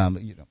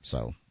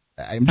 So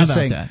I'm just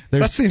saying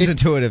that seems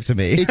intuitive to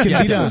me. It can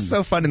be done. It's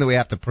so funny that we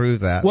have to prove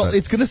that. Well,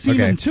 it's going to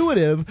seem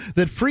intuitive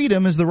that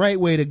freedom is the right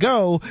way to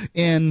go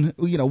in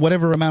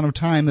whatever amount of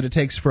time that it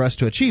takes for us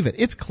to achieve it.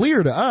 It's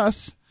clear to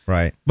us.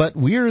 Right. But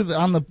we're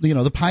on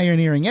the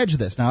pioneering edge of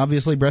this. Now,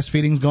 obviously,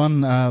 breastfeeding's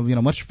gone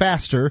much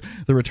faster,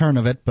 the return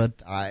of it, but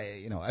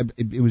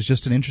it was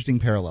just an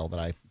interesting parallel that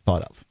I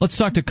thought of. Let's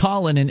talk to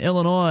Colin in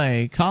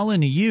Illinois.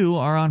 Colin, you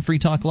are on Free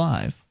Talk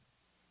Live.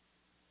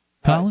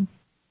 Colin?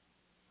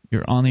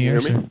 You're on the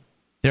air, sir.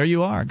 There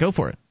you are. Go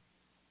for it.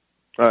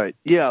 All right.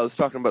 Yeah, I was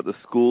talking about the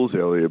schools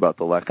earlier, about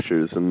the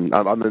lectures, and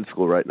I'm in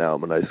school right now.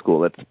 I'm in high school.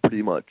 That's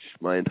pretty much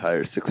my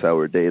entire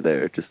 6-hour day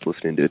there, just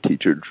listening to a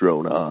teacher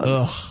drone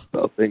on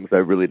about things I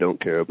really don't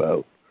care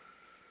about.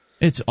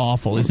 It's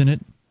awful, isn't it?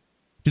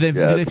 Do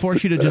they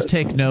force you to just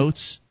take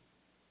notes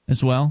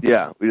as well?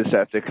 Yeah, we just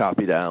have to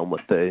copy down what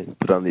they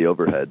put on the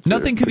overhead.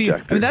 Nothing can be.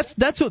 I mean,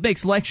 that's what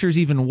makes lectures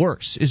even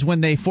worse, is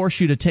when they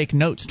force you to take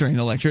notes during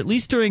the lecture. At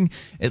least during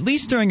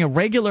a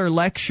regular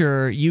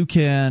lecture, you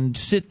can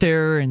sit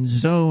there and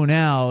zone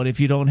out if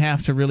you don't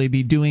have to really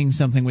be doing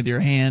something with your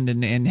hand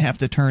and have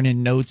to turn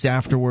in notes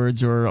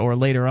afterwards or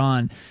later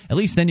on. At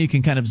least then you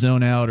can kind of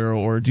zone out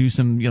or do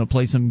some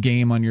play some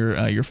game on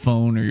your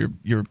phone or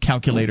your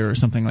calculator or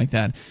something like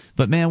that.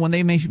 But man, when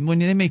they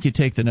make you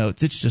take the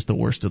notes, it's just the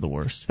worst of the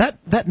worst.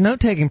 That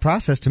note-taking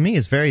process to me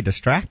is very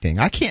distracting.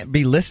 I can't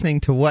be listening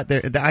to what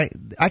I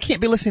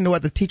can't be listening to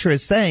what the teacher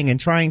is saying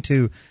and trying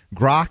to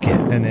grok it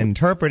and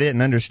interpret it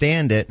and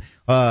understand it.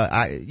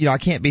 I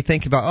can't be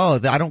thinking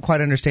about, I don't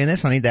quite understand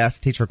this. I need to ask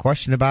the teacher a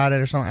question about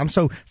it or something. I'm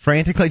so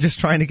frantically just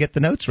trying to get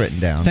the notes written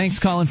down. Thanks,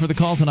 Colin, for the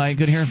call tonight.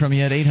 Good hearing from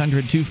you at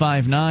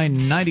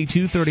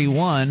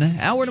 800-259-9231.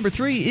 Hour number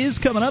 3 is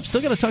coming up.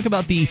 Still got to talk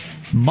about the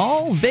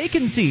mall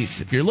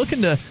vacancies. If you're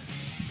looking to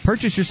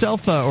purchase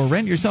yourself or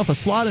rent yourself a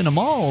slot in a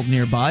mall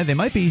nearby, they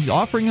might be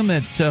offering them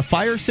at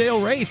fire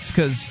sale rates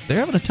because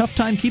they're having a tough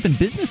time keeping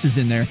businesses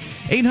in there.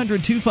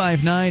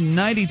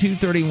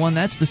 800-259-9231.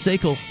 That's the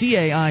SACL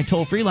CAI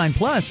toll-free line.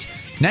 Plus,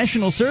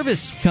 national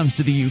service comes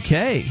to the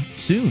UK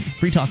soon.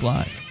 Free Talk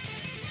Live.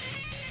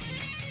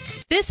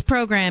 This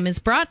program is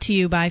brought to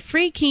you by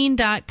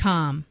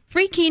FreeKeene.com.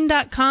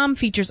 FreeKeene.com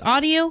features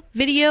audio,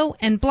 video,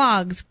 and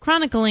blogs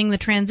chronicling the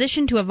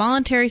transition to a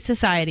voluntary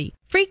society.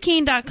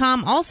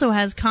 FreeKeene.com also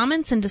has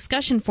comments and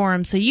discussion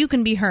forums so you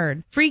can be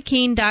heard.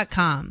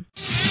 FreeKeene.com.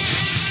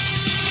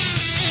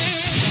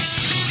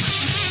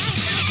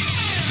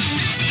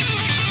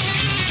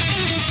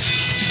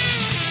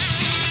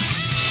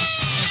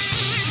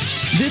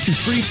 This is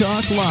Free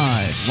Talk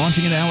Live.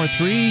 Launching at Hour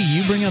 3.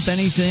 You bring up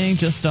anything,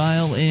 just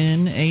dial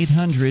in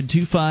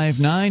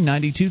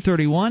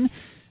 800-259-9231.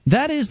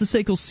 That is the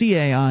SACL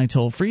CAI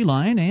toll-free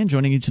line, and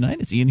joining you tonight,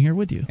 it's Ian here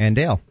with you. And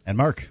Dale. And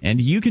Mark.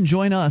 And you can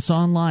join us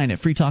online at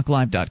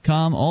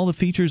freetalklive.com. All the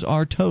features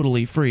are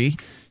totally free,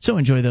 so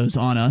enjoy those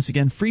on us.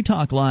 Again,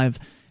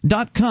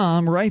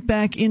 freetalklive.com. Right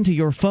back into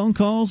your phone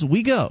calls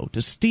we go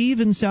to Steve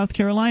in South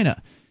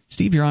Carolina.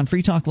 Steve, you're on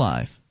Free Talk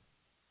Live.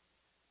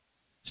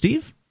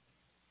 Steve?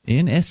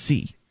 In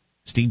SC.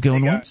 Steve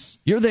going once?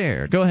 You're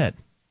there. Go ahead.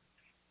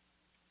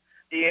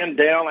 Ian,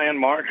 Dale, and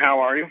Mark, how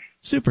are you?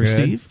 Super, good.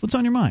 Steve. What's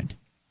on your mind?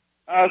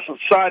 So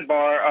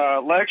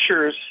sidebar,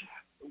 lectures,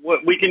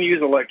 we can use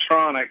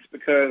electronics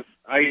because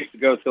I used to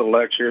go to the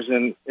lectures,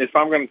 and if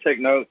I'm going to take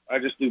notes, I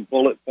just do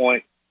bullet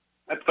point.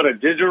 I put a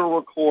digital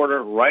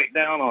recorder right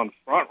down on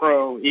front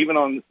row, even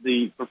on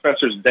the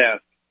professor's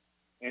desk,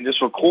 and just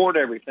record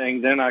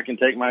everything. Then I can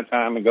take my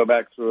time and go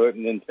back through it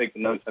and then take the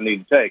notes I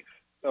need to take.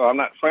 So I'm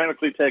not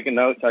frantically taking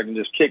notes. I can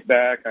just kick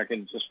back. I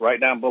can just write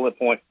down bullet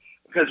points.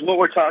 Because what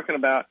we're talking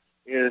about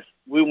is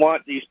we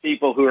want these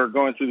people who are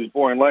going through these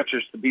boring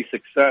lectures to be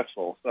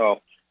successful. So,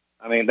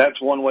 I mean,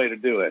 that's one way to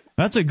do it.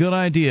 That's a good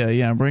idea.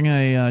 Yeah, bring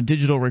a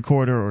digital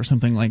recorder or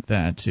something like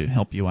that to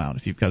help you out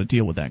if you've got to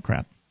deal with that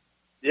crap.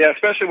 Yeah,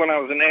 especially when I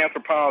was in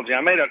anthropology. I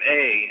made an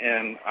A,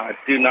 and I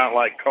do not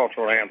like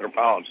cultural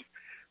anthropology.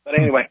 But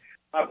anyway,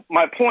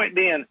 my point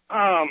being,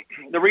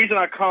 the reason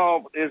I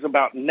called is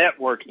about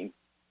networking.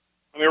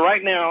 I mean,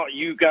 right now,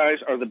 you guys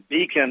are the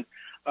beacon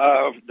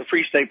of the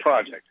Free State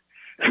Project.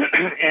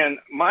 And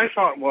my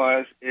thought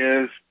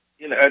is,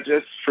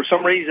 just for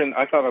some reason,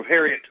 I thought of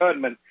Harriet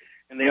Tubman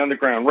and the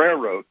Underground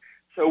Railroad.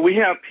 So we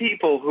have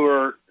people who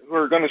are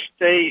going to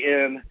stay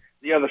in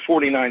the other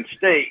 49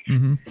 states.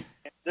 Mm-hmm.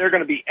 They're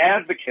going to be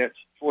advocates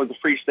for the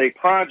Free State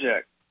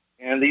Project.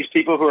 And these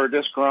people who are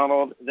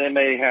disgruntled, they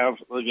may have,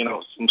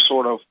 some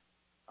sort of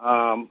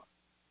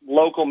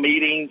local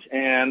meetings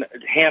and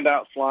hand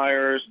out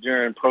flyers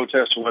during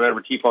protests or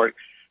whatever, Tea Party,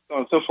 so on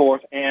and so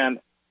forth, and,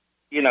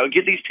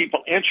 get these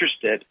people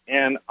interested.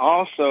 And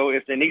also,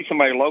 if they need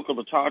somebody local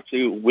to talk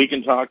to, we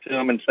can talk to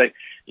them and say,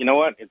 you know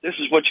what, if this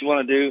is what you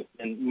want to do,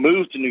 then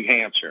move to New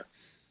Hampshire.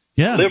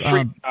 Yeah. Live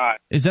free.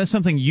 Is that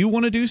something you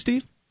want to do,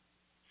 Steve?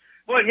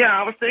 Well, yeah,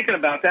 I was thinking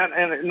about that,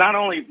 and not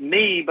only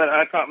me, but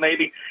I thought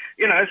maybe,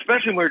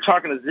 especially when we were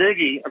talking to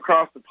Ziggy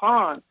across the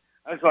pond,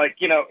 I was like,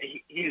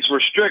 he's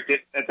restricted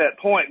at that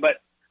point,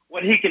 but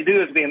what he can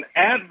do is be an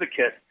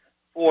advocate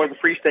for the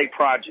Free State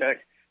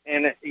Project,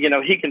 and,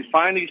 he can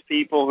find these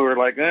people who are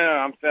like,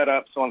 I'm fed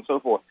up, so on and so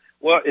forth.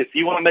 Well, if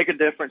you want to make a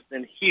difference,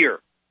 then here.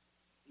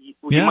 You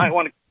might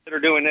want to consider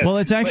doing this. Well,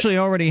 it's actually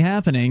already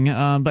happening.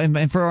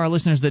 But for our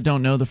listeners that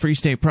don't know, the Free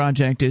State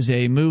Project is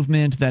a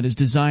movement that is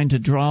designed to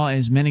draw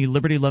as many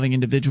liberty-loving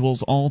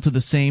individuals all to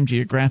the same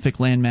geographic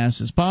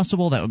landmass as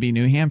possible. That would be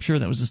New Hampshire.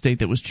 That was the state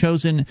that was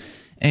chosen.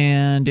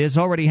 And it's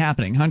already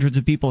happening. Hundreds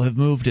of people have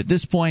moved at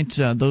this point.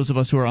 Those of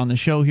us who are on the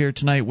show here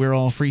tonight, we're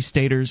all free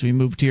staters. We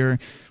moved here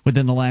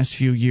within the last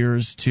few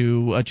years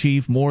to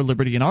achieve more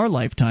liberty in our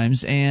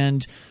lifetimes.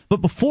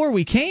 But before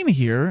we came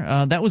here,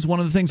 that was one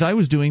of the things I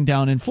was doing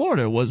down in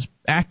Florida, was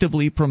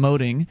actively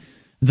promoting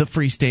the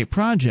Free State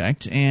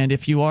Project. And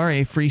if you are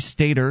a free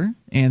stater,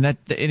 and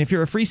if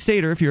you're a free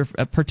stater, if you're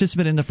a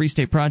participant in the Free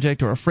State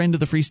Project or a friend of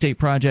the Free State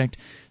Project,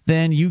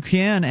 then you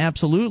can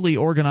absolutely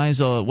organize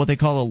what they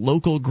call a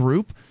local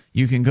group.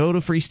 You can go to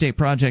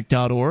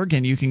freestateproject.org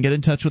and you can get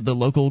in touch with the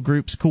local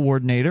group's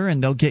coordinator,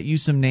 and they'll get you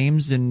some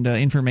names and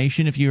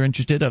information if you're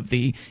interested of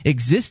the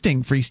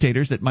existing free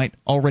staters that might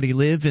already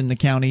live in the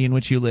county in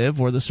which you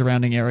live or the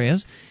surrounding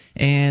areas.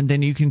 And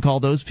then you can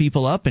call those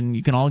people up and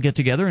you can all get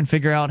together and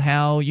figure out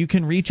how you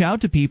can reach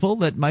out to people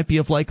that might be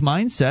of like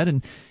mindset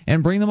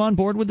and bring them on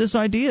board with this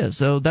idea.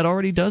 So that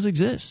already does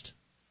exist.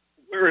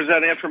 Where is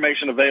that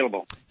information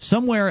available?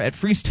 Somewhere at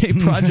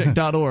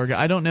freestateproject.org.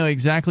 I don't know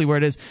exactly where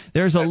it is.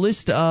 There's a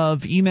list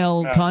of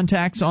email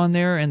contacts on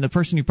there, and the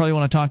person you probably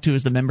want to talk to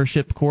is the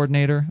membership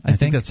coordinator, I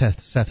think. That's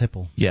Seth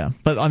Hipple. Yeah,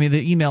 but I mean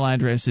the email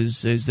address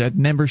is that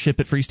membership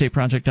at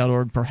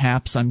freestateproject.org,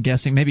 perhaps, I'm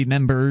guessing, maybe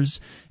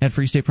members at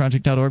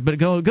freestateproject.org. But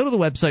go to the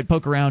website,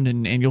 poke around,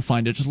 and you'll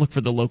find it. Just look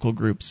for the local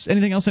groups.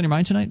 Anything else on your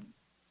mind tonight?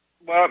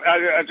 Well,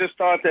 I just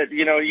thought that,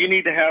 you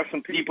need to have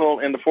some people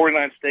in the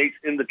 49 states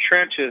in the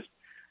trenches,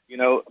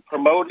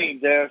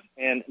 promoting this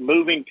and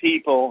moving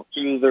people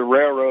to the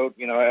railroad,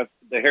 as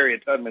the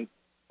Harriet Tubman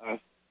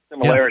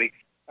similarity,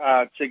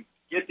 to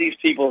get these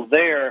people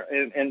there.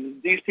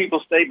 And these people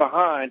stay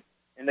behind,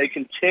 and they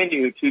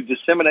continue to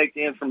disseminate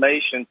the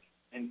information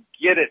and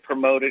get it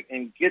promoted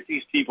and get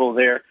these people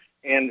there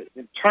and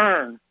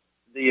turn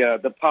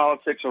the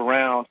politics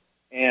around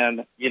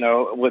and,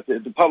 with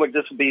the public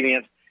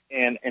disobedience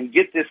and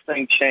get this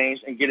thing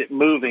changed and get it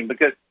moving.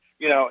 Because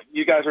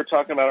you guys were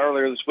talking about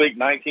earlier this week,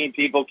 19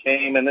 people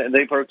came and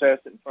they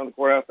protested in front of the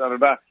courthouse,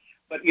 da-da-da.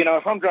 But,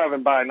 if I'm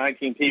driving by,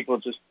 19 people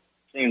just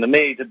seem to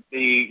me to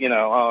be,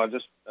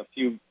 just a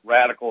few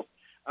radicals.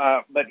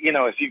 But,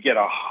 if you get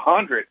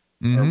 100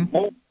 or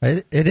more.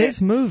 It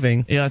is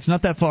moving. Yeah, it's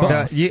not that far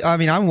off.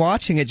 I'm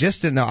watching it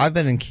I've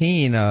been in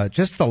Keene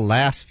just the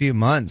last few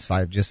months.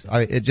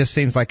 It just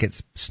seems like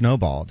it's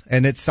snowballed.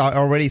 And it's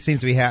already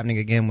seems to be happening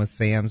again with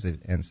Sam's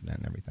incident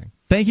and everything.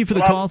 Thank you for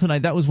the call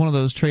tonight. That was one of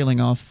those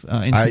trailing off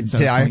incidents I was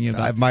telling you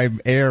about. My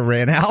air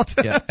ran out.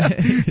 Yeah.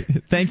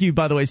 Thank you,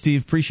 by the way,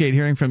 Steve. Appreciate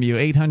hearing from you.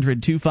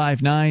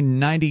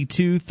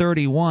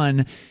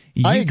 800-259-9231.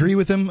 I agree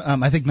with him.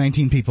 I think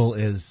 19 people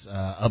is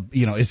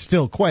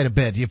still quite a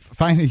bit. You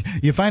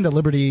find a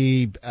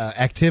liberty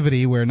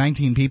activity where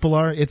 19 people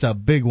are, it's a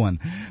big one.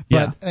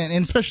 But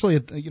and especially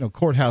at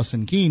courthouse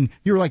in Keene,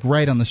 you're like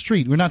right on the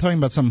street. We're not talking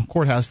about some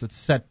courthouse that's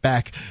set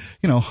back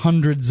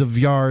hundreds of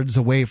yards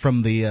away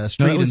from the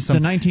street. No,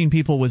 the 19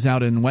 people was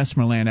out in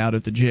Westmoreland, out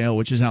at the jail,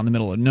 which is out in the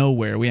middle of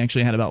nowhere. We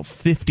actually had about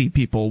 50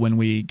 people when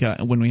we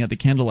had the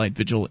candlelight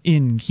vigil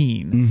in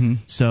Keene. Mm-hmm.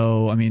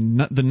 So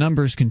the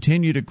numbers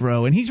continue to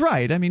grow, and he's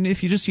right. I mean,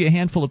 if you just see a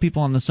handful of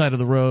people on the side of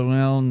the road,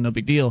 well, no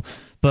big deal.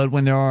 But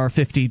when there are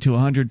 50 to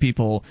 100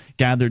 people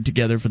gathered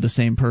together for the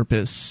same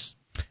purpose,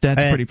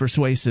 that's pretty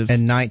persuasive.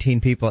 And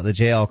 19 people at the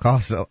jail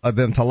caused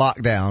them to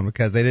lock down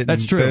because they didn't.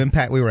 That's true. The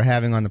impact we were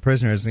having on the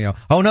prisoners.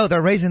 Oh no, they're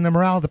raising the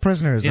morale of the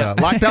prisoners.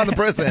 Lock down the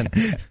prison.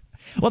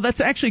 Well,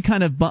 that's actually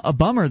kind of a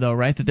bummer, though,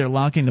 right? That they're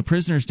locking the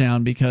prisoners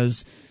down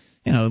because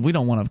we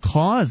don't want to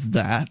cause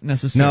that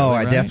necessarily. No,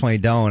 I definitely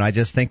don't. I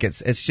just think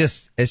it's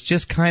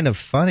just kind of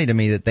funny to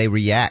me that they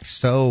react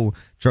so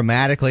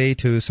dramatically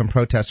to some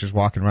protesters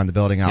walking around the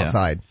building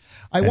outside.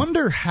 I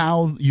wonder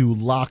how you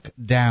lock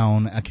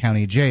down a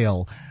county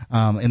jail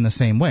in the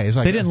same way. It's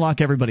like, they didn't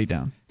lock everybody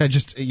down.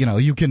 Just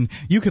you can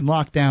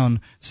lock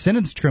down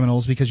sentenced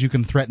criminals because you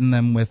can threaten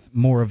them with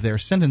more of their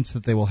sentence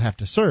that they will have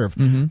to serve.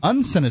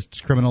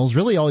 Unsentenced criminals,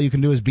 really all you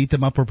can do is beat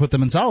them up or put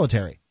them in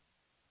solitary.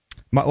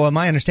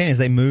 My understanding is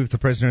they moved the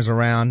prisoners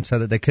around so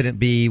that they couldn't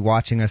be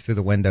watching us through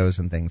the windows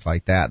and things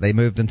like that. They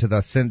moved them to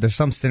there's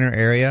some center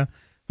area,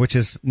 which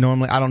is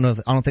normally, I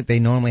don't think they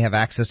normally have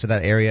access to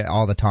that area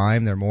all the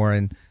time. They're more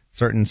in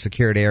certain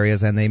secured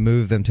areas, and they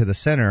moved them to the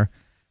center,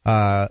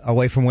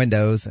 away from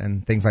windows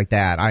and things like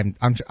that.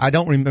 I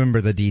don't remember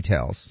the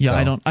details.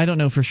 Yeah, so. I don't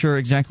know for sure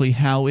exactly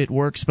how it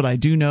works, but I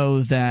do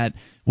know that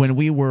when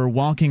we were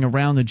walking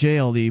around the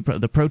jail,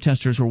 the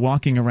protesters were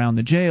walking around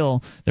the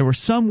jail, there were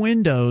some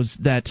windows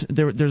that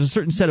there's a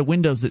certain set of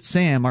windows that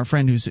Sam, our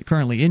friend who's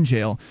currently in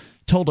jail,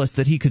 told us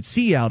that he could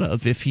see out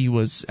of if he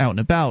was out and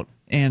about.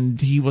 And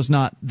he was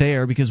not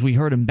there because we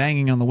heard him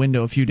banging on the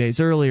window a few days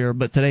earlier.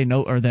 But today,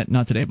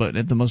 not today, but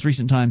at the most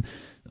recent time,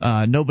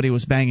 nobody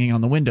was banging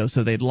on the window.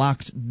 So they'd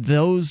locked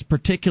those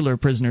particular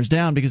prisoners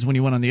down because when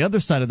you went on the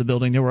other side of the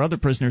building, there were other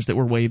prisoners that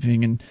were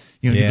waving and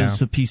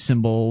the peace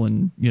symbol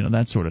and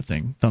that sort of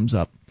thing, thumbs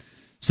up.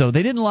 So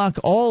they didn't lock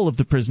all of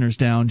the prisoners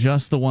down,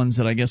 just the ones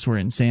that I guess were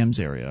in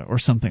Sam's area or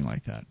something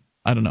like that.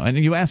 I don't know. And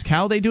you ask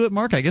how they do it,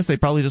 Mark? I guess they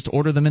probably just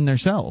order them in their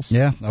cells.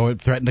 Yeah, I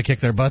would threaten to kick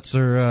their butts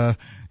or,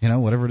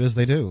 whatever it is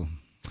they do.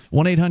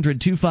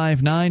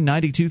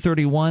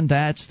 1-800-259-9231.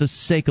 That's the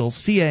SACL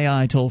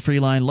CAI toll-free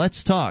line.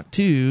 Let's talk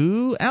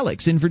to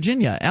Alex in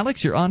Virginia.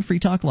 Alex, you're on Free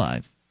Talk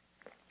Live.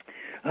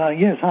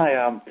 Yes,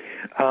 hi.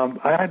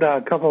 I had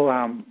a couple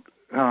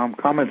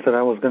comments that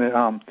I was going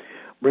to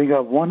bring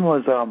up. One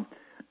was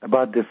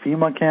about the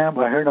FEMA camp.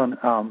 I heard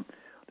on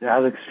the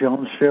Alex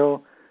Jones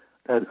show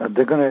that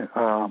they're going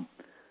to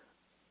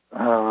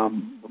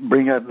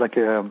bring out like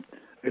a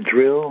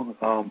drill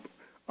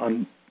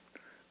on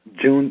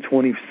June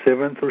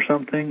 27th or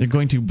something. They're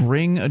going to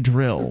bring a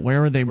drill.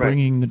 Where are they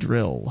bringing the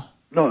drill?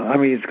 No, I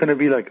mean, it's going to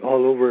be like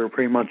all over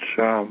pretty much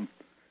the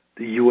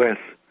U.S.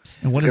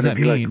 And what does that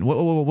mean?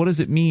 What does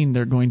it mean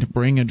they're going to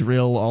bring a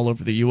drill all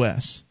over the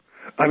U.S.?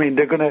 I mean,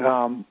 they're going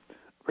to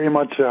pretty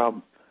much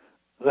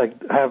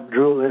like have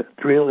drill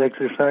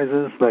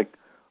exercises like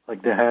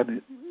they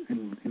had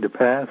in the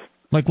past.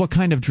 Like what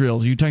kind of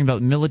drills? Are you talking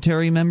about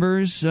military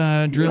members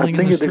drilling in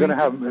the streets? They're going to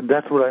have.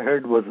 That's what I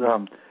heard was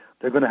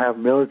they're going to have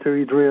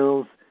military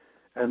drills,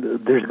 and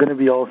there's going to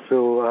be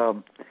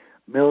also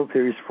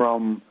militaries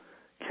from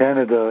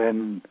Canada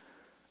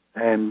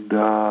and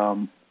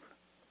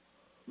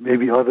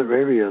maybe other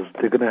areas.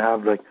 They're going to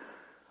have like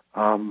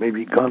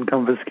maybe gun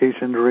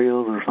confiscation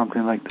drills or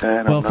something like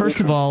that. Well, first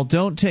of all,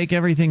 don't take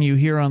everything you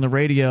hear on the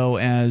radio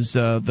as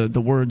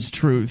the word's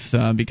truth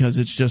because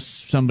it's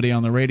just somebody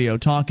on the radio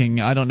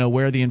talking. I don't know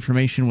where the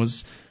information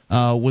was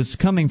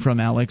coming from,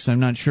 Alex. I'm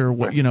not sure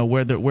what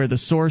where the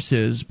source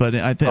is, but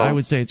I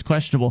would say it's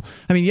questionable.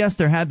 I mean, yes,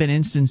 there have been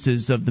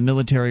instances of the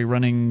military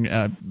running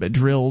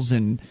drills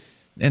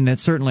and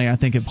that's certainly, I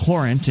think,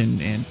 abhorrent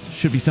and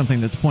should be something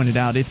that's pointed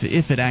out if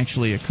it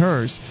actually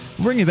occurs.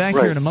 We'll bring you back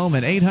here in a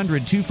moment.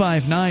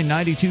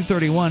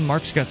 800-259-9231.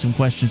 Mark's got some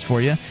questions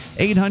for you.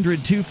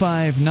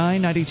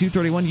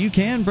 800-259-9231. You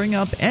can bring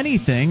up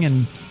anything,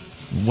 and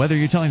whether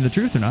you're telling the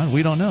truth or not,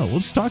 we don't know. We'll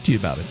just talk to you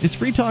about it. It's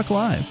Free Talk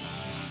Live.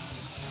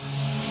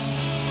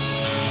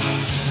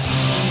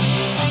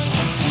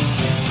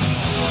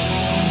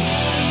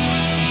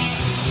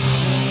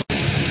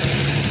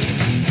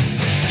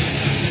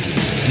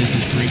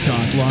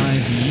 Talk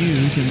Live.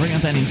 You can bring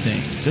up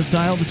anything. Just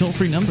dial the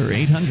toll-free number,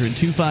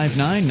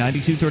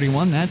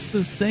 800-259-9231. That's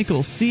the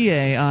SACL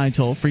CAI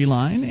toll-free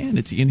line, and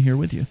it's Ian here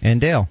with you. And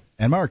Dale.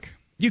 And Mark.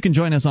 You can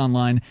join us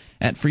online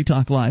at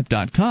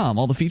freetalklive.com.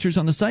 All the features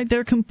on the site,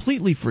 they're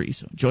completely free,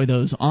 so enjoy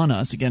those on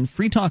us. Again,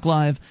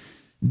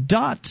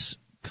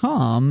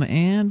 freetalklive.com.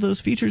 And those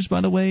features,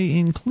 by the way,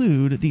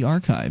 include the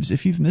archives.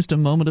 If you've missed a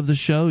moment of the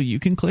show, you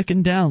can click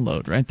and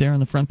download right there on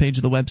the front page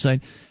of the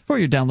website for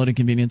your downloading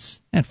convenience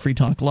at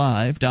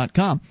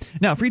freetalklive.com.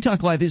 Now, Free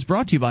Talk Live is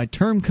brought to you by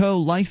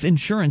Termco Life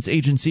Insurance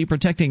Agency,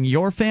 protecting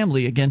your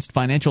family against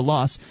financial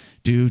loss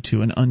due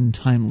to an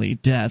untimely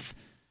death.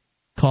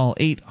 Call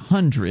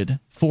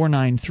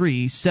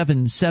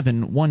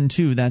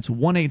 800-493-7712. That's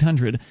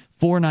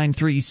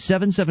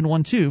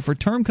 1-800-493-7712 for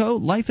Termco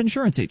Life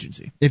Insurance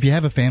Agency. If you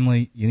have a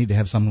family, you need to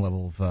have some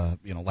level of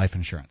life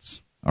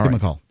insurance. Give them a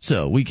call.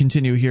 So we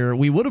continue here.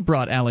 We would have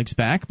brought Alex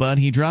back, but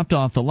he dropped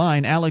off the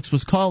line. Alex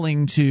was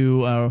calling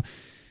to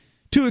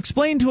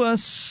explain to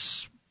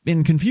us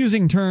in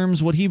confusing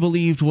terms what he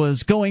believed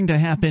was going to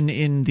happen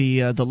in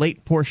the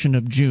late portion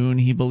of June.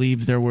 He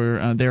believed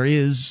there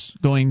is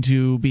going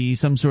to be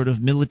some sort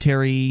of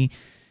military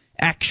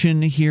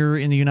action here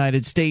in the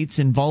United States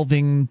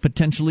involving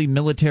potentially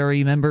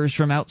military members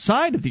from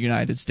outside of the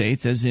United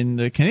States, as in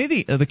the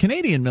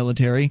Canadian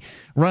military,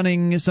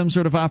 running some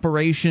sort of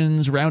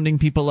operations, rounding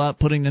people up,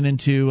 putting them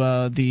into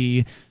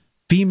the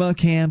FEMA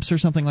camps or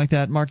something like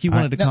that. Mark, you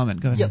wanted to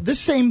comment. Go ahead. Yeah, this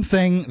same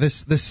thing,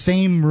 this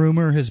same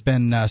rumor has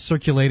been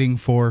circulating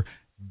for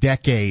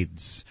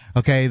decades.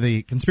 Okay,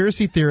 the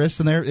conspiracy theorists,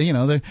 and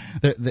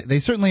they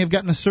certainly have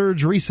gotten a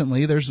surge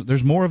recently.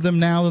 There's more of them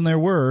now than there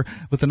were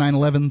with the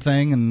 9/11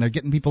 thing, and they're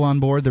getting people on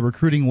board. They're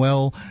recruiting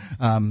well,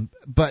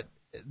 but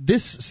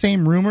this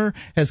same rumor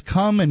has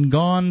come and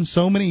gone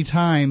so many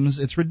times.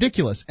 It's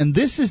ridiculous, and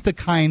this is the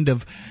kind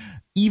of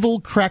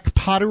evil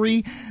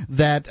crackpottery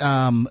that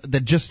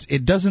just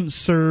it doesn't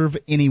serve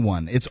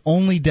anyone. It's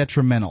only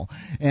detrimental.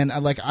 And I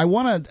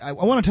want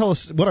to tell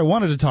us what I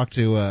wanted to talk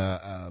to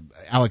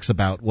Alex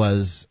about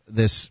was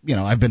this.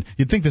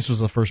 You'd think this was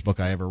the first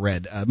book I ever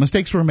read.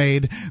 Mistakes were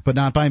made, but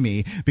not by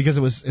me, because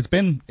it's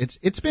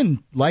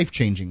been life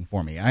changing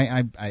for me.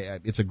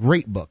 It's a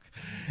great book,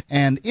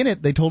 and in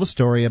it they told a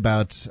story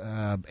about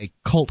a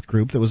cult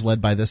group that was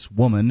led by this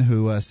woman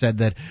who said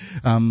that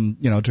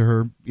to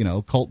her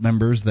cult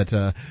members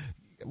that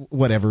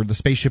whatever, the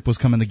spaceship was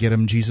coming to get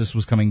him, Jesus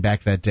was coming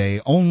back that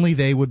day, only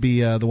they would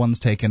be the ones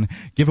taken.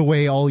 Give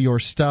away all your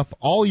stuff,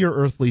 all your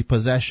earthly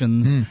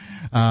possessions,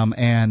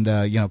 and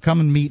come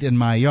and meet in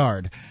my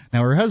yard.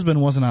 Now, her husband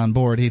wasn't on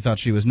board. He thought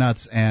she was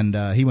nuts, and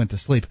he went to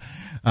sleep.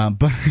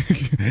 But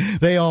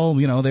they all,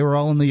 they were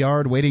all in the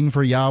yard waiting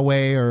for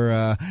Yahweh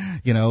or,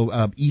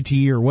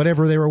 E.T. or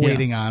whatever they were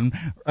waiting on,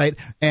 right?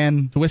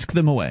 And to whisk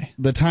them away.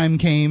 The time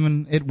came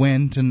and it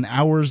went, and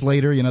hours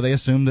later, they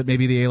assumed that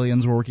maybe the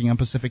aliens were working on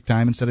Pacific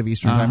time instead of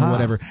Eastern time or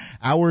whatever.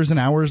 Hours and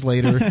hours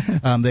later,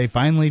 they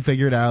finally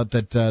figured out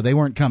that they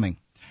weren't coming.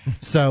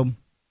 So,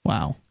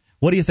 wow.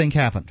 What do you think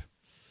happened?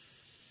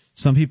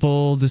 Some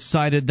people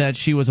decided that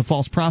she was a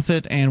false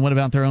prophet and went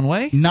about their own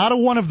way? Not a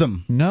one of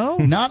them. No?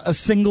 Not a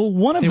single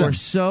one of them. They were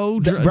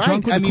so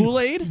drunk with the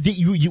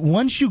Kool-Aid?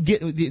 Once you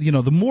get,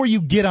 the more you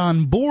get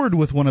on board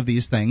with one of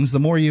these things, the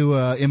more you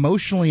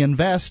emotionally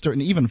invest or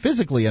even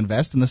physically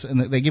invest in this,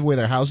 and they give away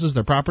their houses,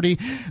 their property,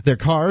 their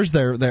cars,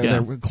 their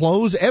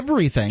clothes,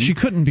 everything. She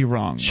couldn't be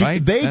wrong,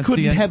 right? They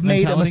couldn't have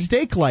made a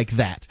mistake like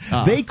that.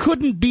 They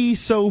couldn't be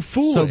so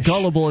foolish. So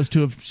gullible as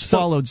to have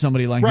swallowed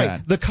somebody like that.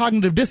 Right. The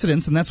cognitive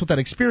dissonance, and that's what that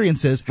experience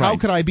is. Right. How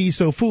could I be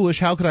so foolish?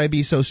 How could I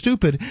be so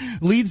stupid?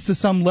 Leads to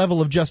some level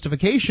of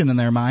justification in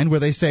their mind where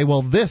they say,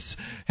 well, this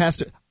has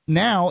to...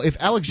 Now, if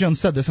Alex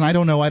Jones said this, and I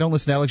don't know, I don't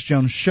listen to Alex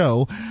Jones'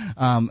 show,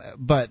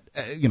 but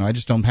I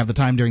just don't have the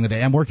time during the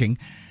day. I'm working.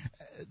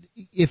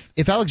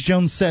 If Alex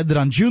Jones said that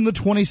on June the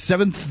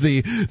 27th,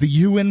 the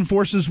UN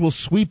forces will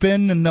sweep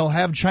in and they'll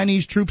have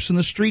Chinese troops in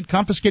the street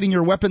confiscating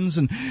your weapons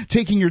and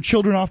taking your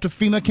children off to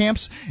FEMA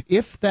camps,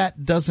 if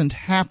that doesn't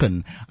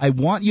happen, I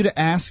want you to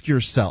ask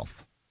yourself,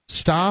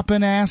 stop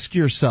and ask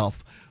yourself,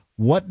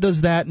 what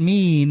does that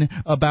mean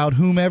about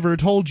whomever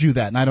told you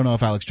that? And I don't know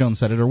if Alex Jones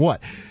said it or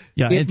what.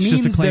 Yeah, it it's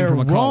means just a claim they're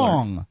from a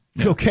wrong.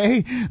 Yeah.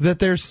 Okay? That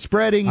they're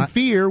spreading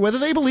fear, whether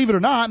they believe it or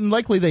not, and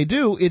likely they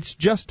do. It's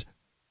just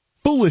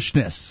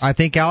foolishness. I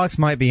think Alex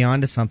might be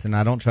onto something.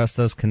 I don't trust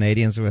those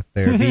Canadians with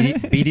their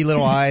beady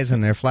little eyes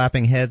and their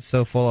flapping heads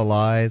so full of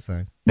lies.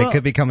 They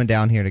could be coming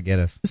down here to get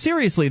us.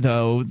 Seriously,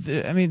 though,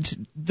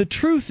 the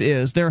truth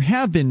is there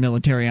have been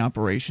military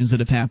operations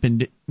that have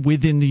happened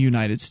within the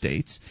United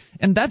States,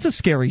 and that's a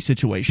scary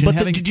situation. But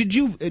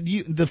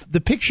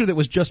the picture that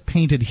was just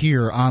painted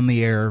here on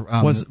the air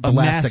was a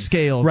mass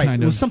scale right,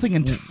 kind it of was something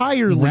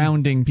entirely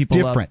rounding people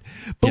different.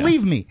 up.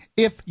 Believe me,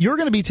 if you're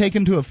going to be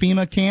taken to a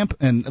FEMA camp,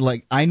 and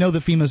I know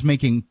that FEMA's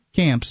making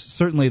camps,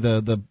 certainly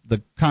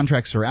the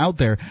contracts are out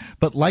there,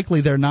 but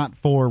likely they're not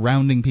for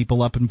rounding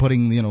people up and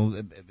putting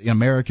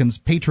Americans,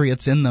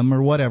 patriots in them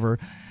or whatever.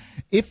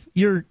 If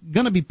you're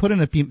going to be put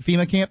in a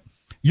FEMA camp,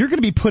 you're going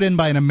to be put in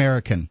by an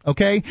American,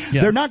 okay?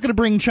 Yeah. They're not going to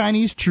bring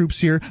Chinese troops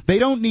here. They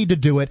don't need to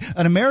do it.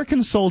 An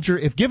American soldier,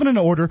 if given an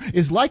order,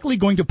 is likely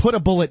going to put a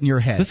bullet in your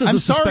head. I'm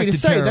sorry to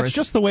say, terrorist. That's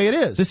just the way it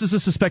is. This is a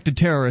suspected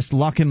terrorist.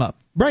 Lock him up.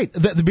 Right.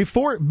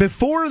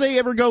 Before they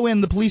ever go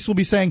in, the police will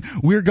be saying,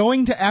 we're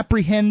going to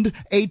apprehend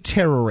a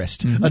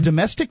terrorist, a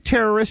domestic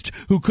terrorist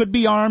who could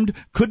be armed,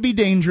 could be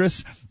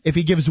dangerous. If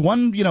he gives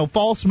one,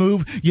 false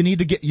move, you need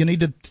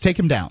to take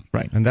him down.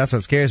 Right. And that's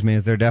what scares me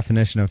is their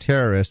definition of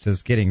terrorist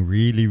is getting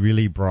really,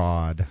 really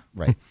broad.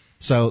 Right.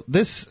 So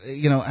this,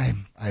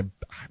 I'm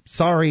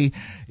sorry.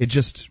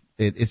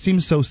 It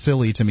seems so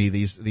silly to me,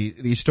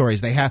 these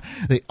stories.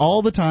 They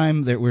all the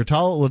time we're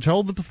told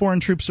that the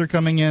foreign troops are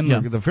coming in.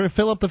 Yeah. They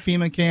fill up the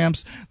FEMA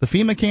camps. The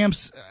FEMA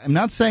camps, I'm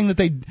not saying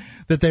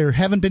that there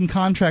haven't been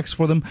contracts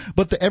for them,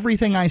 but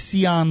everything I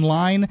see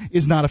online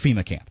is not a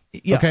FEMA camp.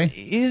 Yeah.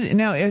 Okay?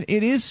 Now,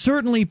 it is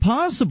certainly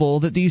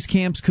possible that these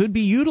camps could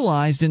be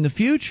utilized in the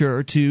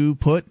future to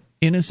put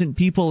innocent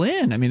people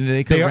in.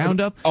 They could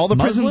round up all the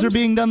Muslims. prisons are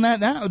being done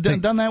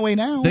that way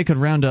now. They could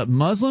round up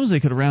Muslims. They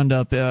could round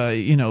up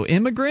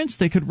immigrants.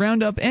 They could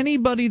round up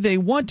anybody they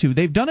want to.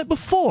 They've done it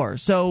before,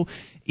 so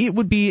it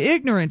would be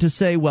ignorant to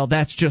say, well,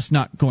 that's just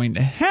not going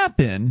to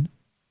happen.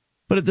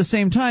 But at the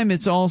same time,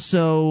 it's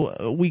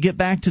also we get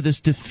back to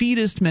this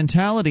defeatist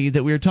mentality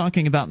that we were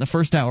talking about in the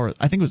first hour.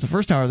 I think it was the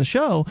first hour of the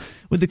show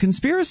with the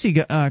conspiracy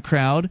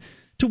crowd,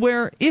 to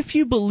where if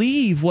you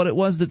believe what it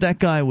was that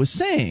guy was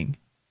saying.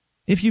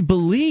 If you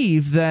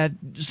believe that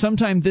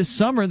sometime this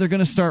summer they're going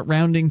to start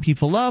rounding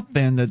people up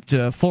and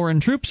that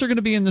foreign troops are going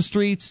to be in the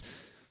streets,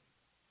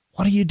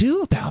 what do you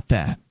do about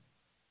that?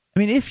 I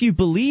mean, if you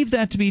believe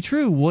that to be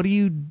true, what do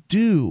you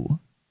do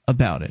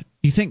about it?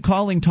 You think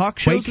calling talk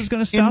shows is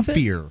going to stop it?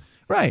 Fear.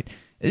 Right.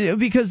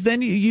 Because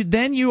then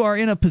you are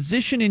in a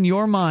position in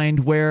your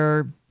mind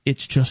where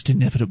it's just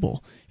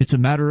inevitable. It's a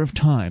matter of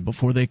time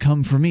before they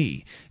come for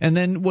me. And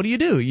then what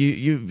do?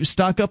 You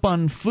stock up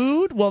on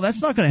food? Well,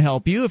 that's not going to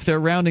help you. If they're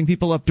rounding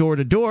people up door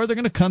to door, they're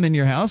going to come in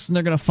your house and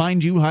they're going to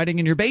find you hiding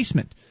in your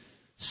basement.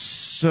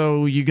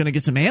 So you're going to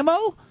get some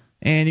ammo?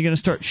 And you're going to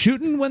start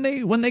shooting when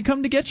they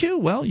come to get you?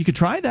 Well, you could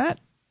try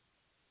that.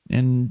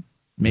 And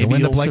maybe you'll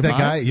end up like survive. that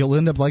guy. You'll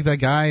end up like that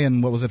guy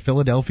in, what was it,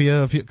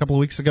 Philadelphia a couple of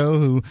weeks ago,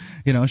 who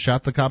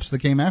shot the cops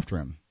that came after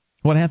him.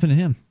 What happened to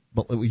him?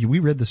 But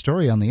we read the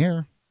story on the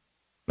air.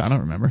 I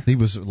don't remember. He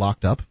was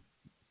locked up.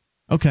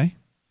 Okay,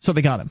 so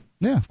they got him.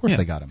 Yeah, of course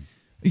they got him.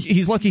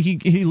 He's lucky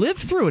he lived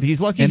through it. He's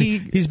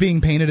lucky he's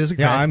being painted as a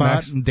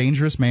crackpot and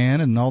dangerous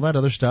man and all that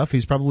other stuff.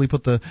 He's probably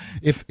put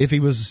if he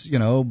was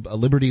a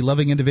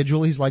liberty-loving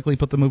individual, he's likely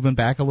put the movement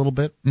back a little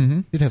bit.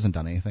 Mm-hmm. It hasn't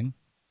done anything.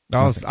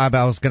 I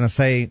was going to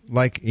say,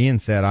 like Ian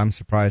said, I'm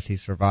surprised he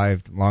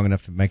survived long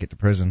enough to make it to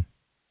prison.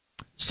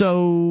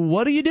 So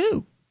what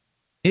do?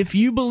 If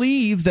you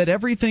believe that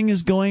everything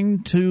is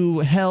going to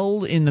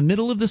hell in the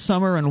middle of the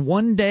summer, and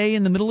one day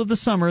in the middle of the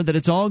summer that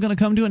it's all going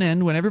to come to an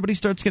end when everybody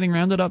starts getting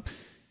rounded up,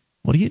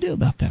 what do you do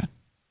about that?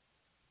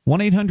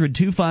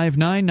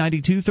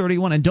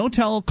 1-800-259-9231. And don't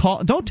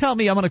tell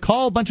me I'm going to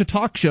call a bunch of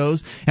talk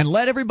shows and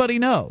let everybody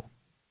know.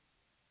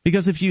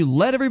 Because if you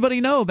let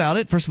everybody know about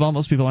it, first of all,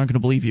 most people aren't going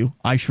to believe you.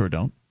 I sure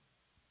don't.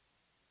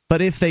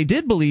 But if they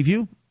did believe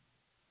you,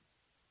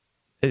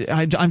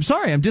 I'm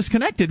sorry, I'm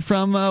disconnected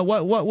from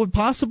what would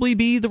possibly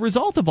be the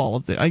result of all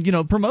of this,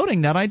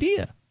 promoting that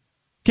idea.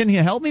 Can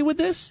you help me with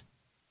this?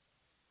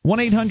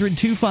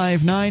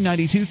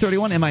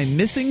 1-800-259-9231. Am I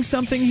missing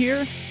something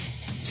here?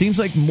 Seems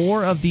like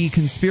more of the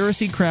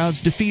conspiracy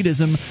crowd's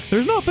defeatism.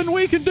 There's nothing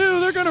we can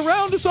do. They're going to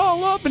round us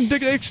all up and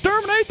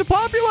exterminate the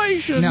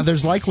population. Now,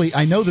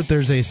 I know that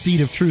there's a seed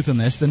of truth in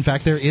this. In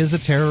fact, there is a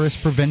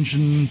terrorist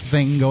prevention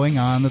thing going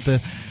on that the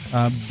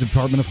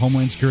Department of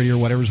Homeland Security or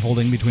whatever is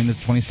holding between the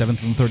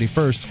 27th and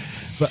 31st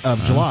of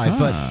July.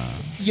 But,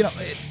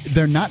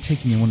 they're not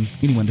taking anyone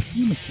to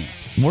FEMA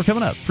camps. More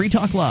coming up. Free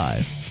Talk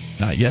Live.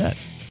 Not yet.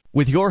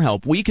 With your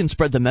help, we can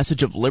spread the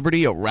message of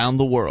liberty around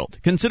the world.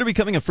 Consider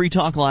becoming a Free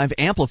Talk Live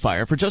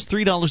amplifier for just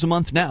 $3 a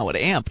month now at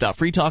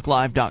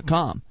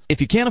amp.freetalklive.com.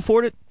 If you can't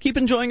afford it, keep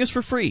enjoying us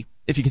for free.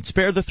 If you can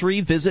spare the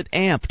 $3, visit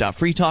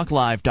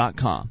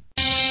amp.freetalklive.com.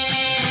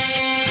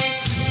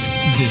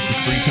 This is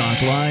Free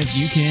Talk Live.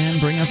 You can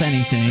bring up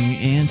anything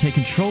and take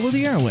control of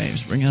the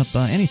airwaves. Bring up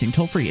anything.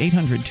 Toll free,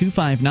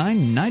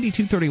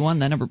 800-259-9231.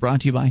 That number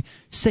brought to you by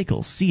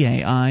SACL,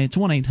 C-A-I. It's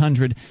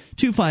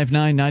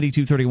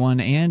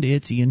 1-800-259-9231. And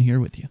it's Ian here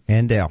with you.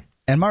 And Dale.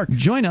 And Mark.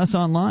 Join us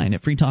online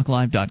at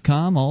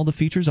freetalklive.com. All the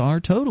features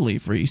are totally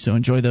free, so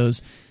enjoy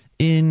those,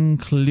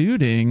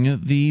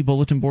 including the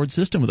bulletin board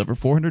system with over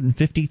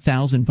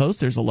 450,000 posts.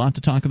 There's a lot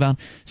to talk about.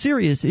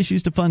 Serious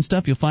issues to fun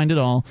stuff. You'll find it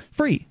all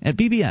free at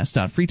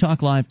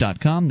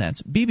bbs.freetalklive.com.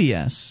 That's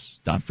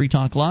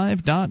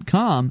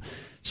bbs.freetalklive.com.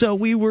 So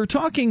we were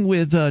talking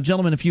with a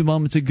gentleman a few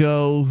moments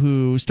ago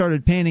who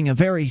started painting a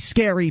very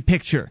scary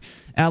picture.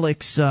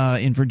 Alex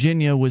in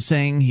Virginia was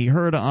saying he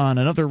heard on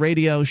another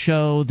radio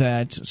show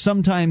that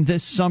sometime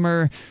this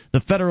summer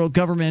the federal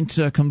government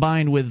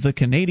combined with the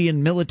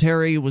Canadian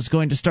military was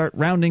going to start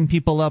rounding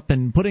people up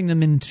and putting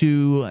them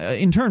into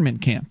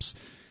internment camps.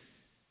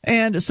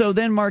 And so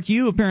then, Mark,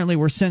 you apparently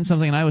were sent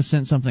something, and I was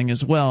sent something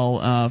as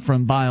well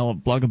from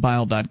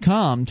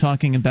blogofbile.com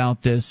talking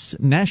about this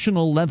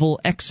National Level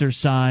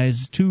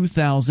Exercise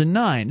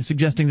 2009,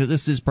 suggesting that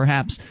this is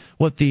perhaps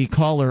what the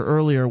caller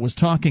earlier was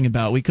talking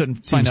about. We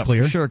couldn't find out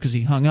for sure because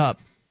he hung up.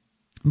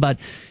 But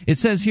it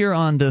says here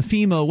on the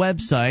FEMA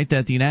website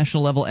that the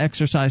National Level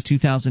Exercise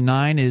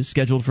 2009 is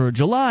scheduled for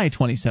July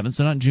 27th,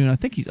 so not June. I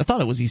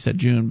thought he said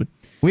June, but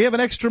we have an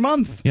extra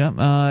month.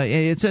 Yeah.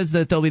 It says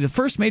that there'll be the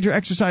first major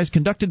exercise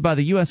conducted by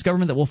the U.S.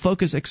 government that will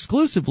focus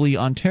exclusively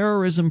on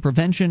terrorism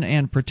prevention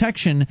and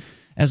protection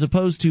as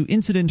opposed to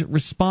incident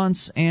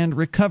response and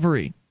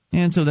recovery.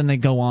 And so then they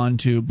go on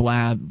to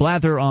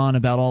blather on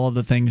about all of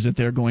the things that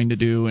they're going to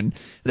do. And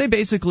they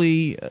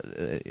basically,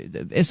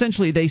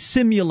 essentially, they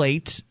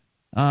simulate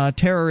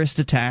terrorist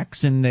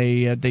attacks, and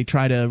they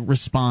try to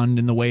respond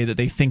in the way that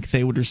they think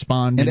they would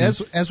respond. And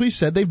as we've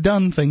said, they've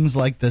done things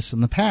like this in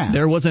the past.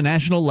 There was a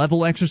National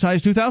Level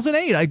Exercise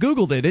 2008. I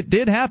Googled it. It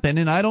did happen,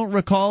 and I don't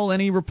recall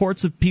any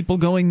reports of people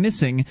going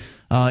missing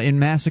in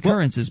mass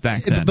occurrences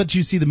back then. But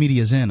you see the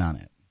media's in on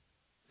it.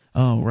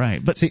 Oh, right.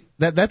 But see,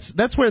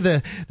 that's where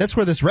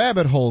this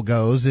rabbit hole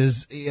goes.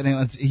 Is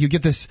you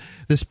get this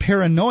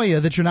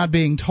paranoia that you're not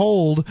being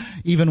told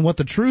even what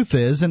the truth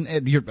is,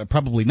 and you're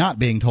probably not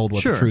being told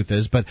what the truth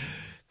is. But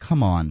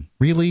come on,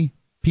 really?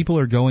 People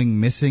are going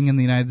missing in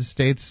the United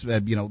States,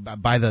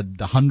 by the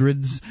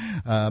hundreds.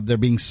 They're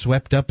being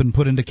swept up and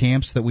put into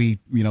camps that we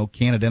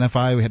can't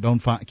identify,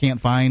 can't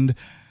find.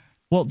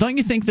 Well, don't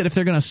you think that if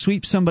they're going to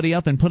sweep somebody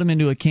up and put them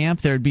into a camp,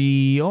 there'd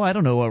be,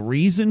 a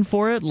reason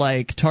for it,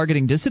 like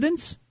targeting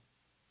dissidents?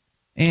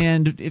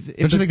 And don't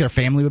you think their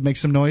family would make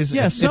some noise?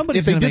 Yeah, if they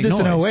did this in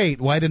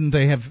 2008, why didn't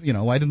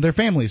their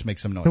families make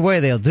some noise? The way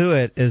they'll do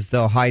it is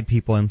they'll hide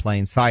people in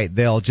plain sight.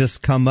 They'll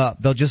just come up.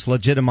 They'll just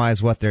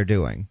legitimize what they're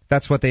doing.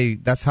 That's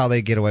how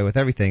they get away with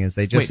everything. Is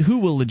they just wait? Who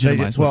will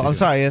legitimize? I'm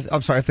sorry.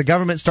 If the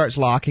government starts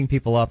locking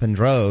people up in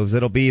droves,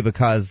 it'll be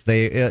because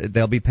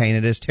they'll be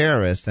painted as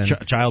terrorists and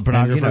child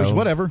pornographers,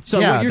 whatever. So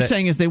what you're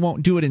saying is they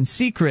won't do it in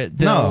secret.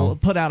 They'll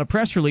put out a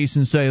press release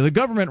and say the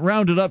government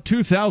rounded up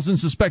 2,000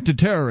 suspected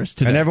terrorists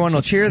today. And everyone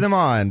will cheer them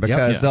on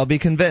because they'll be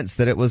convinced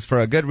that it was for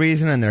a good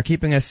reason and they're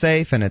keeping us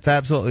safe and it's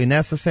absolutely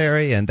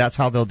necessary, and that's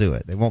how they'll do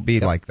it. It won't be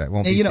like that. It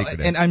won't be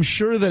secretive. And I'm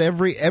sure that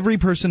every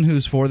person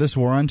who's for this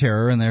war on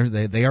terror, and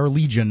they are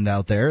legioned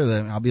out there.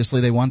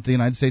 Obviously, they want the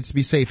United States to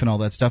be safe and all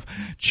that stuff.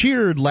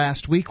 Cheered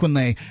last week when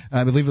they,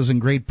 I believe it was in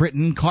Great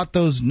Britain, caught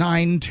those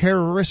 9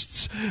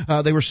 terrorists.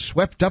 They were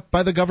swept up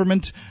by the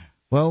government.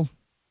 Well,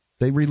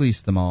 they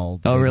released them all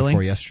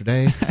before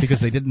yesterday because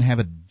they didn't have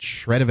a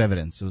shred of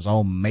evidence. It was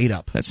all made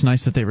up. That's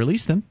nice that they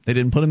released them. They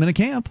didn't put them in a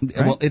camp.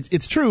 Right? Well,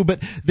 it's true, but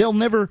they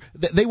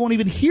won't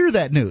even hear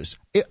that news.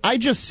 I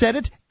just said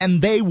it,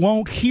 and they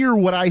won't hear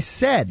what I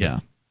said. Yeah.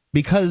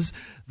 Because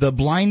the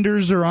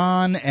blinders are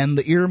on and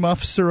the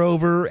earmuffs are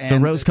over.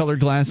 And the rose-colored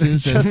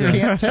glasses. Just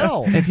can't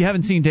tell. If you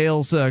haven't seen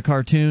Dale's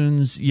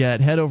cartoons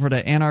yet, head over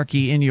to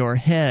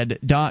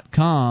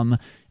anarchyinyourhead.com.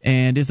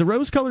 And is the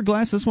rose-colored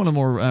glass? That's one of the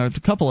more, a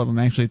couple of them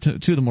actually, two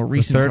of the more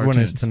recent. The third cartoons.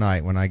 one is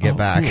tonight when I get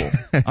back. Cool.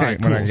 All right,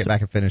 when I get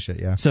back and finish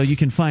it, yeah. So you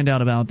can find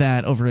out about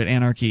that over at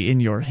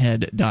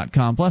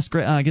anarchyinyourhead.com. Plus,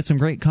 get some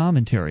great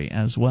commentary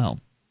as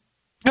well.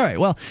 All right,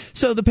 well,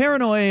 so the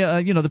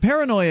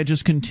paranoia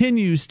just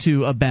continues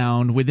to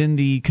abound within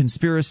the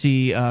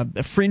conspiracy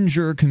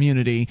fringer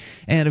community,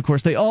 and of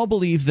course they all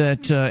believe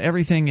that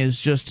everything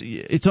is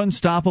it's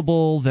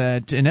unstoppable,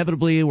 that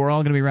inevitably we're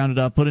all going to be rounded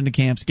up, put into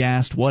camps,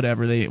 gassed,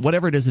 whatever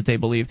it is that they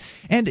believe.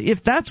 And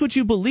if that's what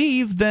you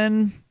believe,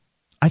 then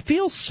I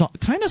feel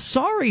kind of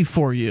sorry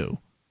for you.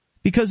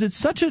 Because it's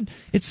such a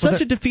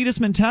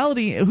defeatist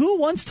mentality. Who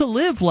wants to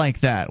live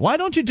like that? Why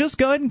don't you just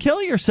go ahead and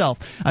kill yourself?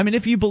 I mean,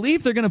 if you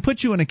believe they're going to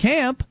put you in a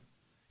camp,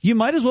 you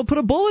might as well put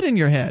a bullet in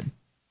your head.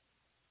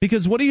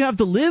 Because what do you have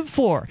to live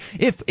for?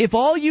 If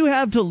all you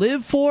have to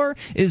live for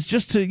is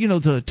just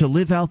to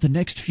live out the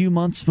next few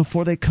months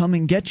before they come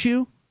and get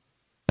you,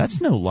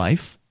 that's no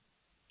life.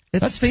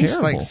 It seems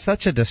like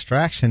such a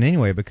distraction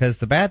anyway, because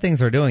the bad things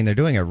they're doing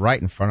it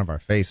right in front of our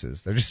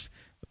faces. They're just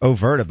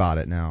overt about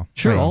it now.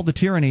 Sure, all the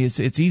tyranny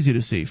it's easy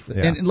to see.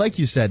 Yeah. And like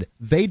you said,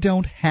 they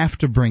don't have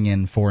to bring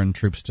in foreign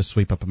troops to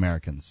sweep up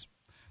Americans.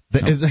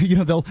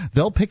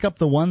 They'll pick up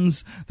the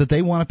ones that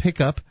they want to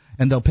pick up,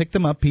 and they'll pick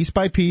them up piece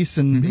by piece,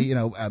 and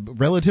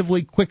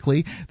relatively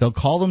quickly. They'll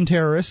call them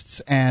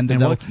terrorists, and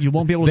you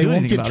won't be able to. They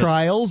won't get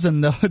trials,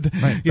 and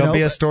there'll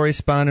be a story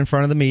spun in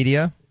front of the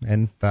media,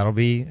 and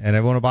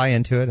everyone will buy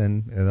into it,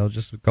 and they'll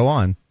just go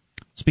on.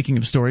 Speaking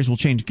of stories, we'll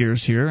change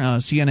gears here.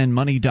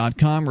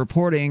 CNNMoney.com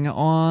reporting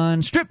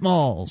on strip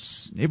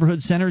malls,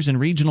 neighborhood centers, and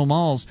regional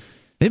malls.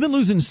 They've been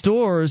losing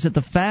stores at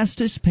the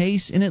fastest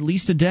pace in at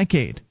least a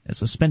decade,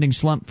 as the spending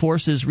slump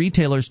forces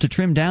retailers to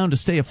trim down to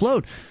stay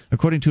afloat.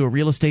 According to a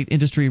real estate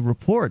industry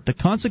report, the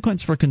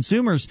consequence for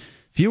consumers,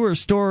 fewer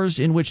stores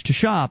in which to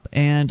shop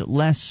and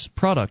less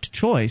product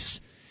choice.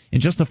 In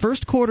just the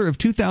first quarter of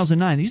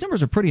 2009, these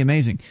numbers are pretty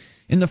amazing.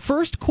 In the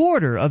first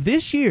quarter of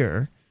this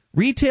year,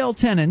 retail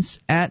tenants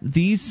at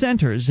these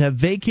centers have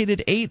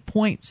vacated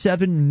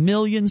 8.7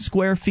 million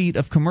square feet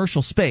of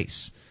commercial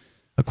space,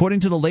 according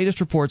to the latest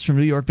reports from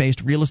New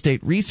York-based real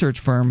estate research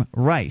firm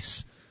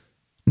Rice.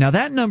 Now,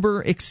 that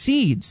number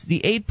exceeds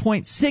the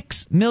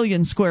 8.6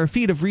 million square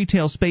feet of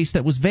retail space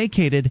that was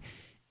vacated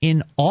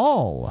in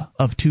all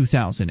of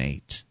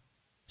 2008.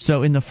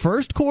 So in the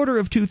first quarter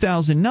of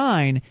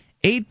 2009,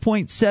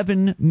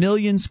 8.7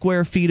 million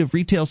square feet of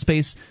retail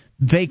space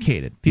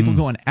vacated. People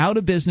going out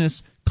of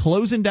business,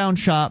 closing down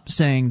shop,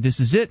 saying, this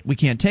is it, we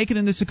can't take it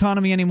in this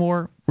economy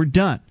anymore, we're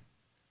done.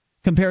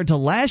 Compared to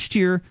last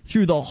year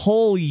through the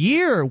whole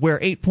year where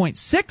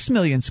 8.6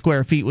 million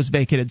square feet was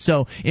vacated.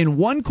 So in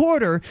one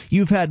quarter,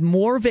 you've had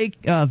more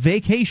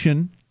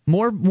vacation,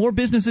 more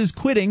businesses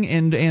quitting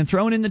and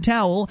throwing in the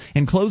towel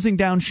and closing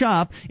down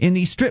shop in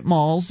these strip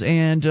malls,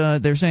 and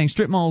they're saying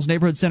strip malls,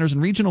 neighborhood centers,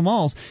 and regional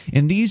malls.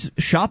 In these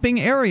shopping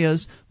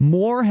areas,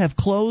 more have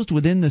closed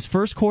within this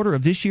first quarter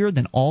of this year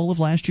than all of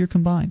last year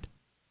combined.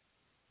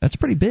 That's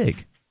pretty big.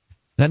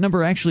 That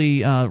number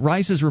actually,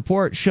 Rice's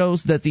report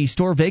shows that the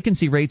store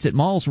vacancy rates at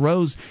malls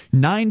rose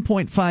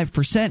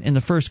 9.5% in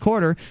the first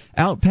quarter,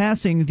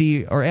 outpacing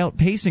the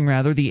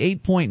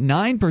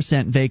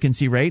 8.9%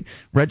 vacancy rate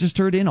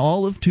registered in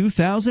all of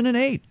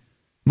 2008,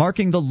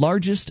 marking the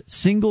largest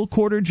single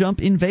quarter jump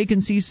in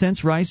vacancies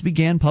since Rice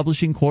began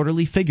publishing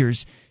quarterly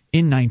figures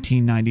in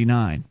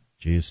 1999.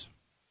 Jeez.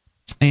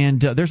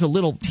 And there's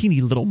a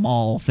teeny little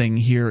mall thing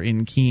here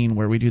in Keene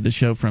where we do the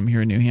show from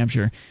here in New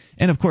Hampshire.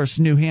 And, of course,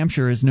 New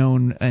Hampshire is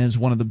known as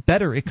one of the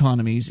better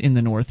economies in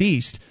the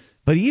Northeast.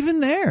 But even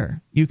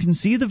there, you can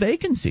see the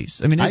vacancies.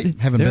 I mean, I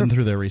haven't been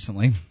through there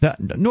recently.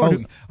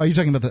 Are you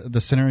talking about the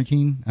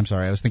Cinerikeen? I'm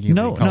sorry, I was thinking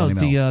of the Colony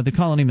Mill. The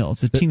Colony Mill.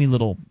 It's a teeny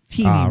mall.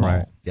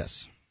 Right.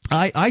 Yes.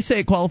 I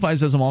say it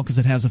qualifies as a mall because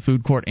it has a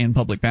food court and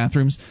public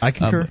bathrooms. I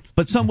concur.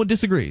 But some would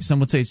disagree.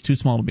 Some would say it's too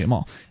small to be a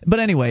mall. But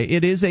anyway,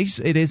 it is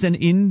an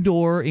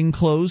indoor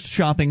enclosed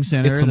shopping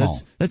center. It's a mall.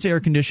 That's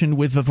air conditioned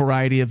with a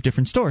variety of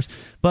different stores.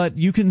 But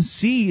you can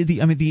see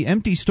the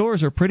empty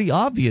stores are pretty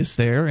obvious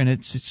there, and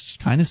it's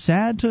kind of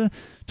sad to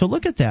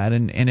look at that.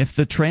 And if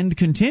the trend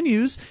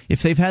continues,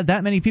 if they've had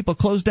that many people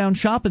close down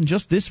shop in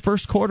just this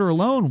first quarter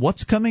alone,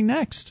 what's coming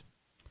next?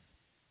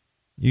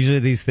 Usually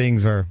these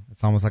things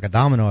it's almost like a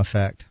domino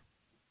effect.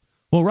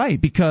 Well,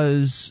 right,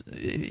 because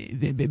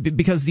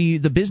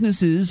the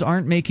businesses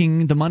aren't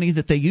making the money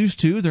that they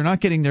used to. They're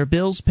not getting their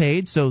bills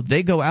paid, so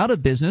they go out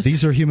of business.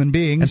 These are human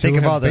beings who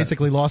have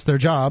basically lost their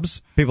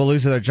jobs. People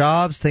lose their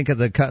jobs. Think of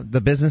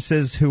the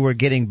businesses who were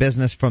getting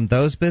business from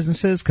those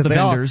businesses, because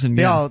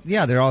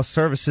they're all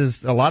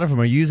services. A lot of them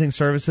are using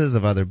services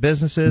of other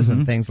businesses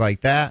and things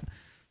like that.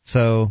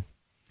 So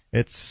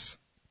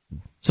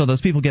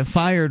those people get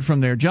fired from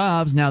their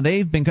jobs. Now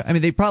they've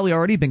probably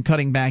already been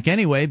cutting back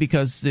anyway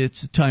because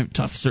it's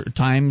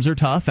times are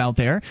tough out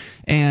there,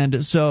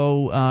 and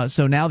so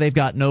now they've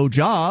got no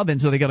job,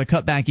 and so they got to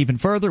cut back even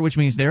further, which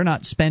means they're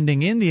not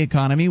spending in the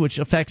economy, which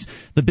affects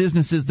the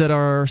businesses that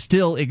are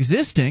still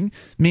existing,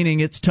 meaning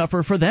it's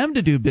tougher for them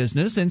to do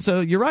business. And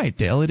so you're right,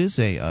 Dale. It is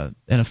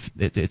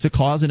it's a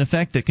cause and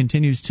effect that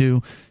continues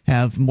to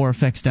have more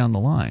effects down the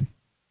line.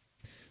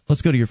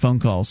 Let's go to your phone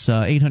calls.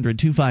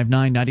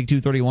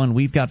 800-259-9231.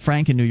 We've got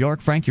Frank in New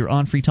York. Frank, you're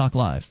on Free Talk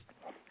Live.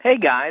 Hey,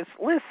 guys.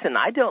 Listen,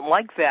 I don't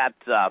like that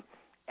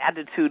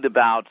attitude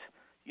about,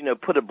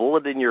 put a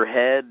bullet in your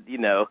head, you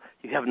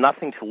have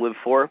nothing to live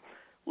for.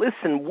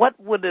 Listen, what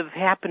would have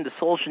happened to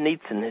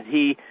Solzhenitsyn had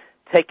he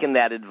taken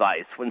that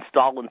advice when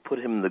Stalin put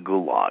him in the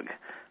Gulag?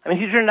 I mean,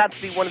 he turned out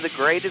to be one of the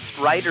greatest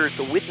writers,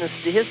 a witness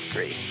to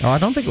history. Oh, I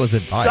don't think it was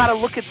advice. You've got to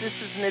look at this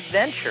as an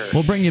adventure.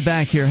 We'll bring you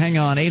back here. Hang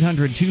on,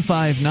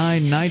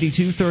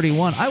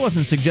 800-259-9231. I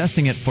wasn't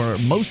suggesting it for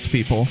most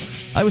people.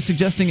 I was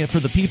suggesting it for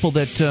the people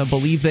that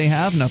believe they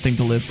have nothing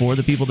to live for,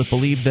 the people that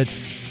believe that,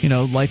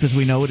 life as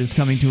we know it is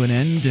coming to an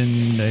end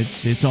and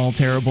it's all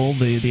terrible,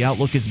 the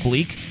outlook is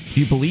bleak. If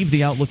you believe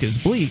the outlook is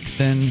bleak,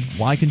 then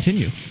why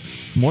continue?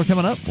 More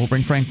coming up. We'll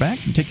bring Frank back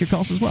and take your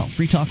calls as well.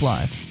 Free Talk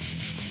Live.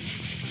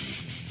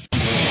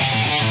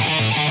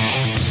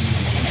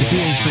 This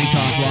is Free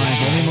Talk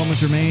Live. Only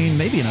moments remain.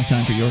 Maybe enough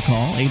time for your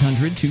call.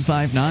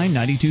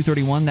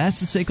 800-259-9231. That's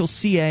the SACL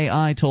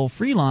CAI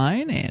toll-free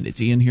line. And it's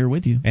Ian here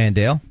with you. And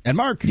Dale. And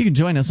Mark. You can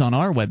join us on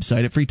our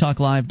website at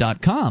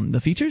freetalklive.com.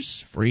 The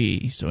feature's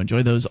free, so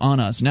enjoy those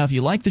on us. Now, if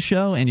you like the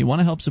show and you want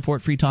to help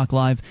support Free Talk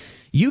Live,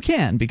 you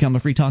can become a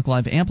Free Talk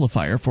Live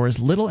amplifier for as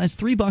little as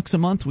 $3 a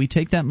month. We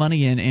take that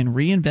money in and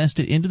reinvest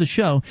it into the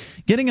show,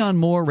 getting on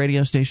more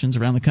radio stations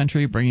around the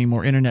country, bringing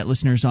more internet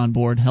listeners on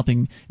board,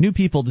 helping new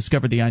people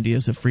discover the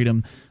ideas of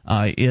freedom.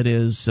 It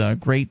is a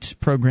great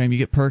program. You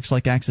get perks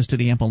like access to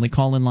the AMP-only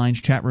call-in lines,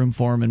 chat room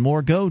forum, and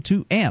more. Go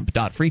to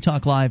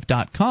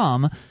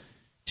amp.freetalklive.com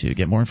to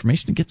get more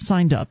information and get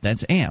signed up.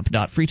 That's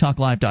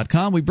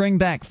amp.freetalklive.com. We bring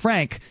back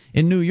Frank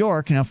in New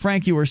York. Now,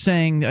 Frank, you were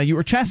saying you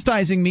were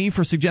chastising me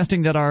for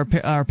suggesting that our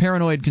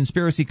paranoid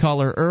conspiracy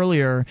caller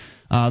earlier,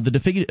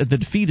 the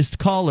defeatist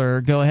caller,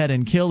 go ahead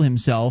and kill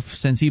himself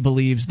since he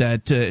believes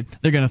that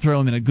they're going to throw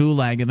him in a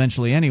gulag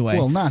eventually anyway.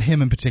 Well, not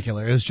him in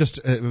particular. It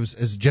was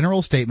a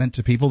general statement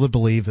to people that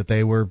believe that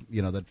they were,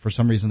 that for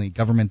some reason the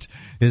government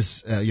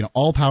is,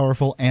 all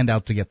powerful and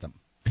out to get them.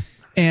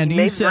 And he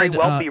may very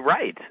well be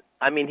right.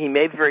 I mean, he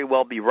may very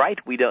well be right.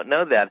 We don't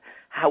know that.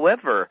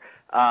 However,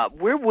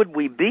 where would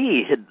we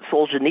be had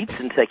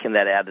Solzhenitsyn taken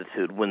that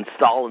attitude when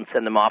Stalin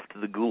sent him off to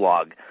the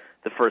Gulag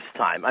the first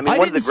time? I mean,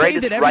 one of the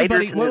greatest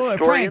writers and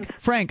historians.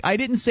 Frank, I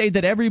didn't say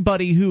that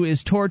everybody who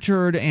is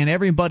tortured and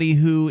everybody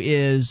who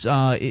is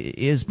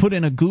put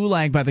in a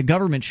gulag by the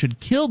government should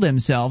kill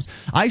themselves.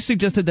 I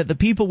suggested that the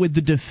people with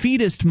the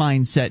defeatist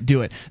mindset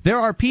do it. There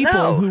are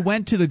people who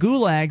went to the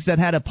gulags that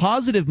had a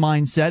positive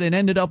mindset and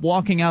ended up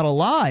walking out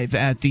alive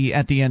at the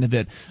end of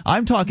it.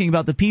 I'm talking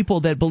about the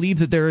people that believe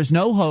that there is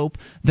no hope,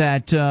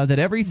 that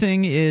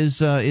everything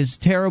is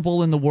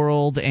terrible in the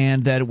world,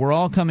 and that we're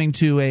all coming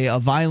to a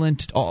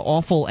violent, awful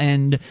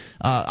end.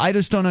 I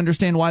just don't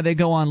understand why they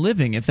go on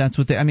living if that's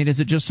what they. I mean, is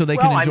it just so they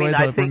can enjoy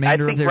the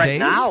remainder of their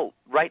days?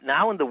 Right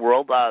now in the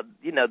world,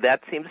 that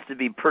seems to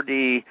be a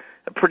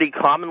pretty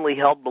commonly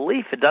held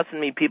belief. It doesn't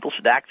mean people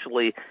should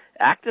actually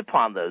act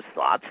upon those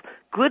thoughts.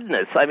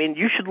 Goodness, I mean,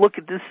 you should look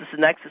at this as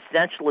an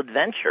existential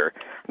adventure.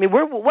 I mean,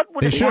 what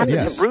would have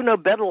happened to Bruno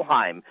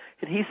Bettelheim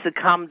had he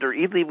succumbed, or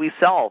Elie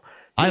Wiesel?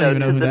 I don't even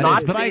know who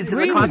that is, but I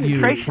agree with you,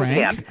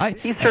 Frank.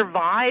 He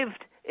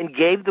survived and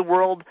gave the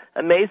world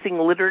amazing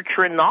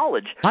literature and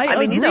knowledge.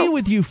 I agree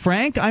with you,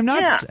 Frank. I'm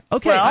not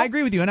I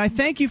agree with you, and I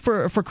thank you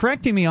for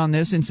correcting me on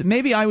this. And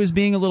maybe I was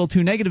being a little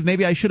too negative.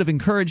 Maybe I should have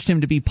encouraged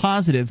him to be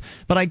positive.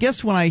 But I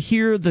guess when I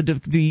hear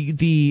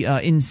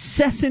the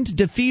incessant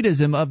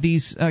defeatism of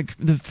these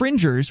the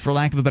fringers, for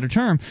lack of a better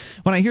term,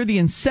 when I hear the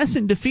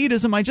incessant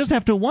defeatism, I just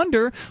have to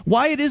wonder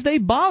why it is they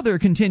bother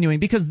continuing,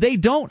 because they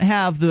don't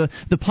have the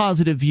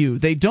positive view.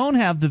 They don't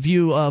have the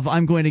view of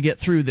I'm going to get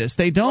through this.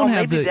 They don't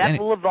have maybe that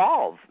will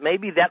evolve.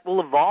 Maybe that will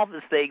evolve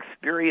as they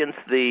experience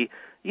these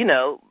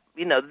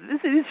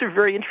are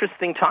very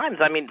interesting times.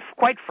 I mean,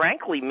 quite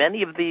frankly,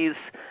 many of these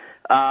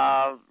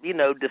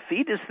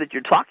defeatists that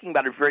you're talking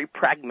about are very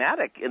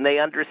pragmatic, and they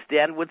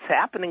understand what's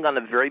happening on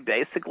a very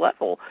basic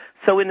level.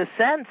 So in a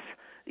sense,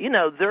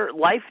 their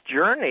life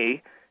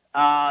journey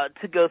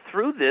to go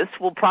through this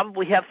will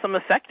probably have some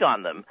effect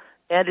on them.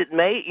 And it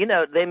may,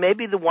 they may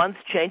be the ones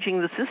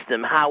changing the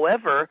system.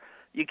 However,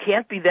 you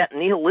can't be that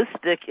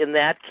nihilistic and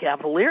that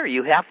cavalier.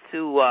 You have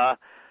to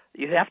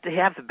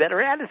have a better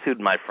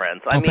attitude, my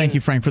friends. Thank you,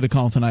 Frank, for the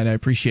call tonight. I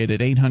appreciate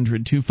it.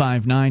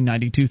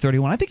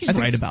 800-259-9231. I think he's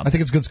right about that. I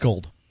think it's good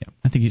scold. Yeah,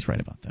 I think he's right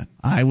about that.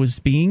 I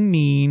was being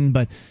mean,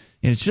 but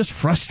it's just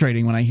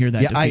frustrating when I hear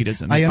that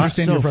defeatism. I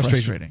understand your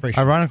frustration.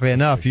 Ironically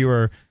enough, you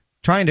were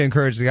trying to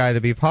encourage the guy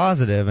to be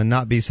positive and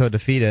not be so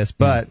defeatist,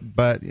 but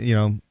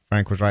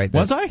Frank was right.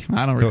 Was I?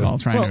 I don't recall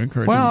trying to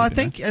encourage him. Well, I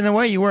think in a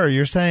way you were.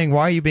 You're saying,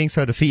 why are you being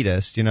so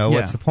defeatist?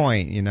 What's the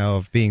point,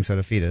 of being so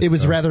defeatist? It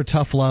was rather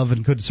tough love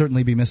and could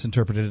certainly be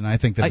misinterpreted, and I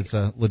think that it's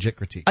a legit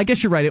critique. I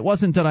guess you're right. It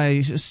wasn't that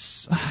I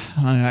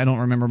don't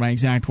remember my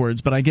exact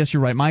words, but I guess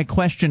you're right. My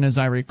question, as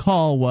I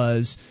recall,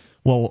 was,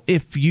 well,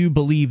 if you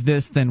believe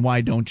this, then why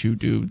don't you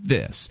do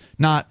this?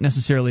 Not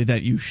necessarily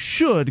that you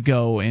should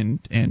go and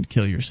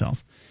kill yourself.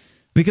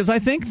 Because I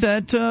think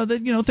that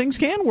things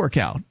can work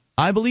out.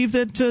 I believe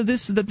that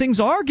that things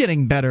are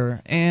getting better,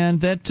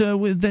 and that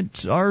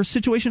our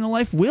situation in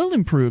life will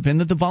improve, and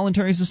that the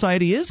voluntary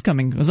society is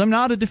coming. Because I'm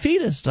not a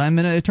defeatist; I'm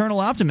an eternal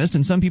optimist,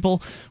 and some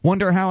people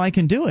wonder how I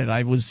can do it.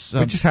 We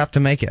just have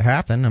to make it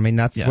happen. I mean,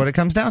 that's what it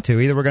comes down to.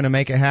 Either we're going to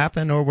make it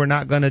happen, or we're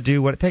not going to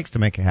do what it takes to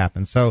make it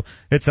happen. So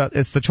it's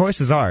the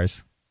choice is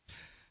ours.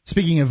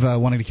 Speaking of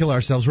wanting to kill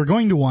ourselves, we're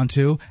going to want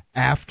to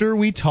after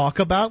we talk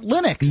about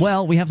Linux.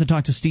 Well, we have to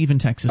talk to Steve in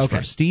Texas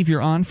first. Steve,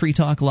 you're on Free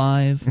Talk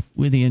Live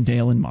with Ian,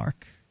 Dale, and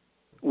Mark.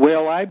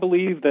 Well, I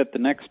believe that the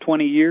next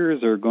 20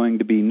 years are going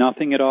to be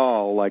nothing at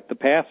all like the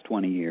past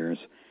 20 years.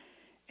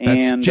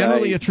 That's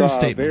generally a true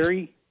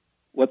statement.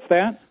 What's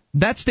that?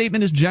 That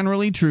statement is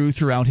generally true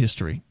throughout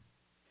history.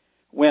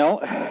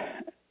 Well,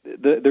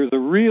 there's a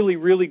really,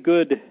 really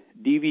good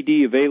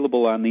DVD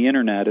available on the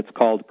Internet. It's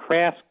called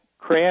Crash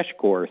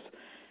Course.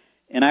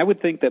 And I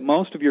would think that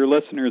most of your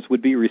listeners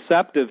would be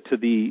receptive to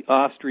the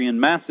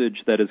Austrian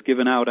message that is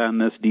given out on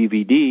this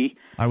DVD.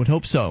 I would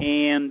hope so.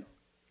 And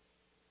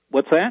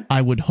what's that? I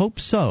would hope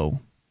so,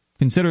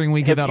 considering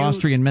we give out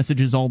Austrian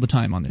messages all the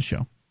time on this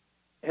show.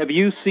 Have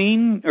you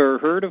seen or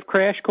heard of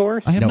Crash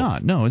Course? I have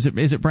not. No. Is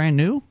it brand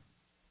new?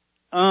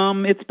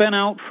 It's been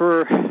out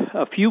for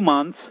a few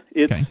months.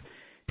 It's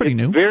pretty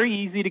new.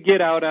 Very easy to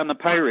get out on the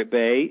Pirate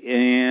Bay,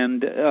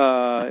 and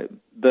the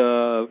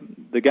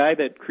guy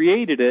that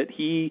created it,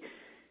 he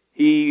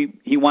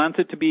wants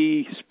it to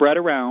be spread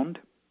around.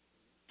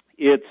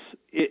 It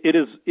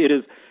is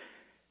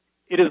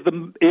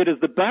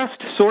the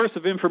best source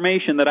of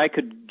information that I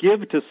could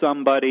give to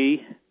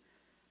somebody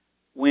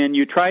when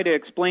you try to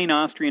explain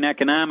Austrian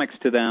economics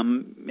to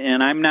them,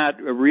 and I'm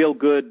not a real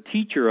good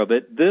teacher of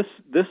it. This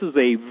is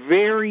a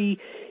very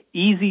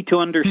easy to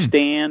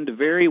understand,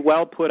 very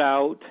well put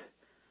out.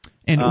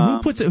 And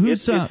who puts it?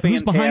 Who's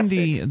behind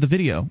the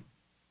video?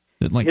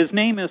 His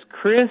name is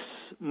Chris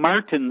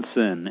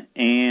Martinson,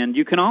 and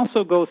you can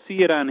also go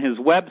see it on his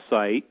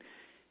website,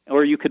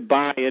 or you could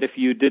buy it if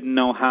you didn't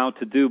know how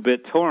to do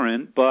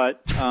BitTorrent.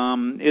 But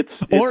it's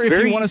or if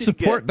very you want to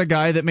support the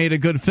guy that made a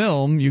good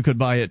film, you could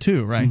buy it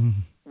too, right? Mm-hmm.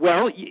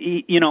 Well,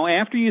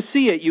 after you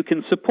see it, you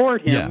can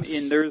support him,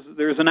 and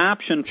there's an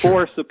option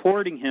for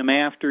supporting him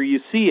after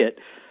you see it.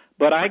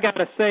 But I got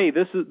to say,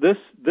 this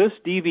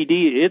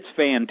DVD, it's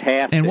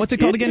fantastic. And what's it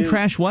called again?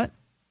 Crash what?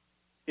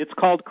 It's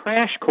called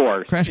Crash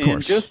Course. Crash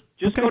Course. And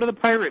just go to the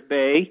Pirate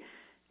Bay,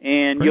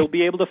 and you'll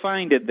be able to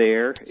find it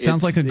there.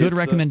 Sounds like a good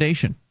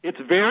recommendation. It's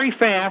very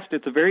fast.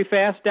 It's a very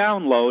fast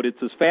download.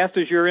 It's as fast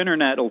as your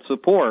Internet will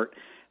support.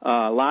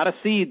 A lot of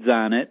seeds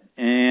on it.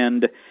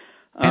 And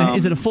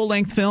is it a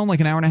full-length film, like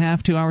an hour and a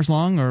half, 2 hours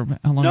long, or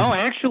how long? No,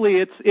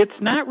 actually,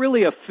 it's not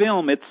really a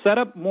film. It's set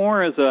up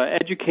more as an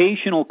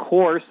educational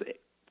course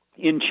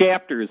in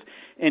chapters.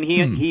 And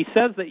he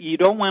says that you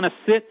don't want to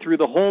sit through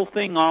the whole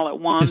thing all at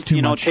once.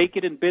 Take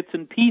it in bits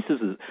and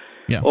pieces.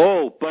 Yeah.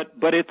 Oh, but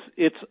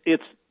it's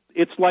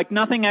like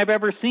nothing I've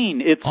ever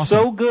seen. It's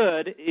so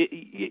good,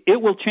 it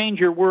will change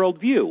your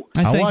worldview.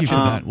 I thank you for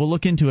that. We'll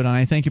look into it, and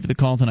I thank you for the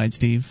call tonight,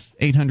 Steve.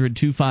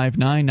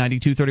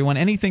 800-259-9231.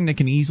 Anything that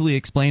can easily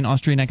explain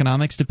Austrian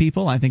economics to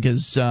people, I think,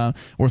 is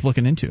worth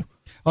looking into.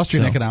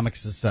 Austrian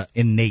economics is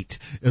innate.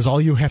 All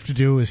you have to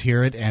do is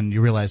hear it, and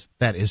you realize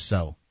that is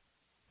so.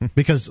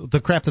 Because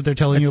the crap that they're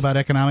telling you about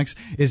economics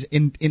is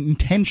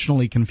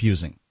intentionally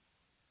confusing.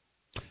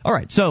 All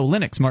right, so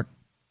Linux, Mark,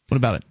 what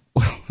about it?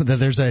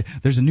 There's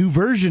a new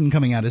version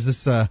coming out. Is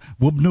this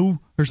Wubnu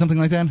or something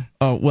like that?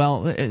 Oh,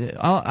 well,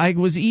 I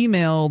was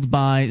emailed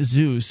by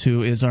Zeus,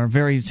 who is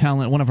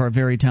one of our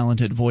very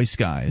talented voice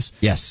guys.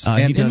 Yes,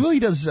 and he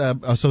does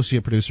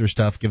associate producer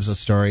stuff, gives us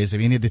stories. I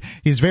mean,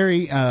 he's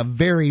very,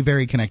 very,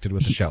 very connected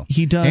with the show.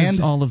 He does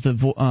all of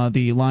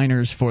the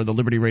liners for the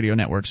Liberty Radio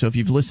Network. So if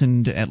you've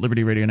listened at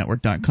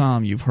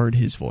libertyradionetwork.com, you've heard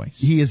his voice.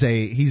 He's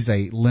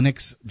a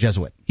Linux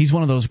Jesuit. He's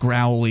one of those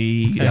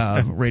growly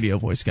radio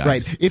voice guys.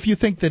 Right. If you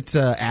think that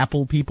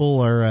Apple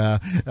people are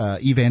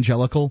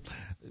evangelical,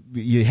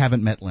 you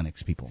haven't met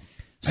Linux people.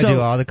 I do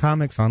all the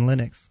comics on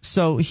Linux.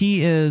 So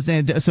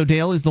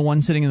Dale is the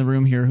one sitting in the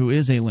room here who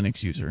is a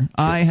Linux user. Yes.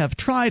 I have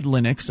tried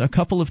Linux a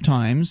couple of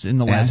times in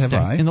the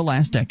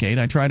last decade.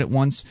 I tried it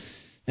once,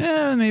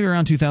 maybe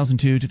around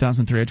 2002,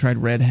 2003. I tried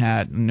Red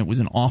Hat, and it was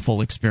an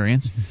awful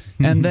experience.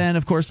 And then,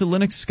 of course, the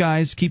Linux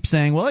guys keep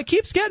saying, well, it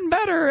keeps getting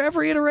better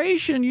every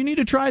iteration. You need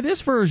to try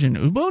this version,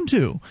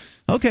 Ubuntu.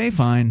 Okay,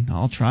 fine.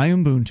 I'll try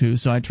Ubuntu.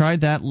 So I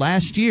tried that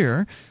last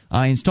year.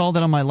 I installed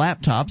that on my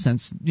laptop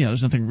since,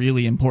 there's nothing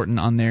really important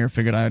on there.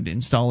 Figured I'd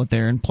install it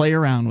there and play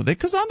around with it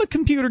because I'm a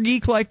computer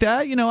geek like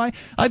that.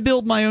 I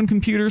build my own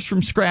computers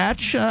from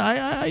scratch.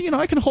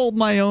 I can hold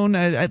my own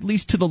at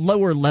least to the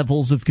lower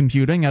levels of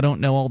computing. I don't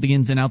know all the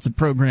ins and outs of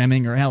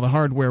programming or how the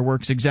hardware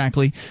works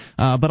exactly,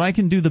 but I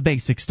can do the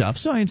basic stuff.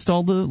 So I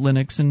installed the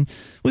Linux and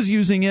was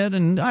using it,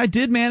 and I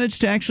did manage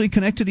to actually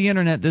connect to the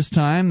internet this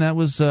time. That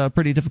was a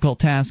pretty difficult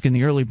task in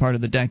the early part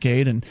of the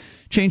decade, and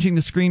changing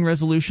the screen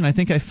resolution, I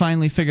think I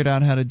finally figured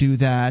out how to do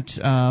that.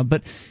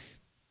 But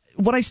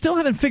what I still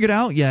haven't figured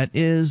out yet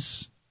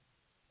is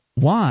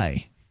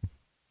why.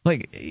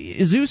 Like,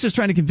 Zeus is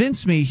trying to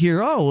convince me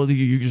here,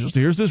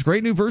 here's this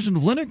great new version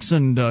of Linux,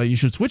 and you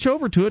should switch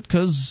over to it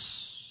because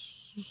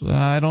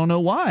I don't know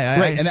why.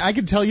 Right, and I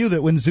can tell you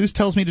that when Zeus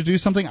tells me to do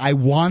something, I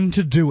want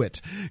to do it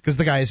because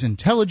the guy is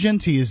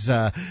intelligent. He's,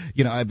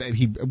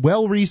 he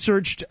well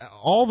researched.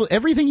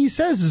 Everything he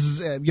says is,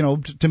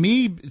 to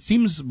me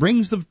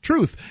rings the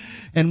truth.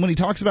 And when he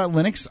talks about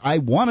Linux, I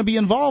want to be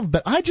involved,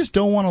 but I just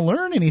don't want to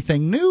learn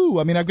anything new.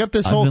 I mean, I've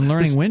been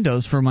learning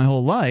Windows for my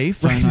whole life,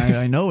 and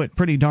I know it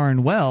pretty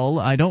darn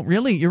well.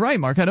 You're right,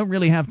 Mark. I don't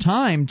really have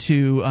time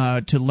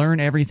to learn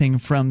everything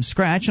from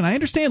scratch, and I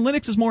understand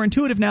Linux is more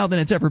intuitive now than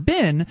it's ever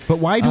been. But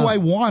why do I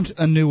want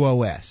a new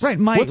OS? Right,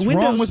 what's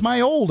wrong with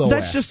my old OS?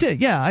 That's just it.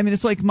 Yeah, I mean,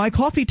 it's like my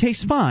coffee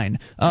tastes fine.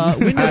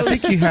 Windows... I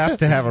think you have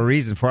to have a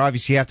reason for it.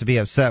 Obviously, you have to be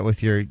upset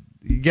with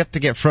you have to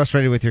get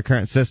frustrated with your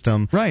current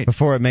system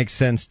before it makes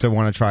sense to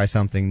want to try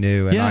something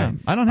new. And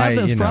I don't have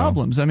those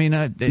problems. I mean,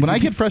 when I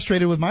get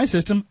frustrated with my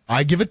system,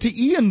 I give it to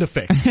Ian to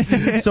fix.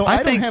 So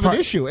I don't have an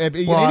issue.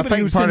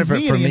 Anybody who sends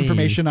me any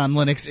information on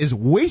Linux is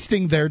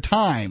wasting their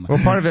time.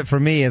 Well, part of it for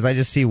me is I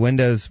just see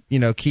Windows,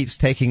 keeps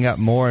taking up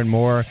more and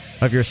more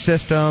of your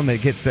system.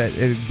 It gets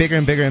bigger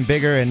and bigger and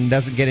bigger and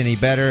doesn't get any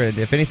better.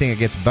 If anything, it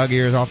gets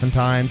buggier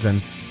oftentimes.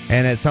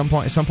 And at some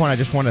point, I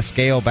just want to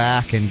scale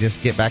back and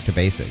just get back to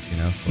basics, So.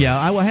 Yeah,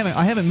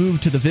 I haven't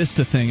moved to the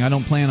Vista thing. I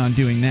don't plan on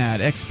doing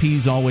that.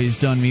 XP's always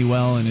done me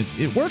well, and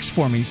it works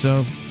for me.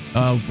 So,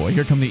 oh boy,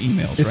 here come the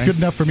emails. It's good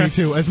enough for me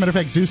too. As a matter of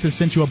fact, Zeus has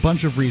sent you a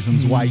bunch of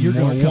reasons why you're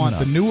going to want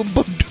the new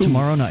Ubuntu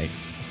tomorrow night.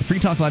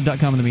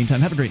 FreeTalkLive.com. In the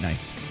meantime, have a great night.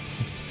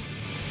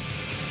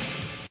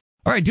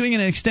 All right, doing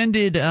an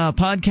extended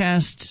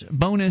podcast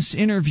bonus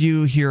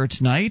interview here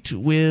tonight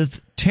with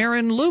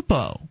Taryn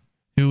Lupo,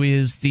 who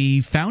is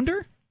the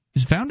founder.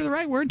 Is founder the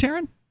right word,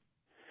 Taryn?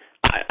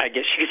 I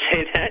guess you could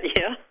say that,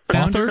 yeah.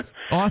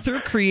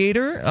 Author,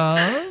 creator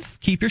of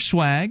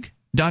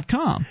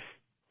KeepYourSwag.com.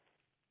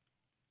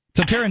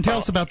 So, Taryn, tell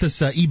us about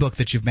this ebook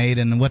that you've made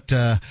and what,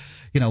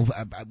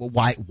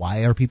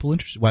 why are people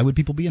interested? Why would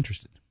people be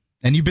interested?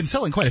 And you've been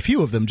selling quite a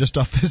few of them just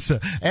off this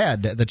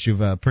ad that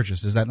you've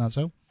purchased. Is that not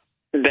so?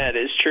 That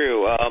is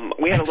true.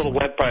 We had a little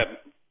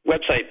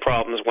website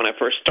problems when I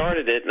first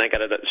started it, and I got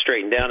it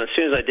straightened out. As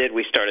soon as I did,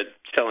 we started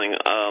selling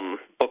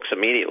books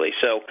immediately.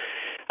 So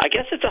I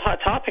guess it's a hot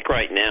topic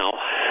right now.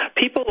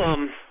 People,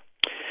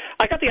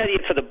 I got the idea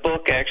for the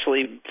book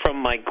actually from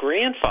my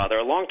grandfather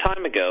a long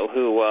time ago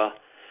who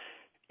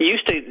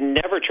used to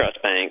never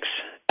trust banks.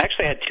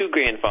 Actually, I had two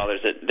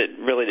grandfathers that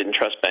really didn't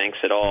trust banks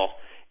at all,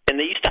 and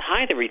they used to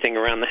hide everything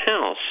around the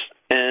house.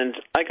 And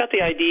I got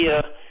the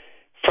idea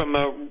from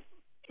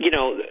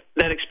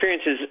that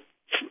experience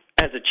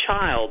as a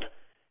child,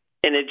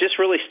 and it just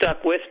really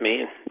stuck with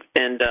me.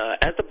 And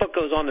as the book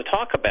goes on to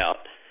talk about,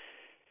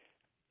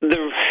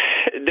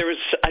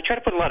 I try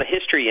to put a lot of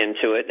history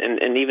into it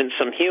and even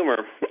some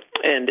humor.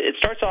 And it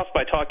starts off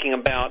by talking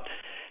about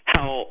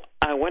how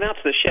I went out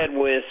to the shed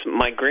with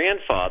my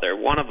grandfather,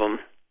 one of them,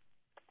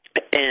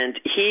 and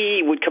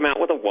he would come out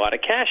with a wad of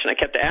cash. And I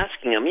kept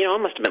asking him, I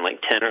must have been like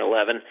 10 or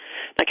 11.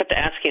 And I kept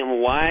asking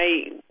him,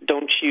 why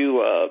don't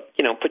you,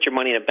 put your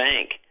money in a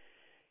bank?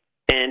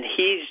 And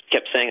he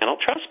kept saying, I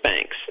don't trust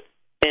banks.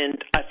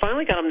 And I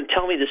finally got him to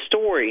tell me the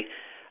story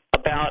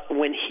about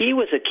when he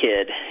was a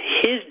kid,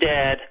 his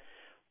dad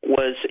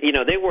was,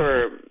 they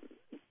were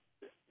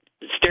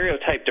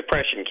stereotype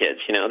Depression kids.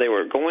 They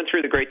were going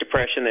through the Great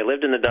Depression. They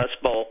lived in the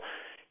Dust Bowl,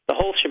 the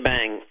whole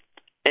shebang.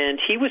 And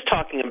he was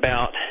talking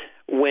about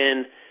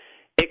when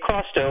it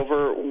crossed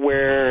over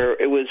where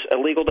it was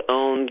illegal to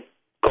own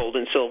gold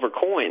and silver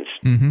coins.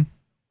 Mm-hmm.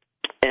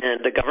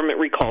 And the government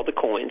recalled the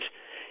coins,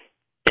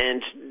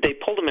 and they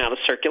pulled them out of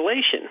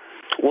circulation.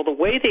 Well, the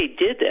way they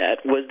did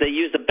that was they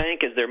used the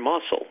bank as their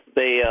muscle.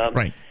 They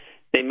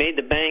made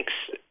the banks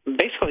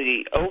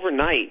basically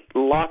overnight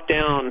lock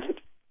down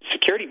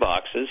security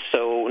boxes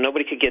so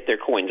nobody could get their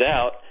coins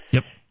out,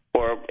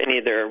 or any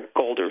of their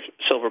gold or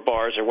silver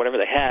bars or whatever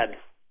they had.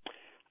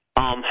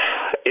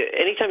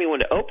 Anytime you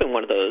wanted to open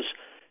one of those,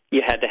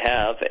 you had to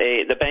have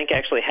the bank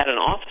actually had an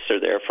officer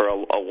there for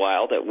a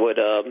while that would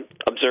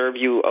observe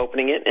you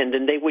opening it, and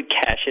then they would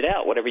cash it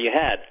out, whatever you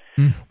had.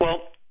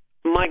 Well,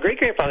 my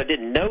great-grandfather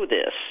didn't know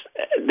this.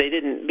 They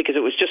didn't, because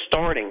it was just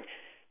starting.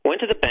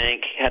 Went to the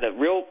bank, had a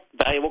real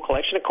valuable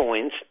collection of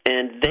coins,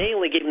 and they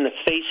only gave him the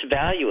face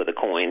value of the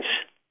coins,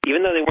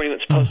 even though they weren't even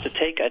supposed to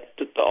take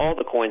all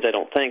the coins, I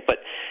don't think. But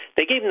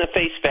they gave him the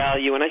face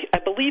value, and I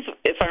believe,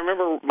 if I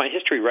remember my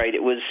history right,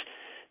 it was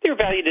they were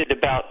valued at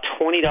about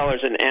 $20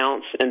 an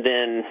ounce, and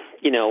then,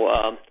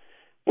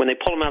 when they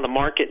pulled them out of the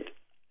market,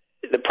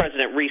 the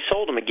president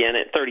resold them again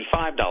at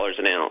 $35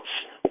 an ounce.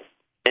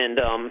 And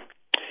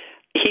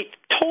he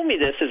told me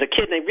this as a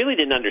kid, and I really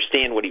didn't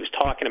understand what he was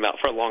talking about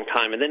for a long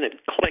time. And then it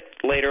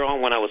clicked later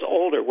on when I was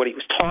older what he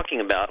was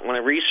talking about when I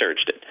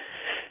researched it.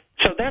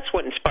 So that's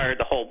what inspired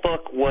the whole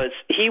book. Was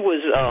he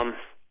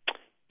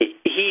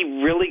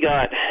really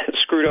got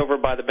screwed over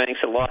by the banks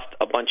and lost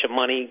a bunch of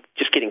money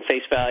just getting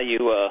face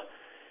value,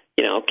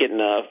 getting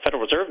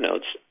Federal Reserve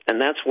notes, and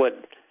that's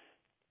what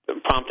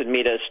prompted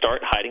me to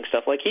start hiding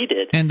stuff like he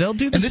did. And they'll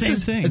do the same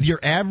thing. Your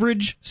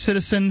average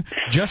citizen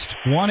just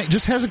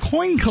has a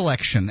coin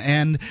collection,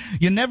 and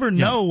you never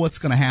know what's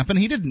going to happen.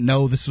 He didn't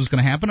know this was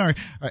going to happen,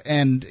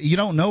 and you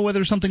don't know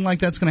whether something like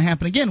that's going to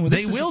happen again.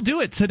 They will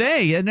do it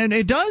today, and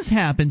it does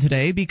happen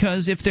today,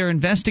 because if they're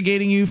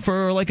investigating you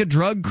for like a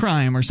drug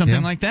crime or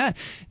something like that,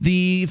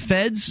 the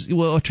feds,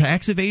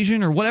 tax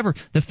evasion or whatever,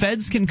 the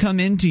feds can come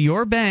into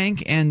your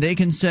bank and they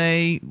can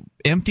say,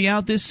 empty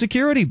out this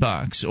security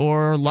box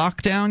or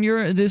lock down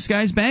this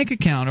guy's bank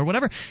account or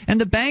whatever, and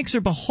the banks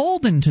are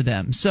beholden to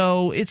them.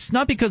 So it's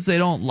not because they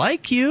don't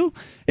like you,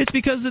 it's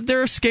because that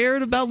they're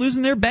scared about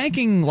losing their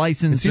banking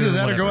license. It's either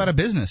that or go out of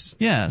business.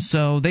 Yeah,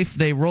 so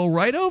they roll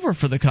right over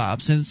for the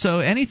cops. And so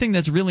anything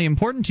that's really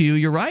important to you,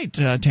 you're right,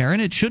 Taryn,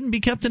 it shouldn't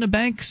be kept in a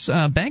bank's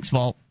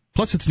vault.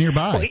 Plus it's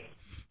nearby. Well,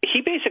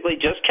 he basically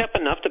just kept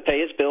enough to pay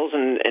his bills,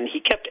 and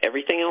he kept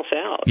everything else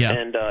out,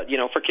 and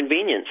for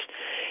convenience.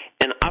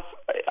 And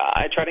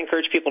I try to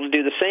encourage people to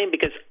do the same,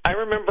 because I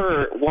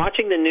remember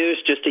watching the news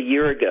just a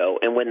year ago,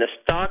 and when the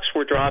stocks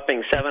were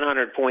dropping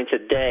 700 points a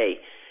day,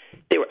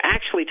 they were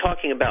actually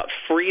talking about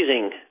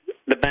freezing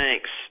the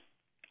banks.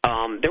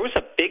 There was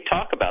a big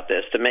talk about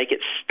this to make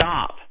it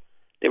stop.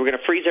 They were going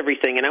to freeze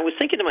everything, and I was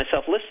thinking to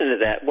myself, listening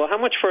to that, well, how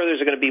much further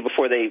is it going to be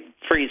before they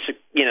freeze,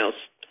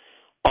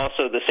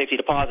 also the safety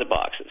deposit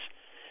boxes?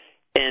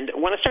 And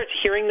when I start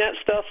hearing that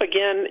stuff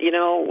again,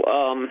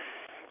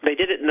 they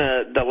did it in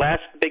the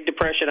last big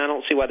depression. I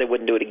don't see why they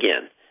wouldn't do it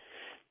again.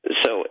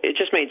 So it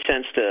just made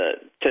sense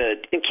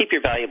to keep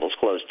your valuables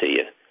close to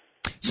you.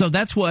 So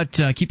that's what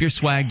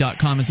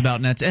keepyourswag.com is about,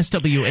 and that's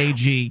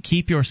SWAG,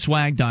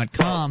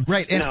 keepyourswag.com.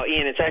 Right. No,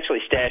 Ian, it's actually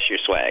Stash Your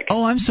Swag.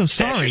 Oh, I'm so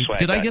sorry.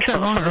 Did I get that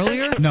wrong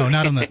earlier? No,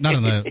 not on the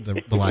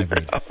live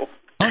read.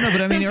 Oh no,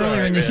 but I mean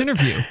earlier in this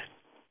interview.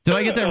 Did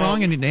I get that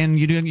wrong, and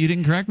you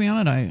didn't correct me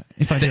on it?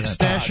 If I did,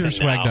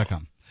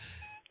 StashYourSwag.com.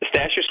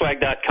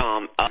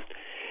 StashYourSwag.com.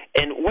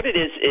 And what it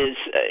is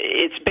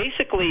it's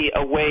basically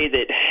a way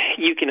that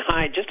you can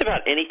hide just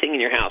about anything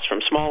in your house,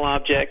 from small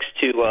objects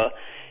to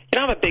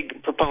I'm a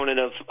big proponent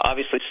of,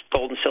 obviously,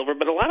 gold and silver,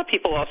 but a lot of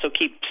people also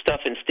keep stuff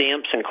in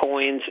stamps and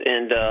coins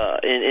and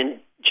in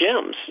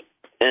gems,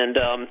 and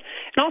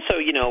also,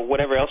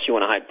 whatever else you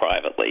want to hide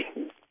privately.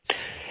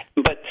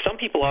 But some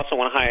people also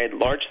want to hide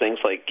large things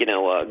like,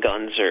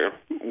 guns or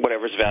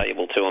whatever's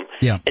valuable to them.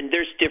 Yeah. And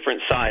there's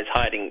different size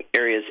hiding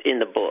areas in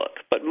the book,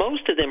 but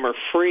most of them are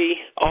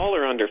free. All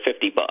are under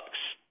 $50.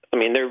 I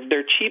mean,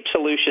 they're cheap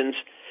solutions.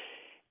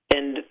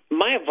 And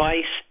my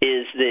advice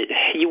is that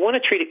you want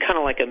to treat it kind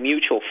of like a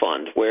mutual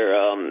fund, where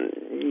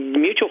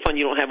mutual fund,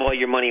 you don't have all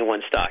your money in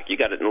one stock. You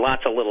got it in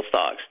lots of little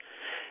stocks.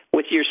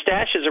 With your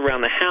stashes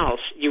around the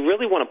house, you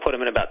really want to put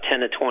them in about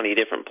 10 to 20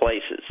 different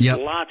places,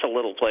 lots of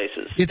little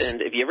places.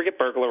 And if you ever get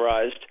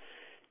burglarized,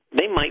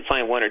 they might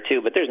find one or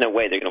two, but there's no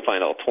way they're going to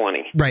find all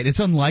 20. Right.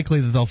 It's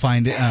unlikely that they'll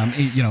find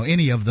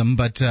any of them,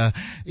 but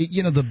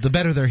the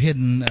better they're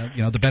hidden,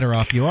 the better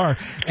off you are.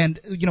 And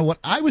what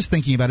I was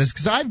thinking about is,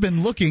 because I've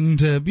been looking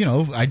to,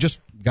 I just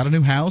got a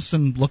new house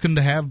and looking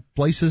to have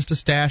places to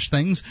stash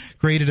things,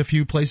 created a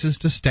few places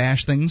to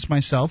stash things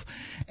myself.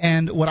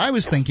 And what I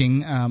was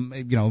thinking,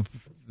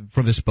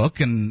 for this book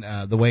and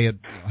the way it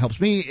helps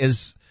me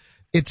is,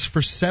 It's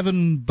for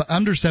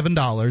under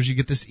 $7. You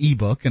get this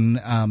ebook, and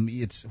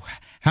it's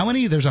how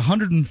many? There's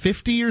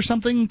 150 or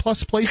something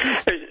plus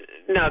places.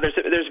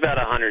 There's about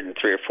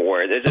 103 or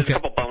 4. There's a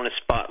couple bonus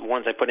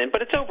ones I put in,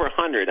 but it's over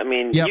 100. I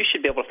mean, you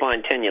should be able to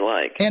find 10 you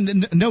like.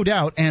 And no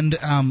doubt, and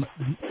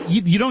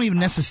you don't even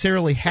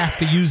necessarily have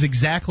to use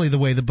exactly the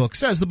way the book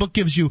says. The book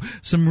gives you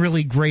some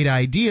really great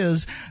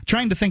ideas.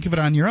 Trying to think of it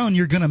on your own,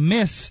 you're going to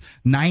miss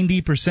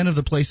 90% of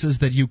the places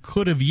that you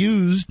could have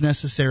used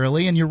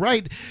necessarily. And you're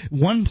right,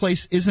 one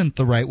place isn't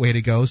the right way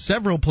to go.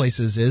 Several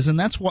places is, and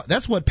that's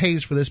what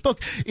pays for this book.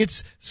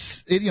 It's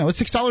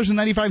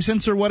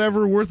 $6.95 or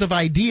whatever worth of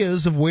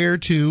ideas of where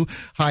to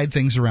hide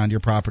things around your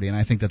property, and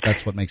I think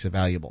that's what makes it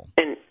valuable.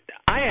 And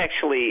I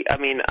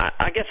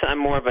guess I'm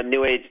more of a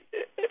new age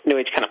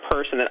kind of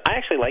person. That I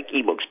actually like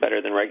ebooks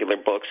better than regular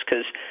books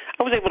because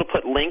I was able to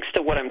put links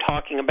to what I'm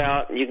talking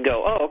about, and you can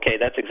go, oh, okay,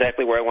 that's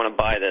exactly where I want to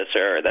buy this,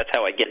 or that's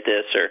how I get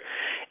this,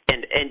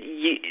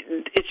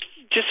 it's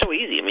just so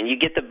easy. I mean, you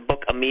get the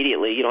book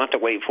immediately. You don't have to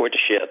wait for it to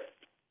ship.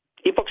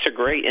 Ebooks are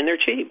great, and they're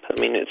cheap. I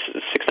mean, it's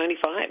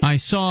 $6.95.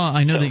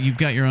 I know that you've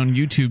got your own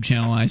YouTube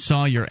channel. I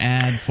saw your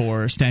ad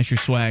for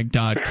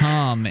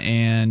StashYourSwag.com,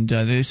 and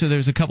so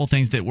there's a couple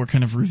things that were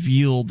kind of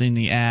revealed in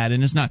the ad,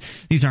 and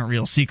these aren't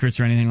real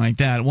secrets or anything like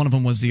that. One of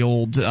them was the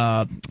old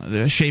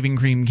the shaving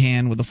cream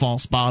can with the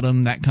false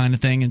bottom, that kind of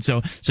thing, and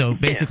so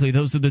basically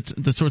those are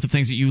the sorts of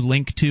things that you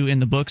link to in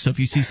the book. So if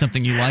you see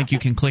something you like, you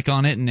can click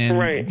on it and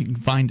you can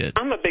find it.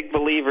 I'm a big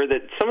believer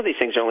that some of these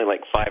things are only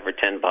like $5 or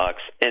 $10,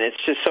 and it's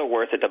just so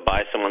worth it to buy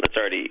someone that's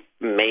already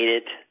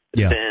made it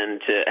than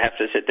to have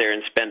to sit there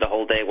and spend a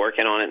whole day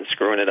working on it and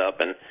screwing it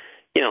up. And,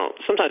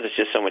 sometimes it's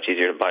just so much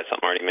easier to buy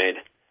something already made.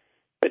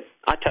 But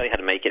I'll tell you how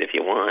to make it if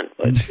you want,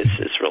 but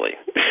it's really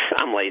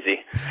I'm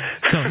lazy.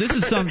 So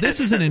this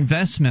is an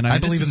investment. I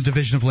believe in the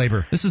division of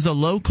labor. This is a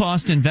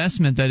low-cost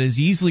investment that is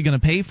easily going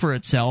to pay for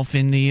itself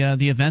in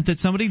the event that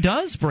somebody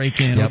does break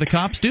in or the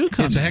cops do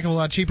come. It's a heck of a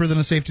lot cheaper than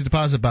a safety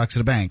deposit box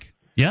at a bank.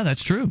 Yeah,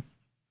 that's true.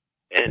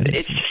 And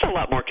it's just a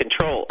lot more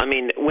control. I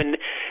mean,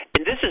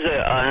 and this is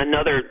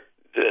another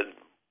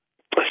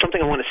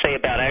something I want to say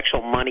about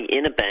actual money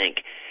in a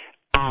bank.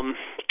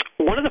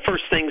 One of the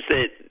first things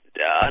that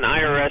an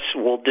IRS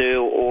will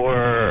do,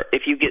 or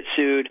if you get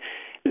sued,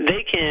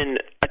 they can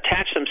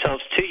attach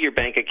themselves to your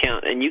bank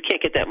account, and you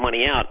can't get that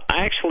money out.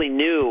 I actually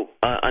knew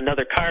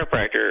another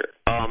chiropractor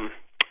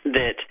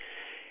that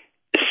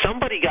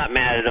somebody got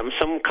mad at him,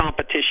 some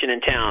competition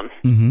in town,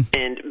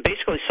 and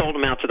basically sold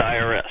him out to the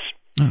IRS.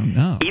 Oh,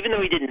 no. Even though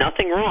he did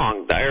nothing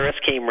wrong, the IRS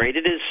came,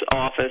 raided his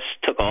office,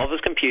 took all of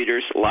his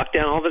computers, locked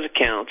down all of his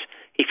accounts.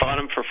 He fought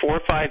him for 4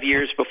 or 5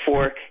 years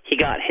before he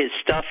got his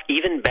stuff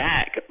even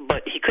back,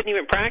 but he couldn't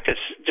even practice.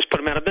 Just put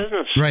him out of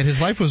business. Right, his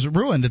life was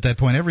ruined at that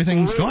point.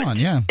 Everything's gone,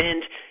 yeah.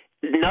 And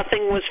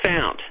nothing was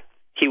found.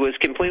 He was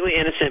completely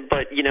innocent,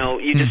 but, you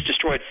just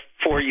destroyed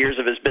 4 years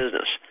of his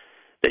business.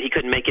 That he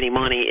couldn't make any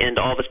money, and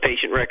all of his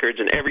patient records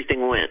and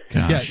everything went.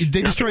 Gosh. Yeah,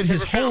 they destroyed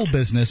his whole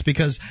business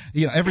because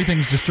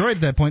everything's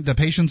destroyed at that point. The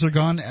patients are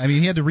gone. I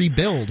mean, he had to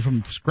rebuild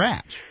from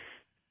scratch.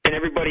 And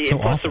everybody, and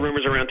plus the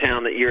rumors around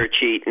town that you're a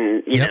cheat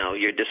and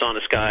you're a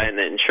dishonest guy, and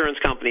the insurance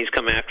companies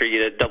come after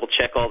you to double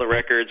check all the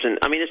records, and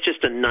I mean it's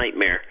just a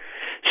nightmare.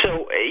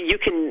 So you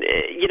can,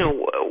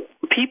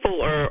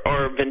 people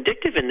are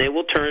vindictive, and they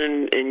will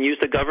turn and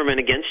use the government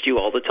against you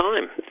all the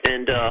time,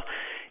 and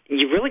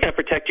you really got to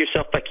protect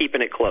yourself by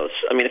keeping it close.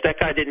 I mean, if that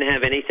guy didn't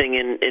have anything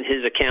in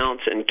his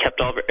accounts and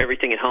kept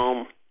everything at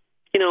home,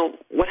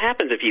 what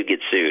happens if you get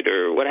sued,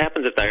 or what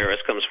happens if the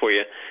IRS comes for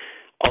you?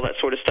 All that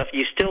sort of stuff.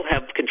 You still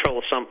have control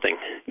of something.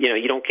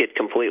 You don't get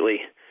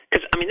completely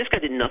because this guy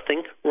did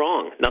nothing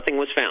wrong. Nothing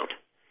was found.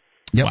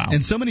 Yep. Wow.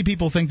 And so many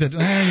people think that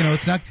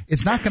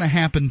it's not going to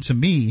happen to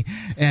me,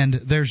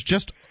 and there's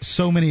just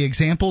so many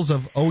examples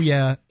of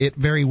it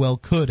very well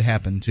could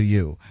happen to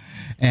you,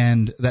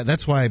 and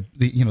that's why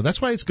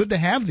it's good to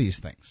have these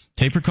things.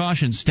 Take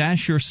precautions.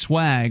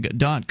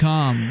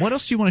 StashYourSwag.com. What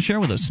else do you want to share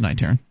with us tonight,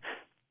 Taryn?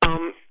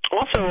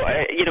 Also,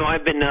 I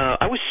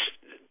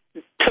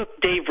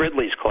took Dave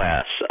Ridley's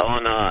class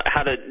on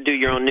how to do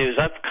your own news.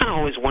 I've kind of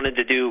always wanted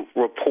to do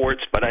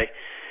reports, but I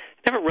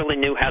never really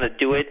knew how to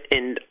do it,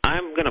 and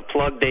I'm going to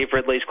plug Dave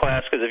Ridley's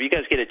class because if you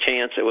guys get a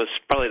chance, it was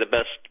probably the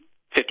best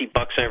 $50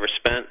 I ever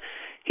spent.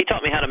 He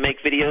taught me how to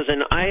make videos,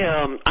 and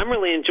I'm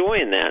really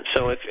enjoying that.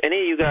 So if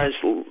any of you guys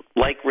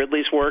like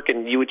Ridley's work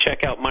and you would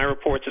check out my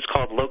reports, it's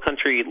called Low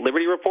Country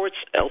Liberty Reports,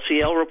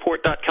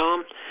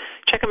 LCLreport.com.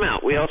 Check them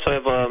out. We also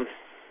have,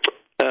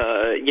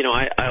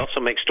 I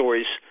also make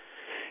stories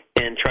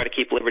and try to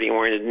keep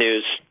liberty-oriented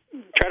news.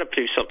 Try to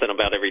produce something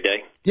about every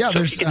day. Yeah,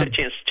 so if you get a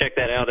chance to check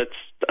that out,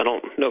 I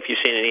don't know if you've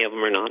seen any of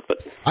them or not,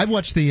 but I've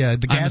watched the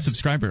I'm a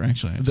subscriber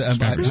actually.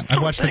 I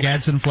watched the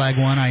Gadsden flag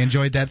one. I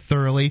enjoyed that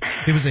thoroughly.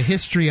 It was a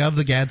history of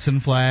the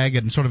Gadsden flag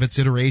and sort of its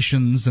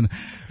iterations, and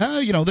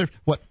they're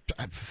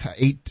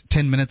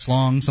 8-10 minutes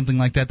long, something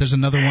like that. There's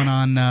another one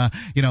on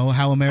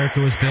how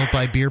America was built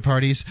by beer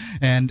parties,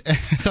 and I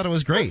thought it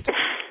was great.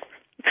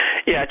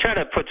 Yeah, I try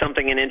to put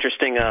something in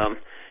interesting.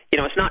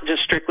 it's not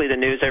just strictly the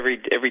news every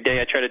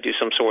day. I try to do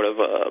some sort of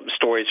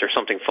stories or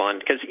something fun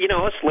because,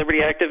 us liberty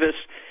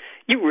activists,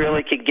 you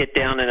really could get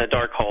down in a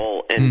dark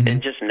hole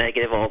and just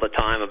negative all the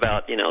time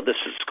about, this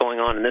is going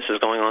on and this is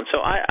going on.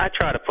 So I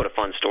try to put a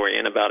fun story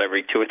in about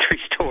every 2 or 3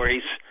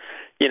 stories.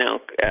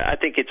 I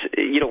think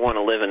you don't want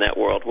to live in that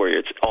world where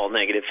it's all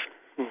negative.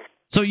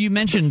 So you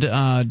mentioned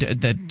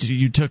that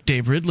you took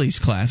Dave Ridley's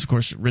class, of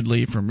course,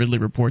 Ridley from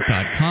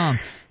RidleyReport.com.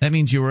 That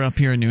means you were up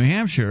here in New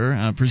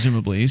Hampshire,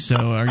 presumably. So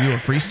are you a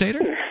Free Stater?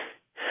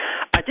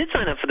 I did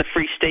sign up for the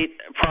Free State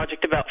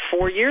Project about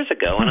 4 years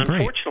ago, and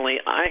unfortunately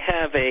I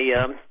have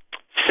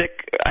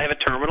I have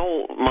a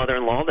terminal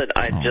mother-in-law that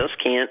I just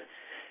can't,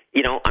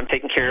 I'm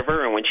taking care of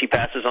her, and when she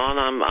passes on,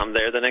 I'm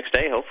there the next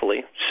day,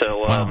 hopefully.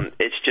 So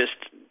it's just,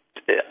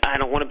 I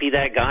don't want to be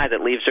that guy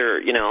that leaves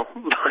her,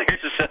 by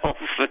herself.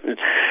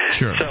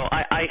 Sure. So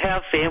I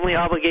have family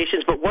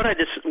obligations, but what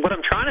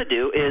I'm trying to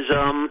do is,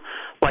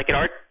 like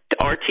at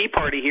our Tea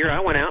Party here,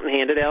 I went out and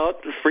handed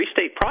out Free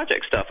State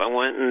Project stuff. I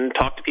went and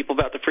talked to people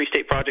about the Free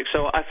State Project,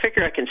 so I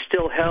figure I can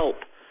still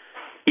help,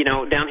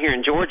 down here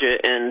in Georgia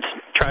and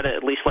try to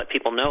at least let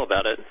people know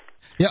about it.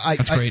 Yeah,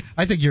 that's great.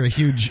 I think you're a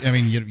huge.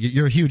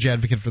 You're a huge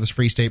advocate for this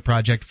Free State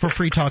Project, for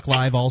Free Talk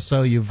Live.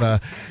 Also, you've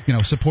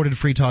supported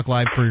Free Talk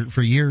Live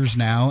for years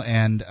now,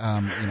 and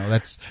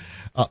that's.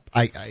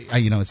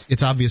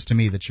 It's obvious to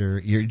me that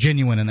you're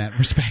genuine in that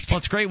respect. Well,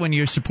 it's great when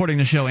you're supporting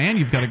the show and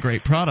you've got a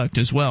great product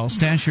as well.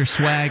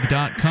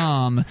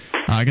 StashYourSwag.com.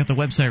 I got the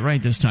website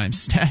right this time.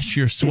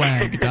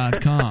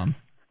 StashYourSwag.com.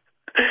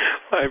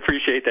 I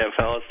appreciate that,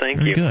 fellas. Thank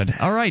Very you. Good.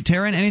 All right,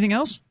 Taryn, anything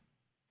else?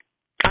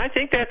 I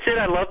think that's it.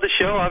 I love the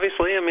show,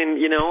 obviously.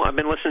 I've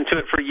been listening to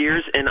it for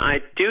years, and I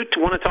do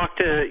want to talk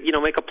to,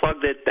 make a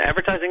plug that the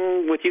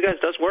advertising with you guys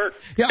does work.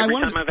 Yeah, Every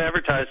time I've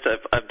advertised,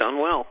 I've done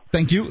well.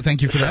 Thank you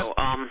for that.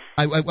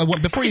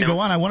 Before you go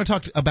on, I want to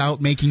talk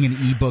about making an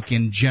ebook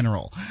in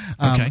general.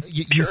 Okay.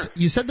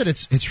 You said that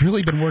it's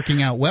really been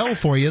working out well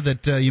for you,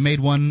 that you made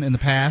one in the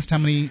past.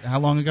 How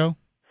long ago?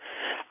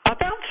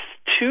 About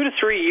 2 to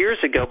 3 years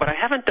ago, but I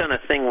haven't done a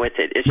thing with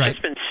it. It's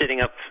just been sitting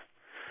up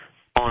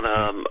on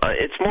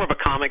it's more of a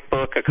comic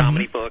book, a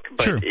comedy book,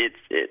 but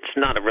it's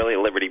not really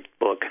a Liberty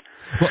book.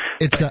 Well,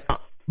 it's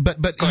but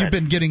you've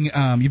been getting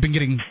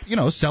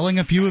selling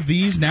a few of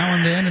these now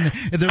and then,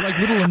 and they're like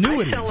little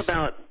annuities. I sell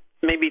about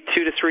maybe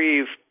 2 to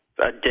 3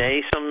 a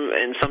day.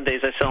 Some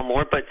days I sell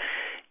more, but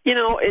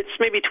it's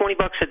maybe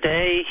 $20 a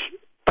day.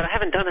 But I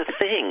haven't done a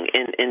thing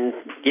in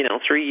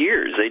 3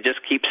 years. They just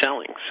keep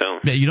selling. So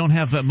yeah, you don't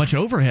have much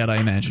overhead, I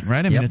imagine,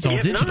 right? It's all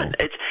digital. None.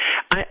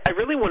 I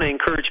really want to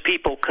encourage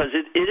people because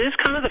it is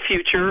kind of the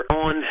future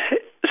on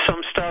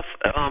some stuff.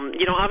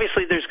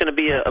 Obviously there's going to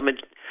be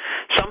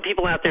some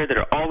people out there that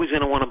are always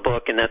going to want a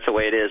book, and that's the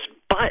way it is.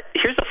 But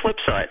here's the flip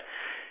side.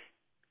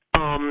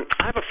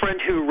 I have a friend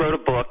who wrote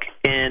a book,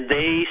 and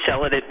they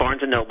sell it at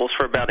Barnes & Nobles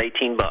for about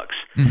 $18.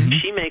 Mm-hmm.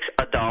 She makes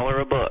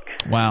 $1 a book.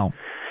 Wow.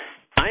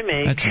 I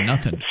make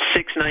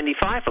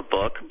 $6.95 a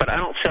book, but I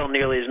don't sell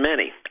nearly as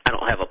many. I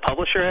don't have a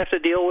publisher I have to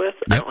deal with.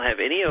 Yep. I don't have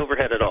any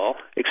overhead at all,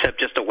 except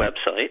just a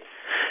website.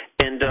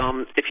 And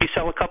if you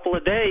sell a couple a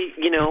day,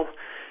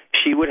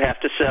 she would have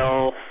to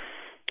sell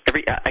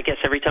every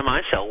time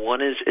I sell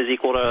one is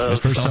equal to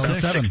 6 to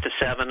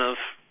 7 of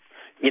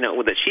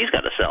that she's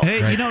got to sell.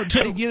 Hey,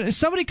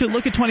 somebody could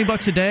look at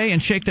 $20 a day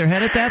and shake their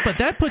head at that, but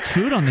that puts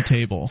food on the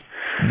table.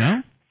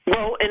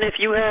 Well, and if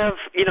you have,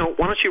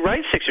 why don't you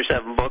write 6 or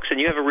 7 books and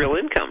you have a real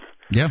income?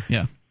 Yeah.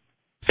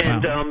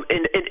 And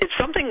and it's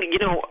something,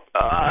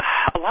 a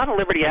lot of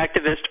Liberty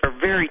activists are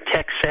very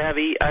tech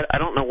savvy. I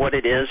don't know what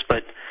it is,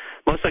 but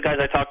most of the guys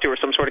I talk to are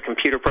some sort of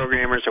computer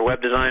programmers or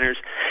web designers.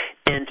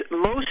 And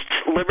most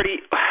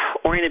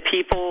Liberty-oriented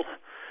people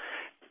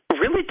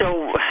really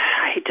don't,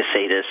 I hate to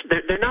say this,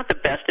 they're not the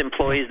best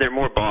employees. They're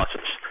more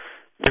bosses.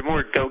 They're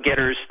more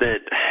go-getters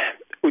that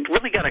we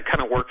really got to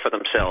kind of work for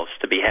themselves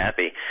to be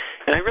happy.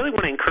 And I really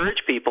want to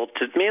encourage people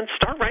to,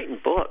 start writing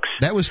books.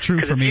 That was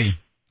true for me.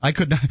 I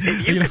could not.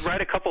 If you could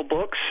write a couple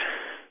books,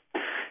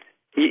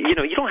 you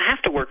don't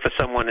have to work for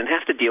someone and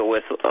have to deal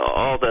with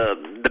all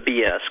the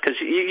BS, because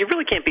you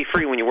really can't be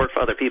free when you work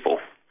for other people.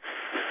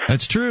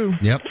 That's true.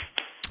 Yep.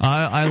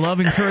 I love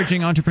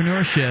encouraging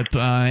entrepreneurship,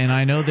 and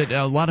I know that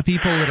a lot of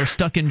people that are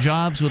stuck in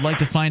jobs would like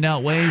to find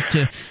out ways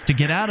to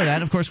get out of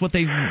that. Of course, what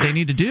they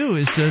need to do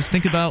is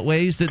think about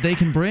ways that they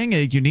can bring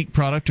a unique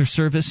product or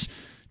service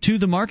to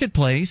the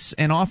marketplace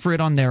and offer it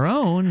on their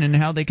own, and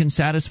how they can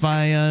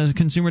satisfy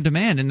consumer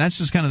demand. And that's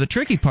just kind of the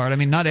tricky part.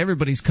 Not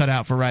everybody's cut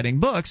out for writing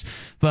books,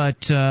 but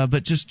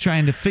just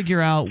trying to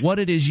figure out what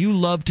it is you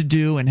love to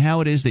do and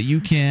how it is that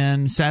you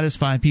can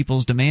satisfy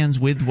people's demands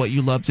with what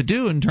you love to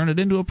do and turn it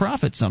into a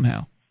profit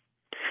somehow.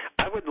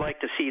 I would like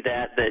to see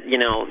that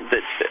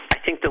I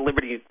think the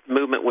Liberty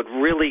movement would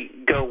really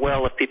go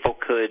well if people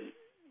could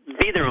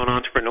be their own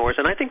entrepreneurs,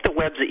 and I think the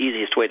web's the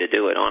easiest way to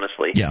do it,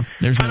 honestly. Yeah,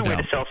 there's no doubt. Find a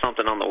way to sell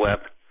something on the web.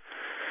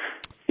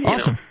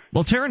 Awesome.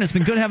 Well, Taryn, it's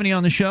been good having you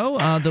on the show.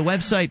 The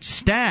website,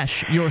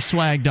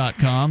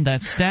 StashYourSwag.com.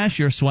 That's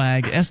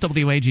StashYourSwag,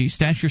 S-W-A-G,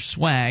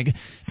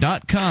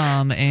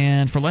 StashYourSwag.com.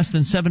 And for less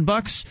than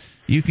 $7,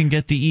 you can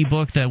get the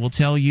ebook that will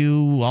tell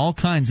you all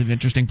kinds of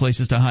interesting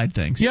places to hide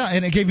things. Yeah,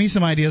 and it gave me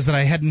some ideas that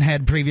I hadn't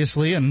had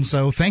previously, and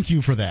so thank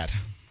you for that.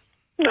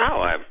 No,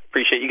 I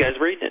appreciate you guys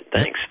reading it.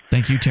 Thanks.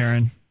 Thank you,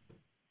 Taryn.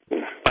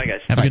 Bye,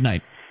 guys. Have a good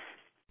night.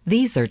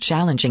 These are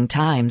challenging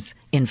times.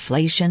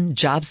 Inflation,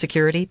 job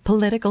security,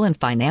 political and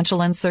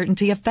financial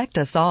uncertainty affect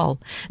us all.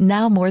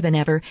 Now more than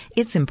ever,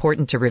 it's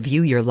important to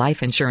review your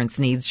life insurance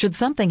needs should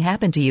something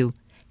happen to you.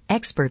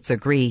 Experts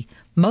agree.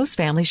 Most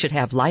families should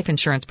have life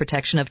insurance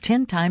protection of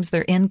 10 times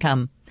their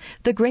income.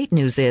 The great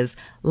news is,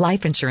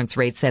 life insurance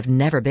rates have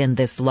never been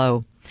this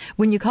low.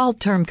 When you call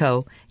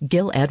Termco,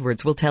 Gil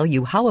Edwards will tell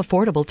you how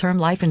affordable term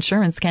life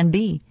insurance can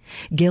be.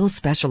 Gil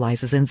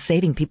specializes in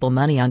saving people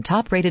money on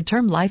top-rated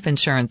term life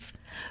insurance.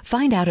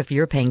 Find out if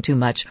you're paying too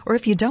much or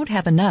if you don't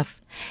have enough.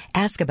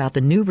 Ask about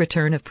the new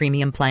return of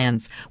premium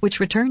plans, which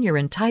return your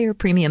entire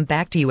premium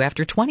back to you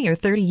after 20 or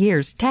 30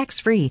 years,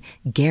 tax-free,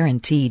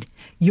 guaranteed.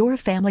 Your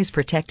family's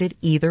protected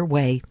either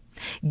way.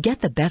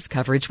 Get the best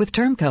coverage with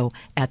Termco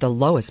at the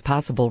lowest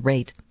possible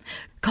rate.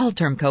 Call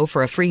Termco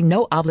for a free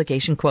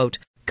no-obligation quote.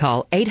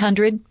 Call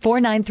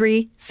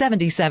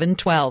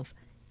 800-493-7712.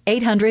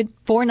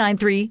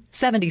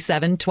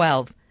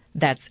 800-493-7712.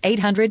 That's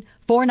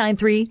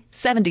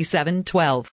 800-493-7712.